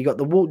next? So you got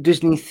the Walt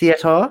Disney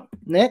Theatre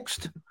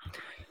next.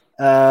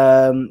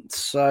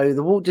 So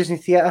the Walt Disney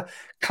Theatre,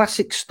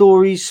 classic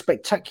stories,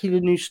 spectacular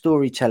new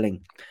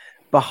storytelling.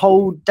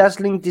 Behold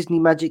dazzling Disney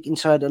magic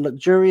inside a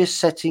luxurious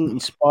setting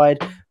inspired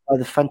by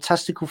the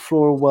fantastical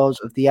floral worlds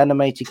of the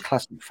animated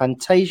classic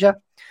Fantasia.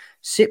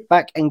 Sit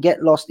back and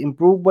get lost in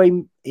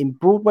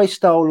Broadway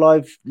style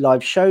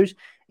live shows,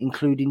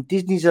 including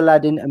Disney's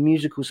Aladdin, a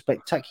musical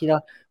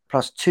spectacular,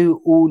 plus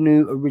 2 all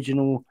new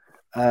original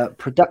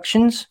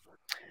productions.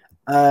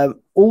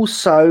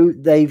 Also,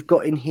 they've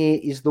got in here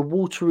is the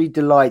Watery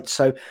Delight.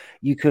 So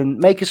you can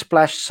make a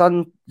splash.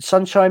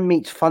 Sunshine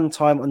meets fun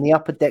time on the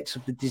upper decks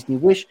of the Disney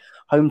Wish,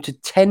 home to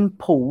 10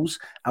 pools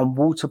and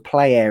water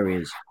play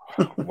areas.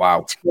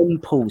 Wow. 10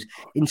 pools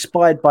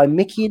inspired by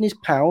Mickey and his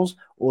pals,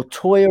 or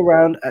toy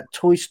around at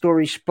Toy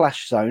Story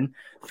Splash Zone,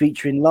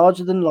 featuring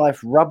larger than life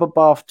rubber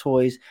bath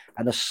toys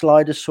and a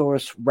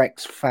Slidosaurus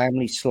Rex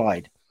family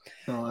slide.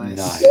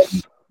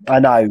 Nice. I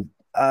know.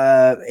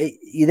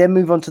 You then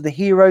move on to the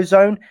Hero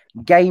Zone.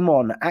 Game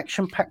on.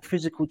 Action-packed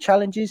physical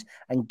challenges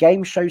and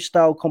game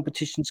show-style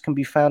competitions can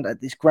be found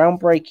at this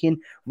groundbreaking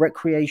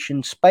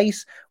recreation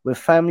space where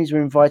families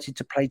are invited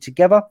to play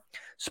together.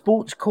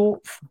 Sports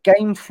court,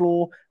 game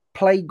floor,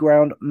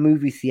 playground,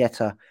 movie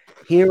theatre.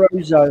 Hero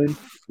Zone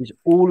is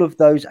all of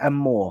those and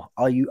more.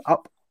 Are you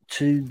up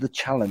to the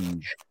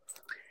challenge?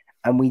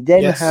 And we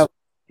then have...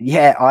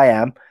 Yeah, I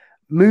am.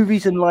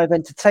 Movies and live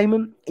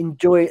entertainment.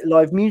 Enjoy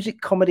live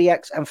music, comedy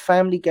acts, and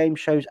family game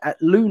shows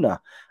at Luna,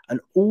 an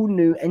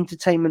all-new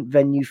entertainment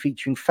venue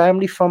featuring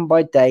family fun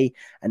by day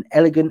and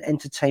elegant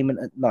entertainment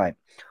at night.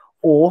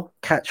 Or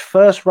catch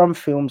first-run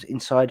films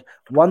inside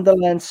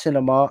Wonderland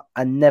Cinema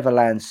and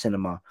Neverland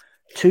Cinema,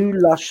 2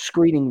 lush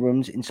screening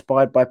rooms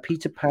inspired by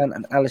Peter Pan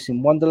and Alice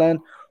in Wonderland,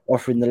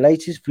 offering the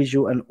latest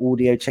visual and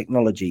audio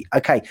technology.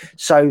 Okay,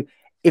 so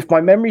if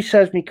my memory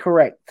serves me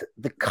correct,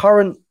 the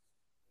current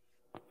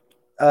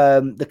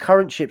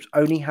ships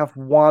only have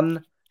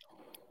 1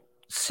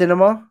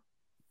 cinema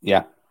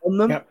on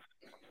them. Yep.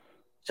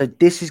 So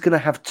this is going to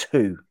have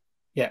 2.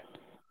 Yeah.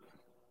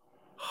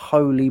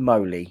 Holy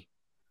moly.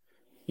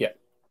 Yeah.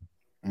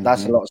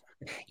 That's a lot.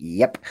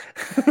 Yep.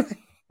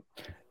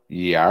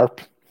 Yarp.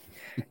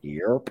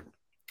 Yep.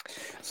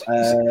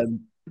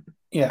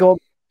 Yeah. Go on.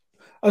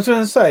 I was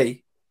going to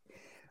say,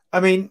 I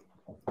mean,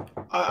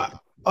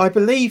 I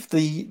believe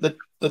the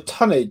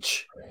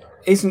tonnage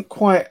isn't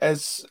quite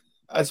as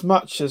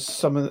much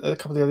as a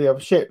couple of the other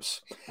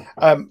ships,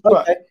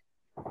 but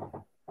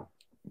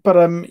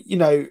you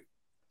know,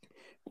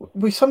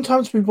 we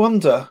sometimes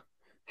wonder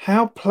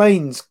how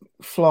planes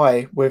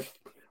fly with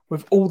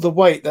all the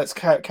weight that's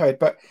carried.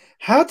 But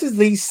how do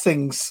these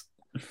things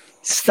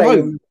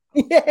float?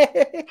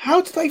 Yeah.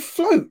 How do they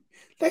float?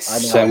 There's so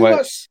Same way-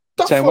 much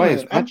stuff same on way it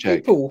as and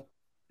magic. people.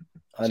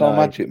 It's all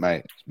magic,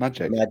 mate. It's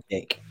magic.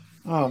 Magic.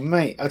 Oh,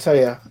 mate, I tell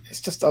you,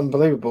 it's just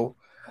unbelievable.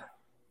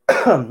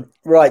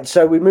 Right,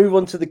 so we move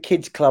on to the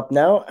Kids Club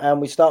now, and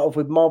we start off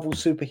with Marvel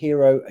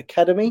Superhero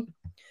Academy.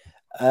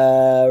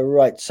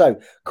 Right, so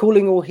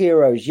calling all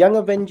heroes. Young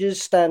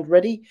Avengers stand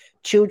ready.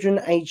 Children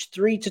aged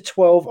 3 to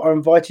 12 are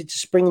invited to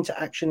spring into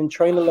action and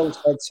train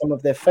alongside some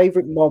of their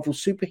favorite Marvel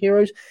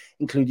superheroes,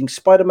 including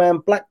Spider-Man,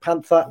 Black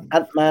Panther,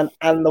 Ant-Man,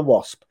 and the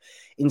Wasp.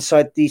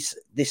 Inside this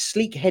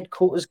sleek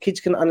headquarters, kids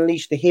can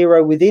unleash the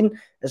hero within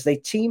as they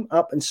team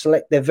up and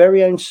select their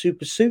very own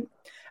super suit,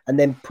 and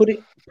then put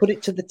it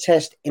to the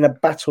test in a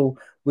battle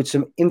with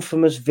some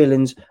infamous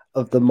villains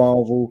of the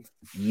Marvel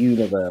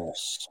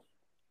Universe.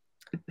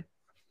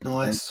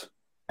 Nice.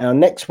 Our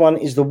next one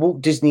is the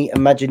Walt Disney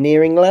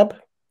Imagineering Lab.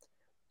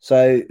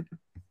 So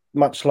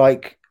much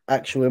like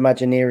actual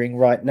Imagineering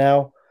right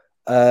now,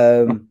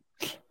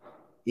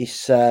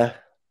 it's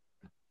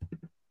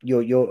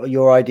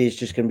your idea is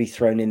just going to be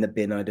thrown in the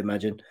bin, I'd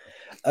imagine.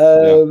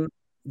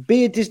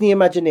 Be a Disney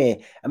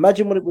Imagineer.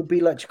 Imagine what it would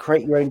be like to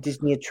create your own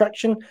Disney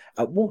attraction.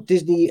 At Walt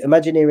Disney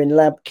Imagineering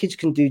Lab, kids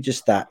can do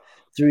just that.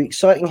 Through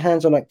exciting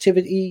hands-on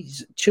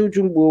activities,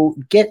 children will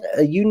get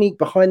a unique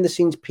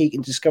behind-the-scenes peek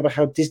and discover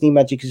how Disney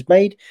magic is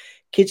made.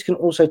 Kids can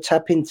also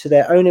tap into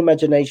their own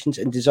imaginations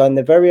and design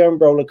their very own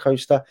roller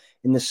coaster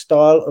in the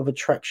style of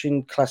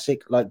attraction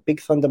classic like Big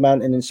Thunder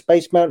Mountain and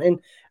Space Mountain,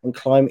 and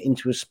climb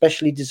into a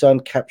specially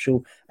designed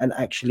capsule and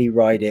actually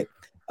ride it.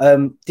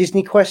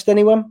 Disney Quest,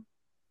 anyone?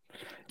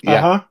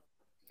 Yeah.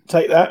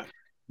 Take that.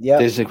 Yeah.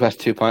 Disney Quest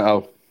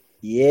 2.0.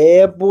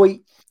 Yeah,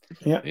 boy.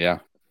 Yeah.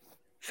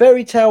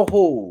 Fairy Tale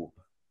Hall.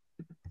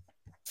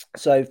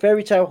 So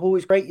Fairy Tale Hall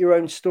is create your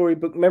own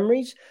storybook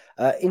memories.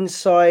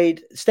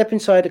 Step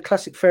inside a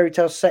classic fairy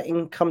tale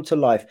setting, come to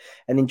life,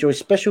 and enjoy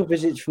special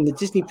visits from the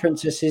Disney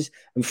princesses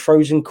and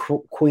frozen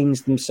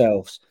queens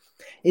themselves.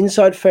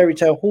 Inside Fairy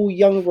Tale Hall,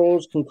 young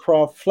royals can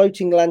craft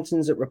floating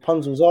lanterns at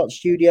Rapunzel's art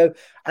studio,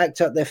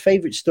 act out their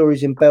favourite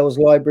stories in Belle's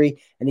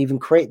library, and even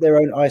create their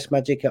own ice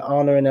magic at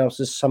Anna and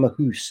Elsa's summer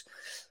house.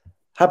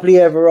 Happily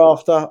ever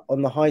after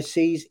on the high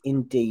seas,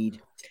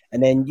 indeed.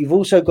 And then you've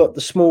also got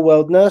the Small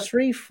World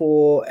Nursery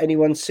for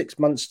anyone 6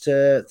 months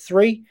to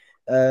 3.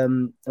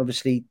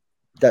 Obviously,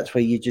 that's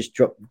where you just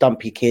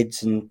dump your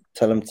kids and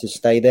tell them to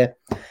stay there.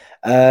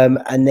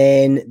 And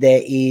then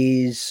there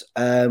is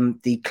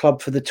the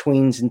Club for the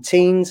Tweens and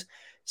Teens.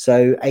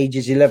 So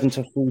ages 11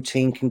 to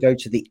 14 can go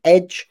to the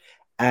Edge,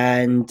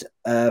 and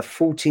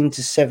 14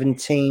 to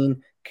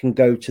 17 can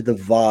go to the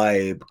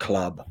Vibe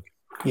Club.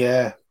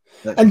 Yeah.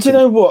 And do you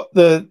know what?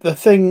 The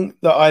thing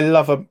that I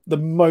love the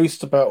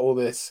most about all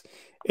this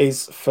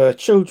is for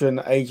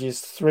children ages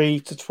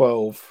 3 to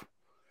 12,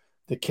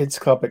 the Kids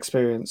Club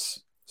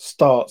experience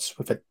starts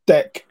with a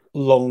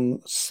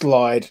deck-long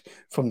slide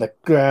from the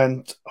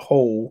Grand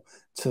Hall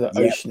to the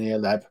Oceania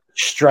Lab.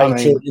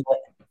 Straight in.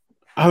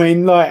 I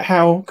mean, like,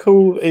 how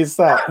cool is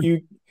that?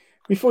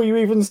 Before you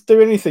even do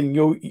anything,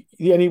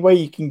 the only way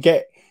you can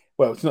get,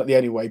 well, it's not the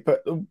only way,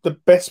 but the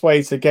best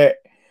way to get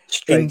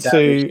straight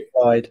into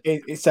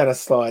it's down a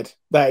slide.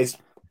 That is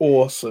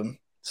awesome.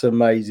 It's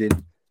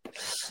amazing.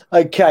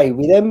 Okay,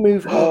 we then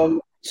move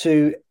on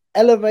to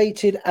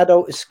elevated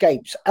adult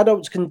escapes.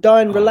 Adults can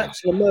dine,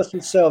 relax, and immerse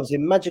themselves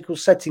in magical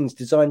settings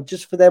designed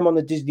just for them on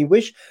the Disney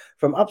Wish,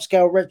 from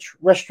upscale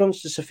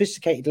restaurants to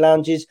sophisticated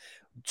lounges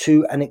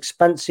to an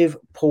expansive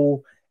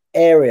pool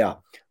area.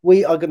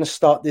 We are going to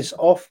start this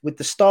off with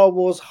the Star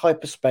Wars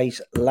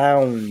Hyperspace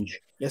Lounge.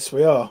 Yes,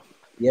 we are.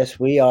 Yes,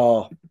 we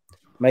are.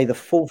 May the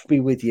 4th be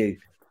with you.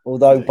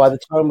 Although by the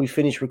time we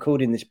finish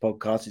recording this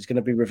podcast, it's going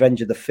to be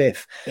Revenge of the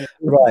 5th.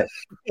 Right.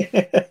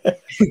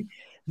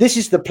 This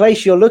is the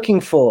place you're looking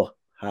for.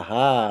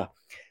 Haha.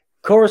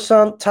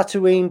 Coruscant,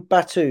 Tatooine,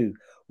 Batuu.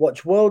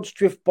 Watch worlds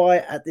drift by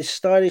at this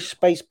stylish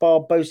space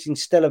bar boasting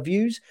stellar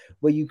views,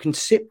 where you can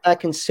sit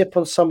back and sip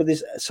on some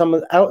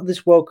out of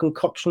this world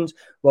concoctions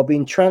while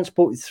being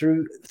transported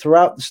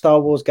throughout the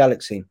Star Wars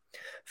galaxy.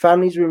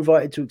 Families are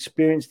invited to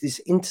experience this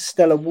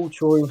interstellar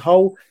watering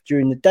hole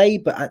during the day,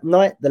 but at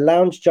night the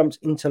lounge jumps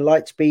into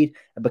light speed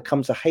and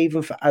becomes a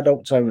haven for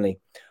adults only,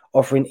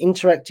 offering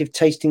interactive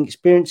tasting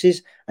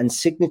experiences and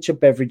signature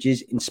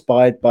beverages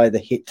inspired by the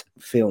hit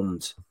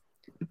films.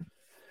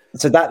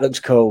 So that looks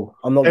cool.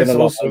 I'm not going to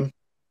lie.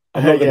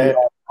 I'm not going to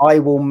lie. I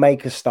will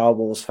make a Star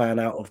Wars fan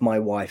out of my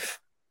wife.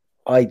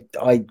 I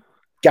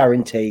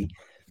guarantee.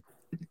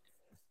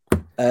 We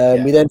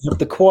then have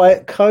the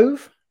Quiet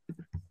Cove.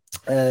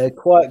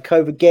 Quiet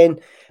Cove again.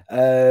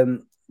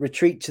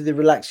 Retreat to the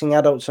relaxing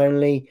adults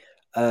only,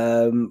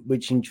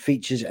 which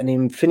features an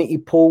infinity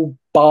pool,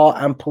 bar,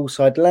 and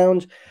poolside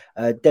lounge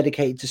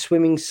dedicated to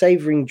swimming,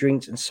 savouring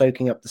drinks, and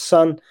soaking up the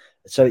sun.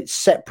 So it's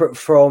separate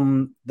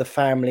from the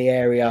family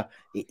area.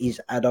 It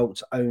is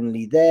adults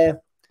only there.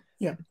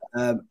 Yeah.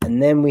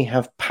 And then we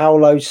have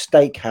Paolo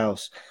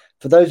Steakhouse.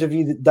 For those of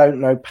you that don't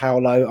know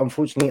Paolo,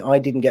 unfortunately, I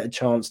didn't get a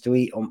chance to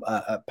eat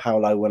at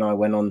Paolo when I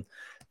went on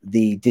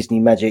the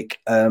Disney Magic.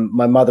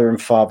 My mother and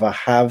father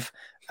have,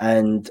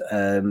 and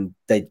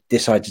they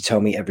decide to tell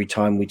me every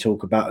time we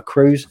talk about a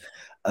cruise.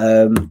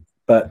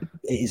 But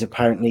it is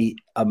apparently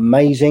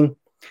amazing.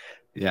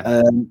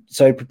 Yeah.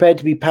 So prepared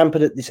to be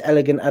pampered at this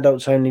elegant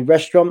adults-only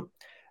restaurant,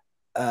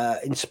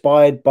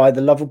 inspired by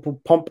the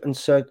lovable pomp and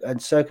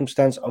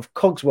circumstance of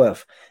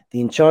Cogsworth,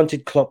 the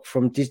enchanted clock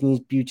from Disney's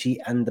Beauty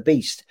and the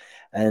Beast,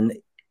 an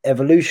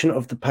evolution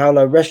of the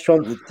Paolo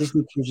restaurant that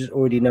Disney cruisers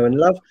already know and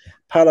love.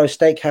 Paolo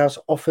Steakhouse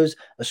offers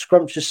a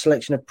scrumptious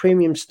selection of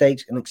premium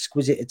steaks and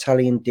exquisite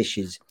Italian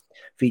dishes,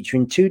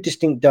 featuring 2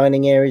 distinct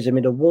dining areas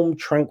amid a warm,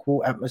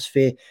 tranquil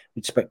atmosphere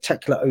with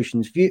spectacular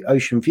ocean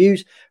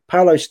views.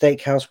 Paolo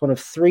Steakhouse, one of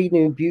 3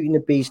 new Beauty and the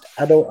Beast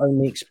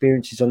adult-only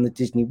experiences on the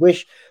Disney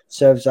Wish,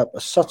 serves up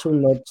a subtle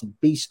nod to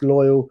Beast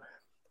loyal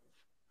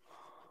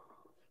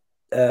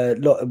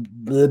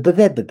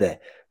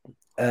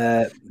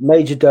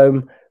Major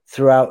Dome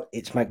throughout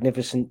its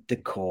magnificent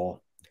decor.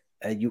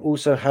 You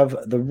also have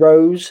the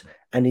Rose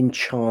and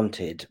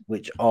Enchanted,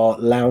 which are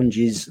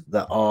lounges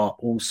that are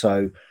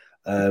also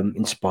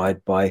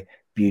inspired by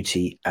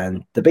Beauty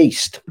and the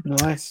Beast.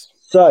 Nice.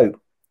 So,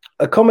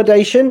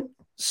 accommodation.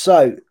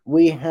 So,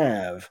 we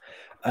have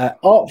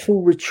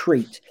Artful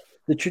Retreat.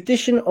 The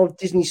tradition of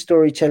Disney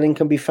storytelling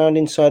can be found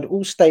inside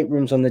all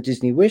staterooms on the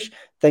Disney Wish,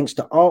 thanks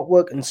to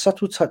artwork and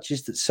subtle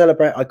touches that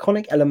celebrate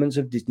iconic elements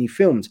of Disney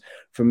films,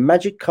 from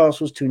magic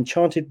castles to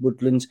enchanted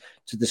woodlands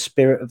to the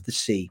spirit of the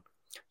sea.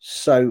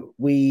 So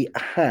we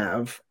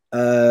have,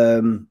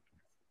 I'm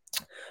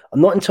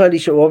not entirely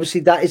sure,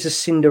 obviously that is a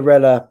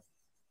Cinderella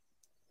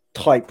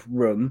type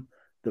room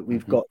that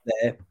we've got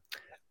there.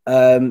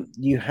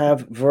 You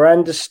have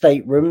veranda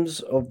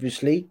staterooms,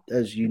 obviously,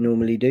 as you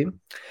normally do,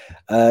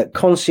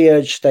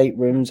 concierge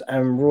staterooms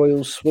and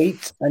royal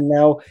suites. And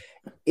now,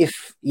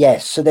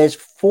 so there's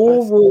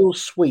 4 royal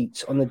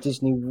suites on the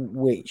Disney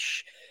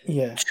Wish,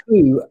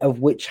 2 of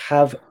which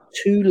have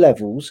 2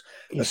 levels,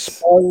 a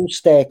spiral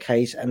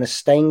staircase, and a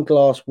stained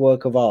glass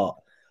work of art.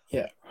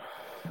 Yeah.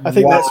 I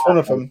think that's one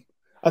of them.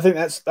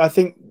 I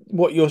think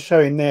what you're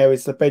showing there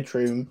is the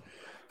bedroom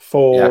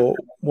for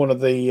one of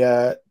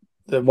the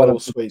royal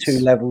suites. 2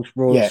 levels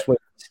royal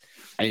suites.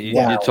 And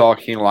you're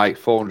talking like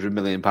 £400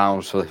 million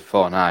for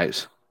 4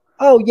 nights.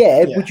 Oh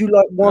yeah. Would you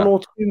like 1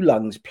 or 2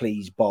 lungs,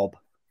 please, Bob?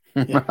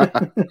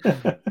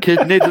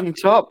 Kidneys on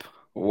top.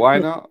 Why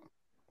not?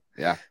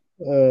 Yeah.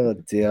 Oh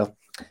dear.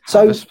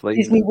 So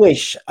Disney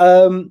Wish.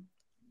 I'm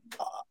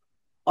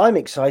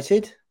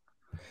excited.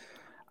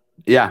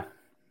 Yeah.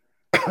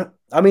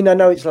 I mean, I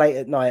know it's late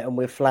at night and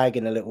we're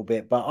flagging a little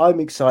bit, but I'm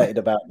excited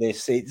about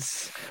this.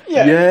 It's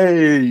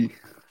yay.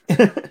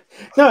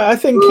 No, I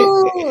think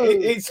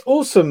it's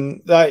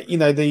awesome that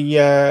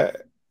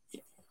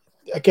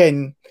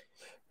again,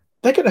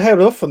 they could have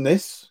held off on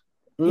this.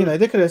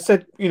 They could have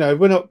said,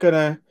 we're not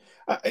gonna.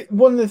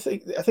 One of the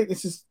things, I think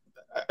this is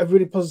a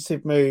really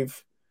positive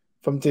move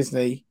from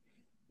Disney,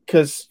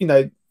 because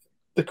the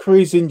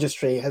cruise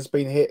industry has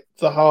been hit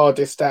the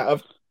hardest out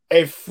of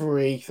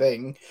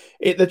everything.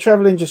 The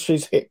travel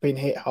industry's been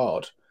hit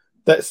hard.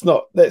 That's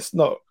not. There's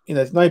no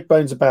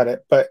bones about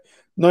it. But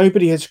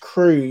nobody has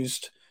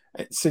cruised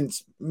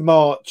since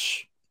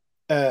March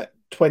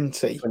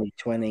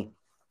 2020.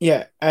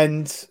 Yeah,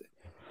 and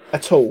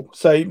at all.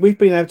 So we've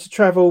been able to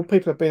travel.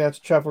 People have been able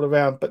to travel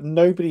around, but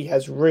nobody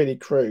has really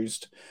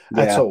cruised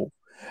at all.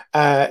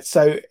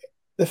 So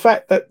the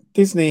fact that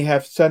Disney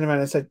have turned around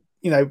and said,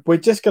 we're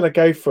just going to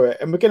go for it,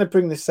 and we're going to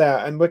bring this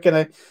out, and we're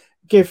going to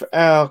give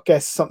our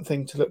guests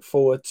something to look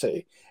forward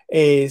to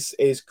is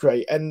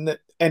great, and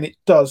it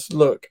does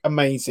look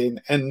amazing.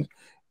 And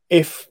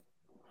if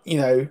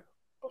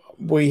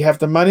we have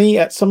the money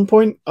at some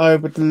point, I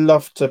would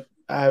love to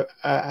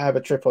have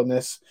a trip on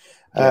this,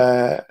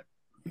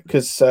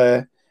 because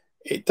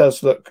it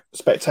does look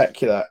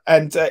spectacular,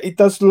 and it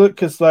does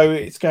look as though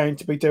it's going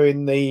to be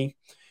doing the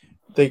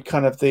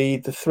kind of the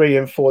 3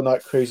 and 4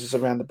 night cruises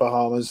around the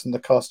Bahamas and the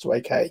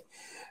Castaway Cay.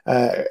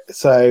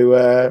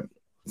 So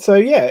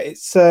yeah,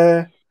 it's.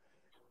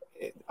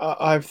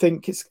 I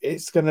think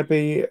it's going to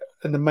be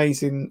an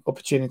amazing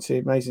opportunity,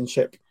 amazing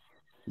ship.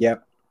 Yeah.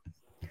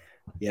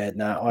 Yeah.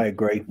 No, I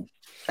agree.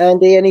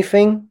 Andy,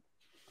 anything?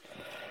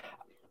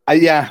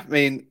 Yeah, I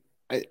mean,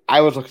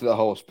 I was looking at the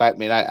whole spec. I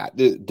mean,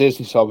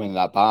 Disney saw me in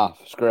that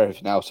bath. Screw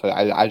everything else. So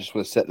I just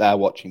want to sit there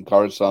watching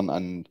Coruscant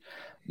and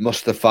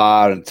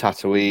Mustafar and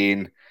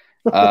Tatooine.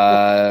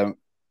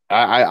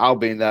 I'll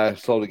be in there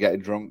slowly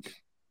getting drunk.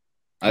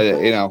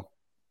 I'm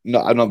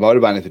not worried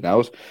about anything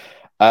else.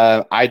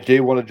 I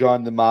do want to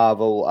join the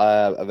Marvel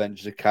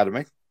Avengers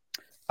Academy.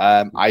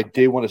 I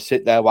do want to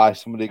sit there while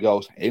somebody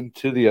goes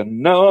into the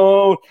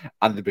unknown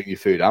and they bring your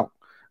food out at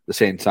the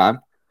same time.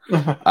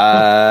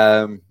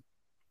 The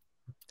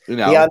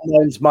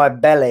unknown's my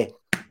belly.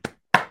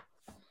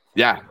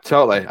 Yeah,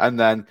 totally. And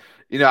then,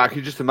 I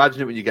can just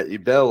imagine it when you get your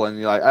bill and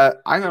you're like,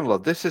 hang on,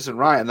 love, this isn't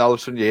right. And all of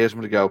a sudden you hear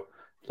somebody go,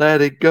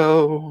 let it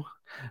go,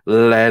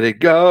 let it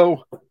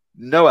go.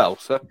 No,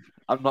 Elsa,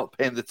 I'm not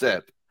paying the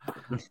tip.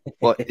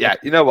 But yeah,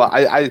 you know what?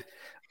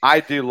 I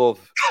do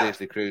love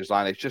Disney Cruise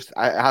Line. It's just,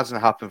 it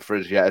hasn't happened for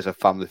us yet as a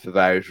family for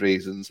various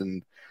reasons.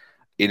 And,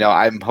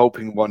 I'm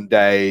hoping one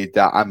day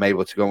that I'm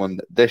able to go on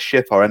this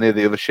ship or any of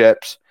the other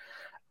ships,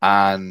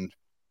 and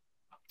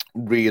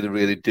really,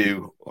 really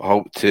do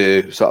hope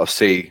to sort of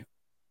see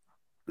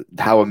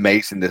how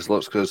amazing this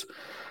looks, because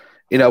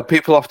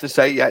people often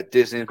say, yeah,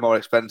 Disney is more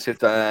expensive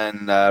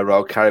than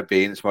Royal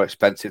Caribbean, it's more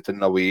expensive than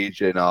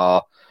Norwegian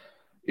or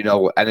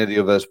any of the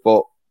others,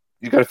 but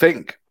you got to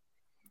think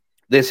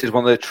this is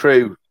one of the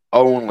true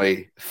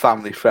only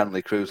family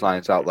friendly cruise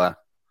lines out there.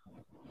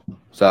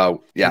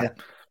 So yeah.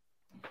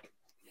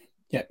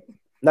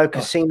 No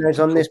casinos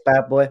on this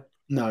bad boy.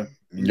 No.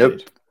 Nope.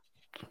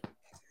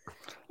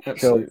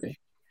 Absolutely.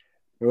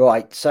 Cool.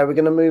 Right, so we're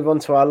going to move on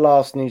to our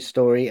last news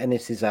story, and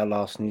this is our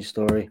last news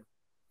story.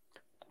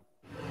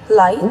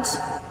 Light,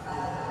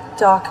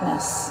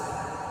 darkness,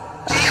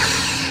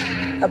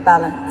 a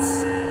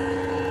balance.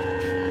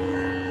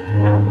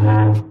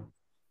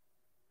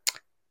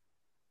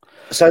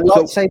 So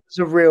lightsabers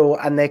are real,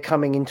 and they're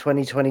coming in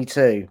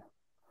 2022.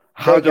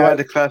 How do I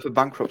declare for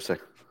bankruptcy?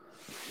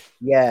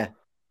 Yeah.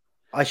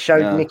 I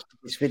showed Nikki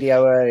this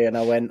video earlier, and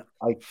I went,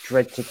 I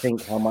dread to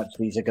think how much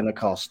these are going to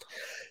cost.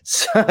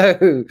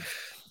 So,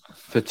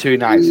 for 2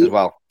 nights as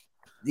well.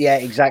 Yeah,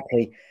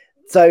 exactly.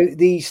 So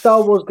the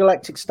Star Wars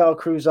Galactic Star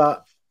Cruiser,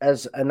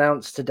 as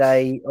announced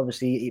today,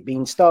 obviously it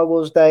being Star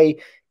Wars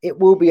Day, it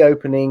will be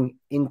opening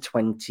in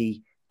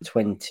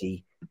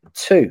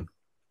 2022.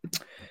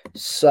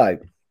 So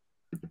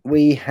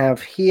we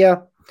have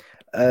here,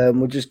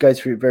 we'll just go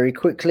through it very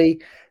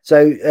quickly.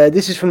 So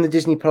this is from the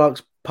Disney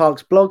Parks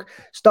blog.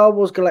 Star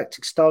Wars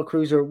Galactic Star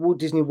Cruiser at Walt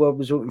Disney World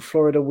Resort in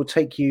Florida will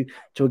take you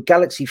to a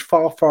galaxy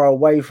far, far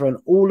away for an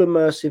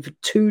all-immersive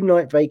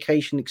 2-night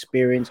vacation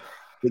experience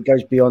that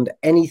goes beyond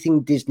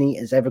anything Disney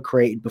has ever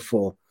created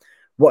before.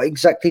 What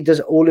exactly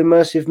does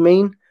all-immersive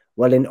mean?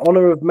 Well, in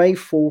honor of May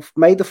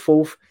the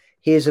 4th,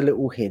 here's a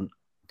little hint.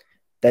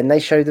 Then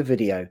they show the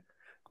video.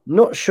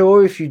 Not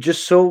sure if you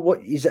just saw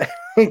what is.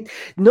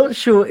 Not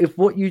sure if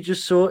what you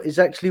just saw is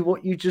actually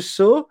what you just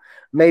saw.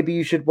 Maybe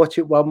you should watch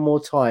it one more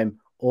time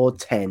or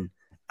 10.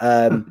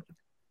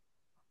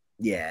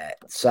 Yeah.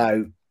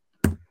 So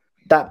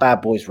that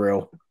bad boy's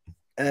real.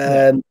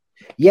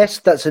 Yes,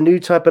 that's a new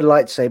type of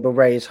lightsaber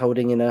Rey is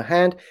holding in her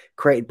hand,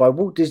 created by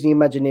Walt Disney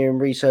Imagineering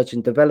Research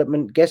and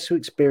Development. Guests who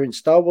experience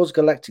Star Wars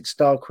Galactic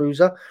Star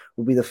Cruiser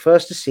will be the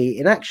first to see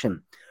it in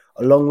action,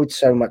 along with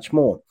so much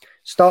more.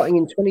 Starting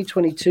in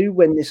 2022,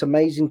 when this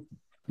amazing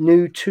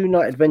new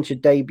 2-night adventure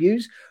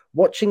debuts,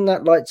 watching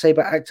that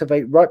lightsaber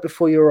activate right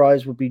before your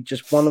eyes will be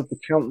just one of the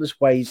countless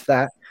ways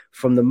that,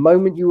 from the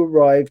moment you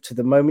arrive to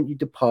the moment you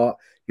depart,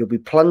 you'll be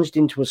plunged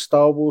into a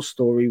Star Wars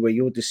story where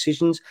your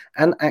decisions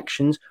and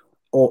actions,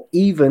 or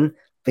even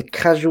the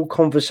casual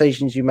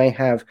conversations you may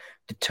have,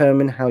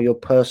 determine how your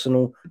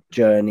personal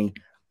journey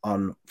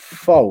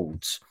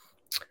unfolds.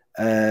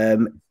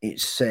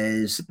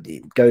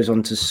 It goes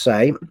on to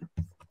say,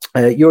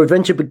 your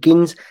adventure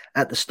begins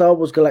at the Star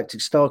Wars Galactic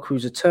Star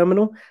Cruiser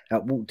Terminal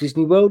at Walt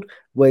Disney World,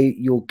 where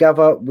you'll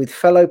gather with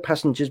fellow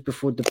passengers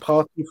before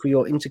departing for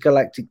your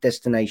intergalactic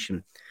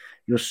destination.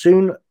 You'll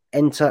soon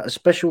enter a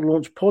special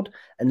launch pod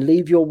and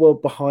leave your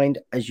world behind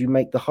as you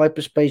make the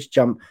hyperspace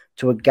jump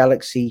to a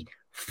galaxy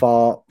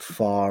far,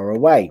 far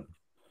away.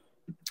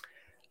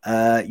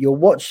 You'll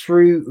watch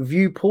through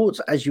viewports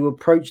as you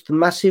approach the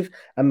massive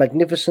and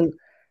magnificent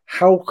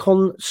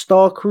Halcyon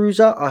Star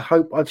Cruiser. I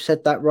hope I've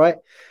said that right.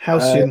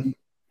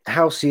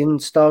 Halcyon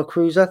Star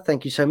Cruiser.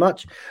 Thank you so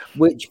much.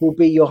 Which will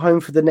be your home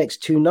for the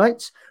next 2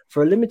 nights.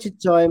 For a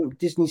limited time,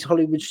 Disney's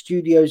Hollywood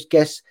Studios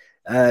guests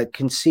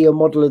can see a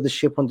model of the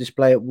ship on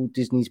display at Walt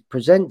Disney's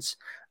Presents,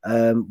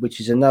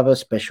 which is another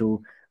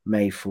special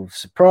May 4th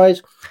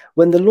surprise.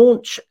 When the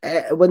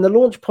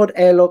launch pod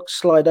airlocks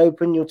slide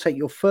open, you'll take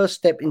your first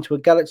step into a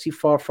galaxy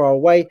far, far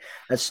away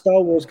as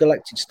Star Wars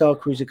Galactic Star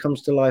Cruiser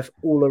comes to life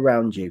all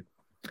around you.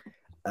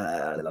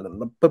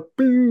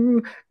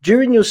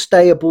 During your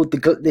stay aboard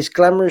this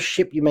glamorous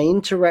ship, you may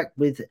interact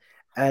with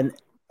an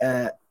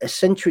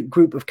eccentric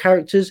group of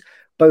characters,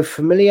 both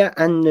familiar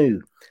and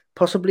new,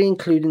 possibly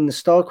including the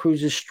Star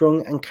Cruiser's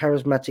strong and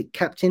charismatic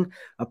captain,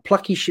 a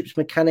plucky ship's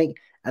mechanic,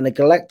 and a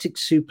galactic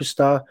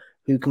superstar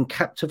who can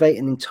captivate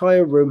an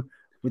entire room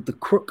with the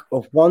crook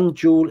of one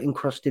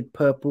jewel-encrusted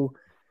purple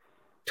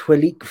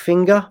Twi'lek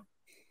finger.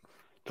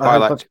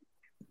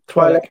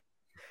 Twi'lek.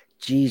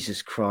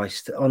 Jesus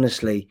Christ,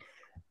 honestly.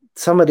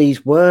 Some of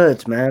these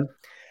words, man.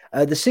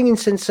 The singing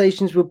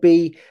sensations will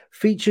be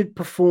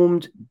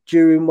performed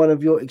during one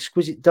of your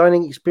exquisite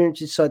dining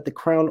experiences inside the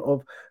Crown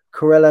of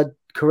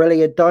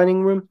Corellia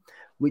dining room,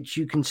 which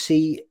you can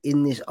see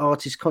in this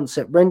artist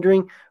concept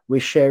rendering we're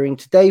sharing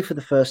today for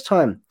the first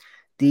time.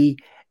 The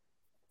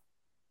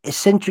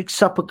eccentric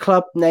supper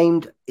club,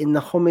 named in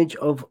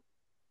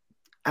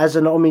as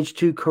an homage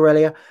to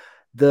Corellia,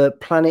 the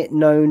planet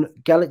known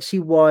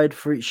galaxy-wide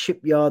for its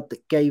shipyard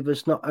that gave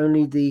us not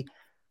only the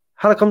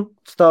Halcyon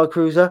Star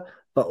Cruiser,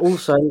 but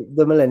also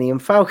the Millennium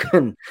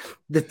Falcon.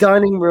 The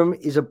dining room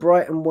is a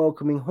bright and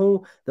welcoming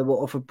hall that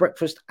will offer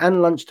breakfast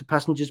and lunch to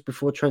passengers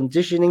before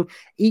transitioning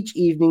each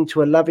evening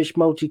to a lavish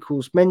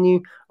multi-course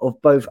menu of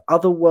both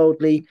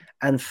otherworldly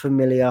and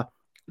familiar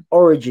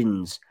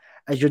origins.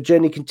 As your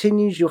journey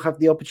continues, you'll have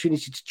the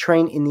opportunity to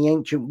train in the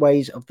ancient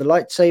ways of the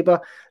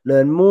lightsaber,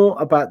 learn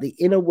more about the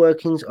inner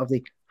workings of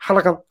the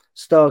Halcyon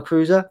Star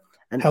Cruiser,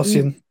 and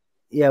Halcyon.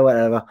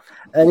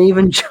 And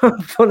even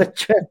jump on a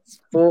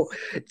transport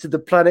to the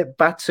planet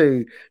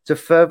Batuu to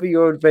further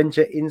your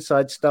adventure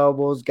inside Star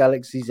Wars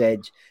Galaxy's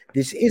Edge.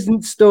 This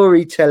isn't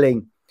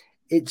storytelling,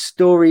 it's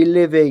story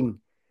living.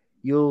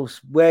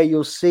 Where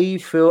you'll see,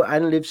 feel,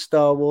 and live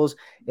Star Wars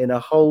in a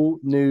whole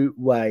new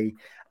way.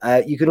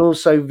 You can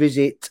also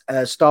visit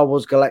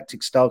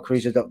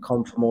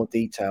StarWarsGalacticStarCruiser.com for more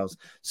details.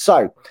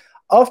 So,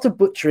 after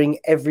butchering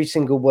every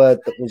single word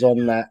that was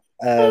on that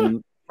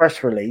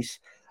press release,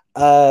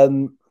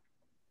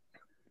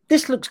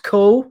 this looks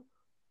cool.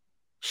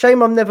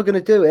 Shame I'm never going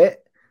to do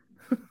it.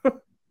 It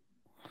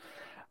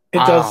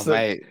does.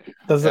 Mate.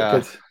 Does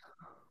look good.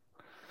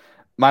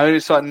 My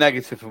only sort of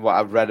negative from what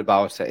I've read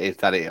about it is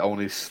that it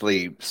only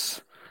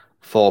sleeps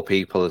 4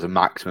 people as a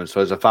maximum. So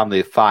as a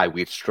family of 5,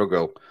 we'd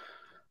struggle.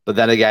 But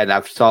then again,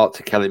 I've talked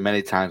to Kelly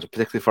many times,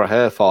 particularly for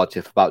her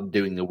 40th, about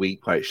doing a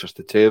week where it's just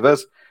the 2 of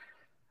us.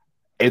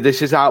 If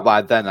this is out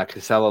by then, I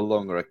can sell a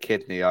lung or a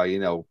kidney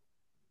or,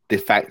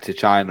 defect to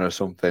China or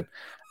something.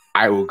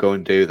 I will go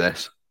and do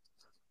this.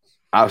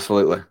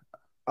 Absolutely.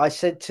 I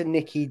said to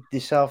Nikki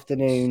this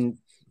afternoon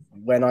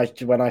when I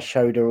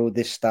showed her all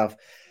this stuff,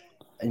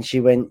 and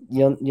she went,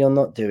 "You're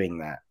not doing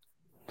that."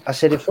 I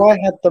said, if I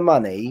had the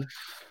money,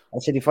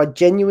 if I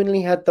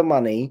genuinely had the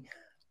money,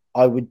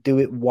 I would do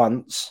it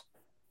once,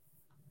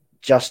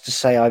 just to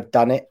say I've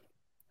done it.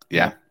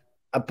 Yeah.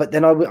 But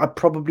then I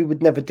probably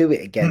would never do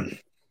it again.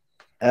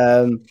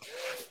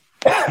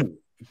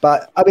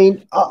 But I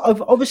mean,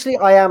 obviously,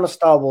 I am a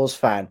Star Wars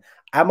fan.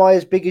 Am I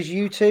as big as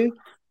you two?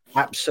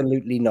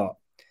 Absolutely not.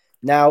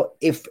 Now,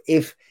 if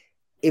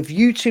if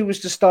you two was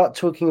to start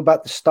talking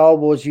about the Star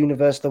Wars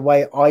universe the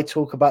way I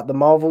talk about the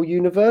Marvel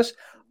universe,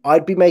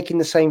 I'd be making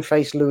the same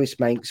face Lewis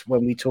makes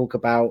when I talk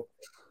about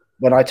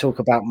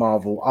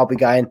Marvel. I'll be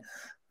going,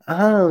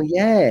 oh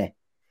yeah,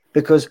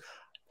 because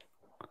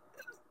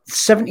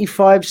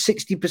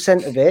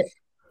 75-60% of it,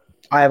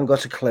 I haven't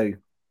got a clue.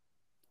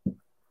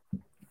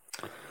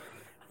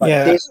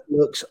 But this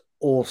looks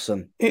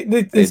awesome.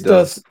 This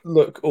does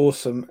look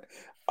awesome.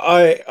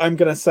 I'm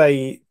going to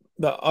say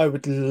that I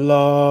would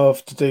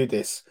love to do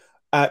this.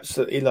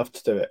 Absolutely love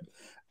to do it.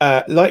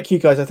 Like you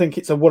guys, I think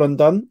it's a one and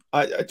done.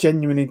 I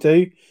genuinely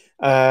do.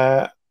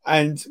 But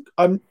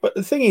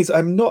the thing is,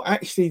 I'm not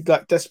actually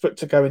like desperate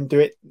to go and do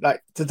it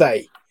like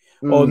today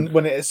or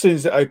as soon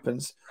as it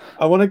opens.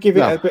 I want to give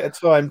it a bit of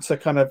time to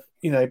kind of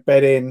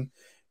bed in.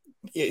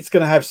 It's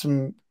going to have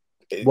some.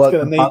 It's going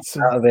to need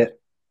some out of it.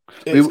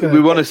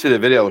 We want to see the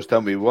videos,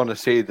 don't we? We want to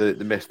see the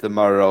Mr.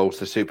 Morrows,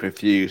 the Super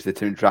Infused, the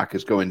Tim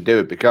Trackers go and do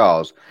it,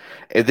 because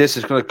if this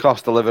is going to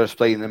cost a liver, a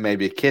spleen, and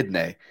maybe a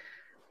kidney,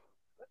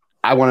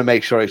 I want to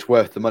make sure it's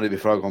worth the money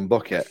before I go and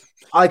book it.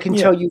 I can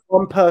tell you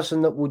one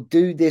person that will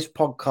do this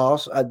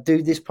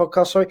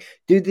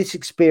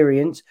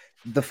experience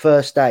the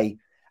first day,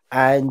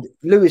 and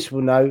Lewis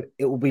will know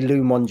it will be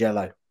Lou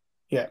Mongello.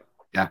 Yeah,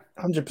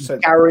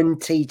 100%.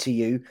 Guarantee to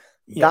you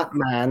that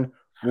man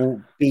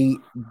will be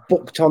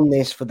booked on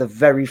this for the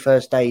very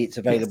first day it's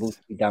available to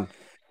be done.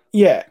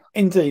 Yeah,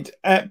 indeed.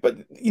 But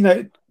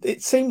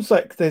it seems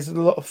like there's a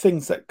lot of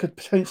things that could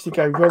potentially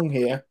go wrong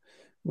here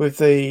with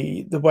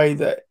the way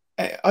that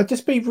I'd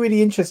just be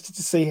really interested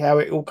to see how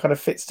it all kind of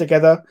fits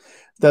together.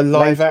 The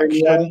live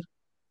action,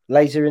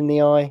 laser in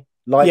the eye,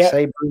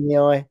 lightsaber in the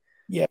eye,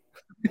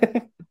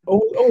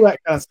 all that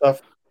kind of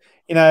stuff.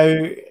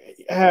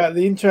 How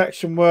the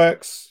interaction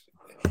works.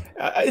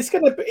 It's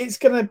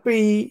gonna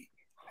be.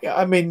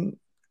 I mean,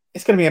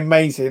 it's going to be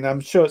amazing.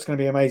 I'm sure it's going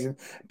to be amazing.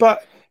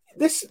 But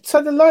the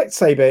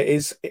lightsaber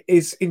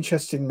is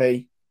interesting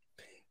me.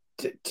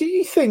 Do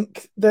you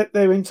think that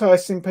they're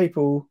enticing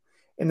people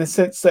in the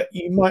sense that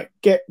you might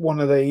get one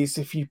of these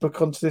if you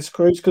book onto this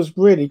cruise? Because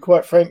really,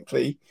 quite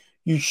frankly,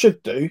 you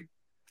should do.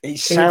 It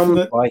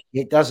sounds like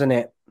it, doesn't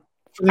it?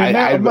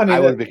 I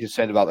would be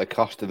concerned about the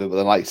cost of it, but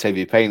the lightsaber,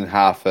 you're paying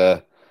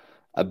 $500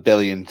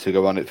 million to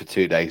go on it for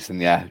 2 days,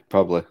 and yeah,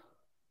 probably.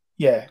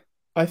 Yeah,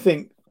 I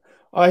think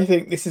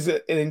this is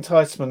an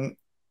enticement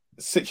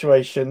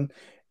situation.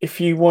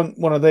 If you want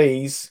one of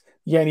these,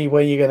 the only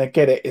way you're going to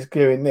get it is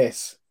doing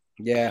this.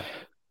 Yeah.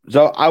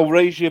 So I'll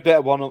raise you a bit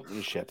of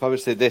one-upmanship.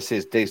 Obviously, this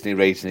is Disney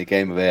raising a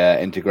game of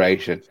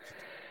integration.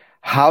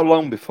 How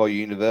long before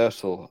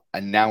Universal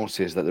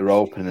announces that they're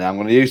opening? And I'm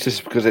going to use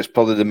this because it's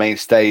probably the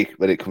mainstay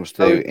when it comes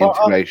to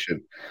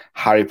integration.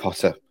 Harry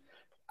Potter,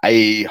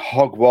 a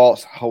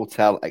Hogwarts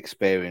hotel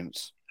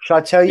experience. Shall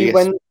I tell you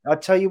when? I'll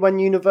tell you when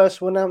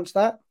Universal announced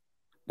that.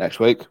 Next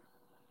week?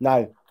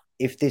 No,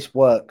 if this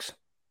works.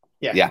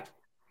 Yeah.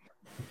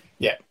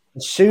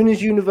 As soon as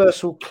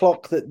Universal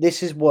clock that this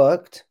has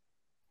worked,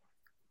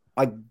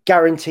 I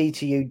guarantee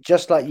to you,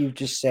 just like you've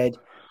just said,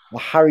 the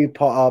Harry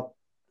Potter,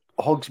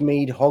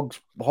 Hogsmeade,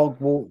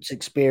 Hogwarts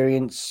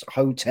experience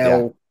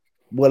hotel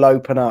will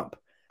open up.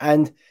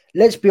 And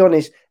let's be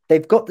honest,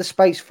 they've got the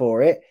space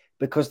for it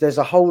because there's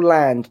a whole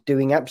land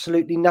doing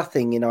absolutely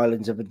nothing in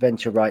Islands of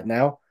Adventure right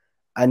now.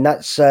 And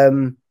that's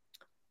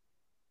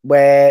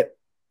where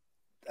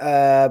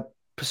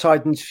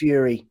Poseidon's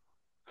Fury.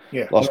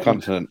 Yeah. Lost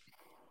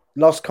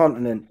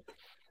Continent.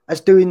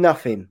 That's doing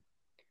nothing.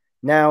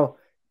 Now,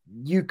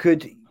 you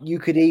could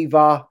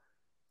either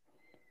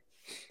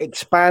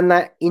expand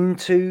that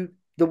into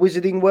the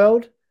Wizarding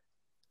World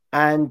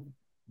and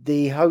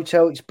the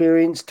hotel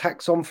experience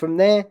tax on from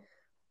there.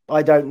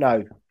 I don't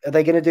know. Are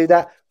they going to do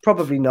that?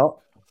 Probably not.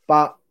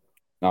 But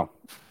no.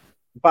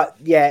 But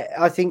yeah,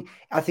 I think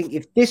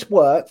if this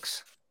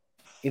works,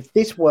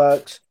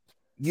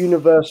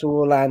 Universal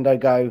Orlando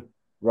go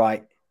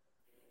right,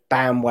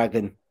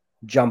 bandwagon,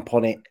 jump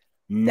on it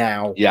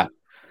now. Yeah,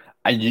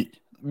 and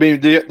they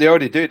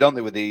already do it, don't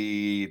they? With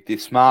the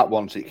smart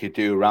ones that you could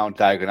do around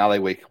Diagon Alley,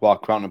 where you can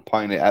walk around and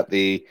point it at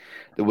the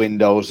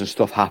windows and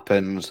stuff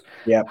happens.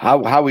 Yeah,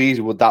 how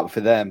easy would that be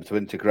for them to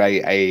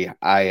integrate a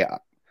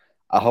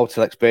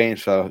hotel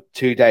experience for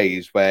 2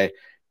 days where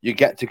you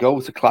get to go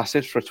to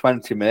classes for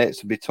 20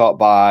 minutes and be taught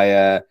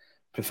by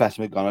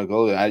Professor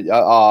McGonagall,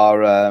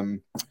 or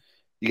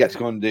you get to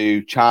go and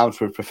do charms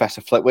with Professor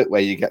Flitwick,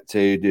 where you get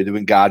to do the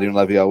Wingardium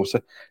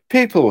Leviosa.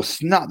 People will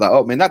snap that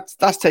up. I mean,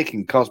 that's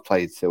taking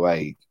cosplay to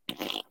a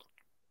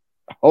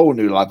whole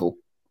new level.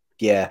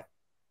 Yeah.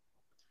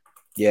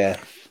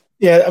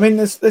 I mean,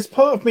 there's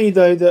part of me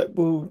though that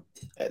will,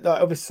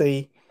 like,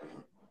 obviously,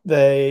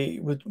 they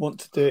would want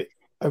to do it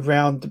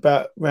around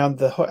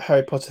the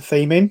Harry Potter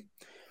theming,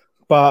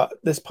 but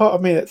there's part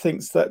of me that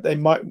thinks that they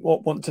might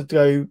want to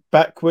go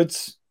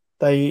backwards.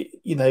 They,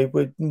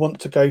 would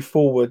want to go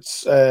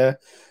forwards.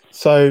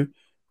 So,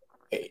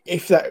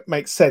 if that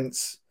makes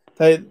sense,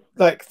 they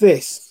like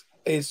this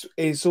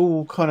is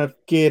all kind of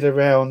geared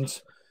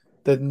around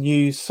the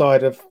new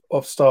side of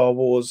Star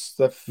Wars,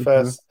 the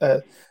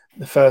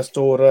First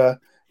Order,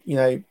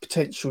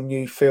 potential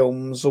new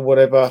films or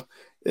whatever,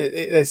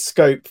 there's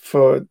scope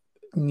for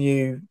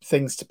new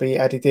things to be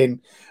added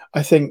in.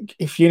 I think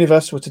if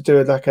Universal were to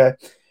do like a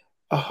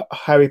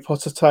Harry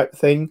Potter type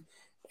thing,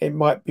 it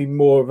might be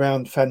more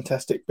around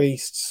Fantastic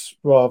Beasts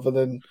rather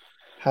than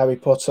Harry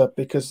Potter,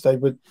 because they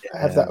would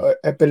have that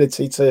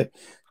ability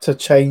to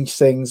change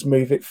things,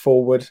 move it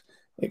forward,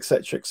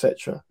 etc.,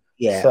 etc.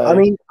 Yeah, So, I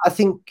mean, I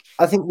think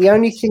the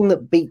only thing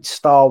that beats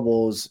Star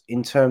Wars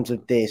in terms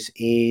of this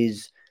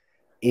is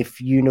if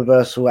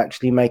Universal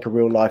actually make a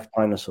real life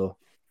dinosaur.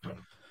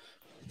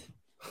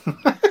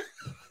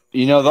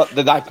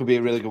 That could be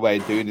a really good way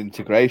of doing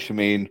integration. I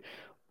mean,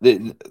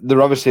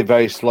 they're obviously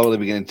very slowly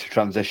beginning to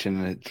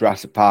transition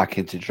Jurassic Park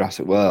into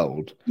Jurassic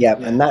World. Yeah,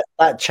 and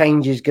that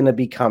change is going to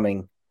be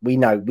coming. We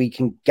know, we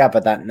can gather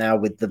that now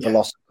with the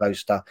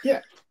Velocicoaster.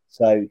 Yeah.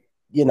 So,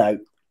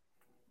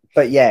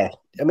 but yeah,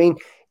 I mean,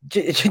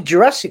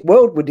 Jurassic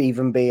World would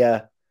even be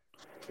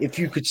if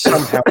you could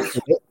somehow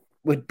do it,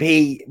 would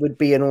be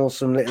an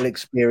awesome little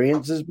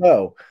experience as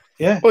well.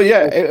 Yeah. Well,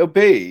 yeah, it'll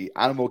be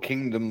Animal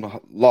Kingdom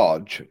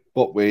Lodge,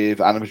 but with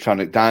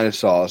animatronic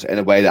dinosaurs in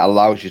a way that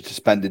allows you to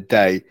spend a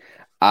day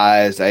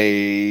as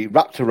a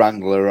raptor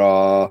wrangler,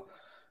 or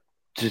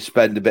to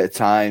spend a bit of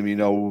time,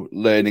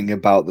 learning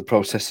about the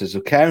processes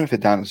of caring for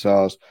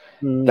dinosaurs.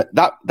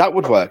 That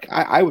would work.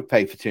 I would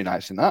pay for 2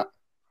 nights in that.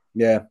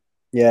 Yeah.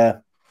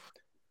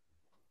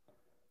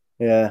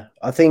 I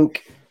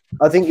think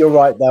you're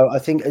right though. I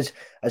think as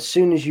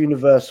soon as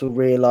Universal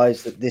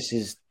realise that this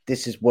is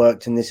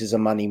worked and this is a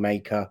money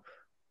maker,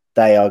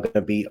 they are going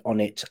to be on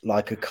it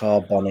like a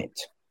car bonnet.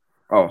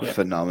 Oh, yeah.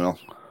 Phenomenal.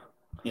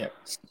 Yeah.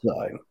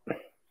 So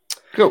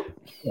cool.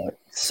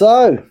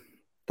 So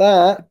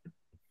that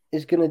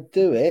is going to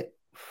do it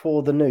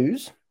for the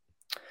news.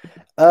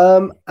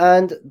 And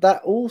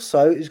that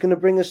also is going to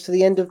bring us to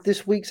the end of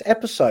this week's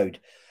episode.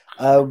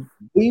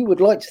 We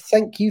would like to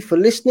thank you for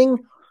listening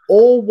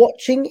or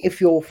watching if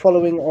you're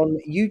following on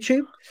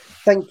YouTube.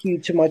 Thank you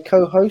to my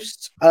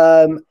co-hosts.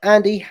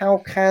 Andy, how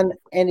can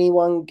any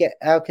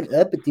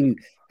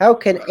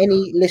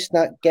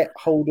listener get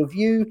hold of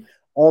you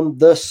on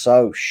the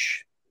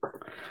Soch?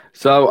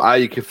 So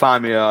you can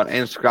find me on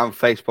Instagram,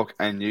 Facebook,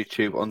 and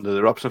YouTube under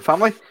the Robson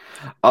Family.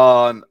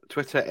 On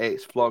Twitter,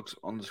 it's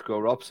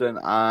vlogs_Robson.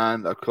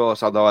 And of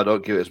course, although I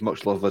don't give it as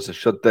much love as I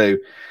should do,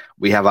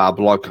 we have our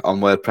blog on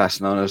WordPress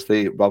known as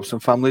the Robson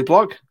Family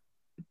blog.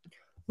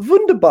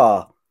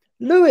 Wunderbar.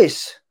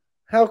 Lewis,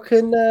 how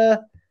can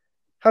the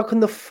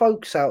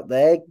folks out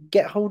there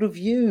get hold of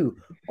you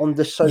on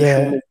the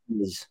social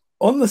medias?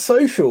 On the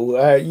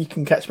social, you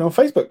can catch me on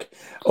Facebook,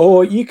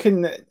 or you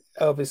can,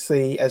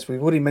 obviously, as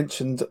we've already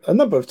mentioned a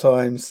number of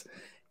times,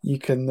 you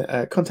can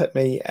contact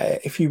me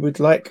if you would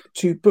like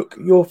to book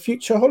your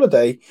future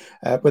holiday,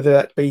 whether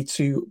that be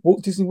to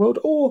Walt Disney World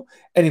or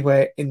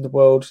anywhere in the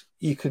world.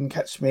 You can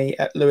catch me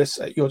at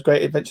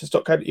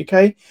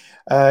lewis@yourgreatadventures.co.uk.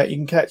 You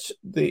can catch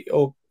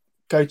or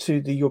go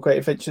to the Your Great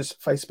Adventures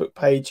Facebook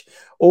page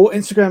or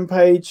Instagram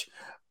page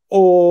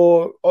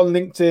or on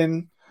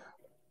LinkedIn,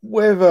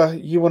 wherever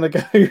you want to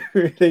go,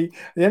 really.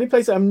 The only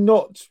place I'm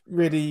not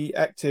really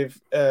active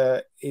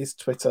is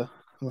Twitter,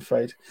 I'm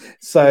afraid.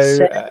 So,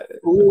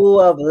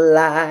 of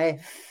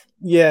life.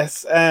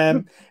 Yes.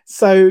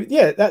 So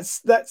yeah,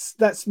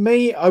 that's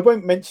me. I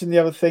won't mention the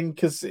other thing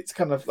because it's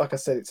kind of, like I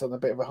said, it's on a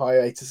bit of a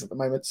hiatus at the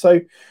moment. So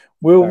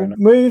we'll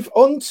move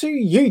on to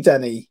you,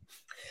 Danny.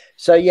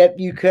 So yeah,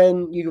 you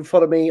can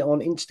follow me on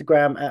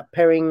Instagram at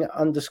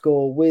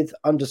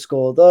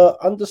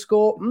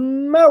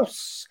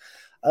pairing_with_the_mouse.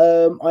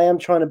 I am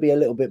trying to be a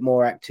little bit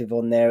more active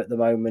on there at the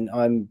moment.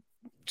 I'm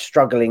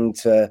struggling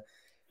to.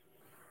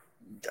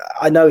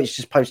 I know it's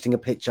just posting a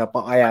picture,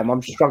 but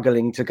I'm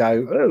struggling to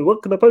go, oh,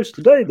 what can I post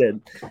today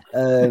then?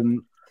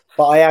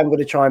 But I am going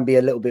to try and be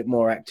a little bit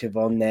more active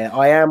on there.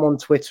 I am on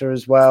Twitter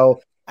as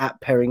well, at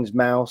Pairings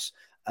Mouse.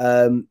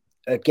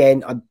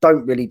 Again, I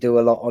don't really do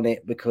a lot on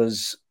it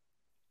because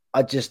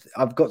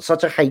I've got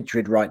such a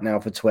hatred right now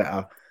for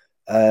Twitter,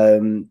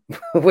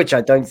 which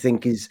I don't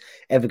think is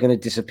ever going to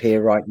disappear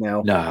right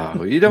now.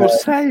 No, you don't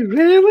say,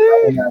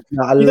 really?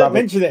 No, you don't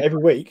mention it every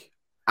week.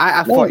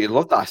 I thought you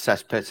loved that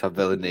cesspit of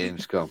villainy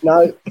and scum.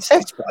 No,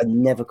 cesspit, I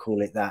never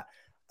call it that.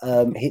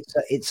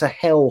 It's a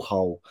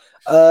hellhole.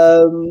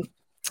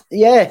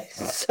 Yeah,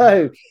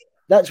 so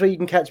that's where you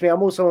can catch me.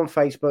 I'm also on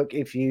Facebook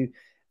if you,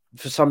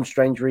 for some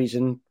strange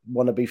reason,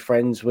 want to be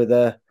friends with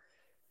a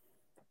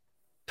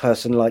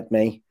person like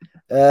me.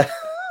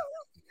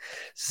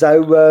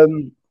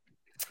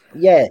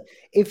 Yeah,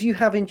 if you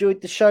have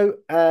enjoyed the show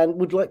and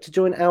would like to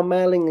join our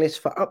mailing list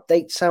for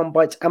updates, sound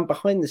bites, and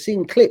behind the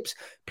scene clips,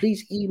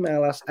 please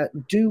email us at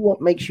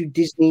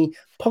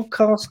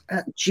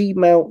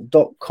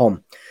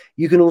dowhatmakesyoudisneypodcast@gmail.com.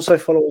 You can also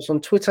follow us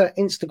on Twitter,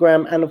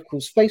 Instagram, and of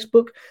course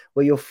Facebook,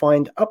 where you'll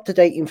find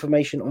up-to-date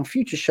information on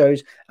future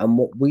shows and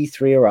what we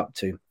three are up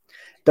to.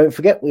 Don't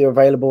forget, we are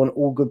available on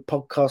all good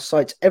podcast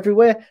sites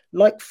everywhere.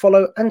 Like,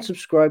 follow, and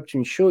subscribe to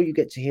ensure you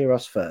get to hear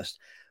us first.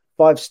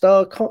 5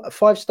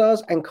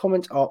 stars and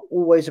comments are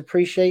always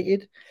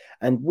appreciated.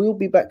 And we'll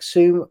be back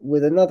soon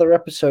with another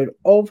episode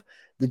of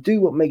the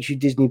Do What Makes You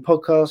Disney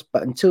podcast.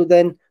 But until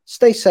then,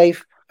 stay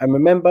safe and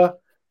remember,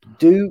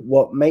 do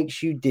what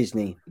makes you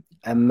Disney,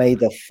 and may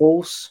the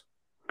Force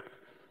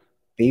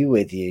be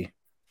with you.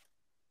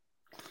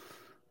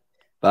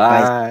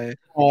 Bye.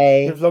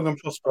 Bye. Live long and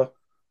prosper.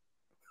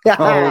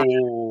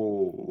 Oh.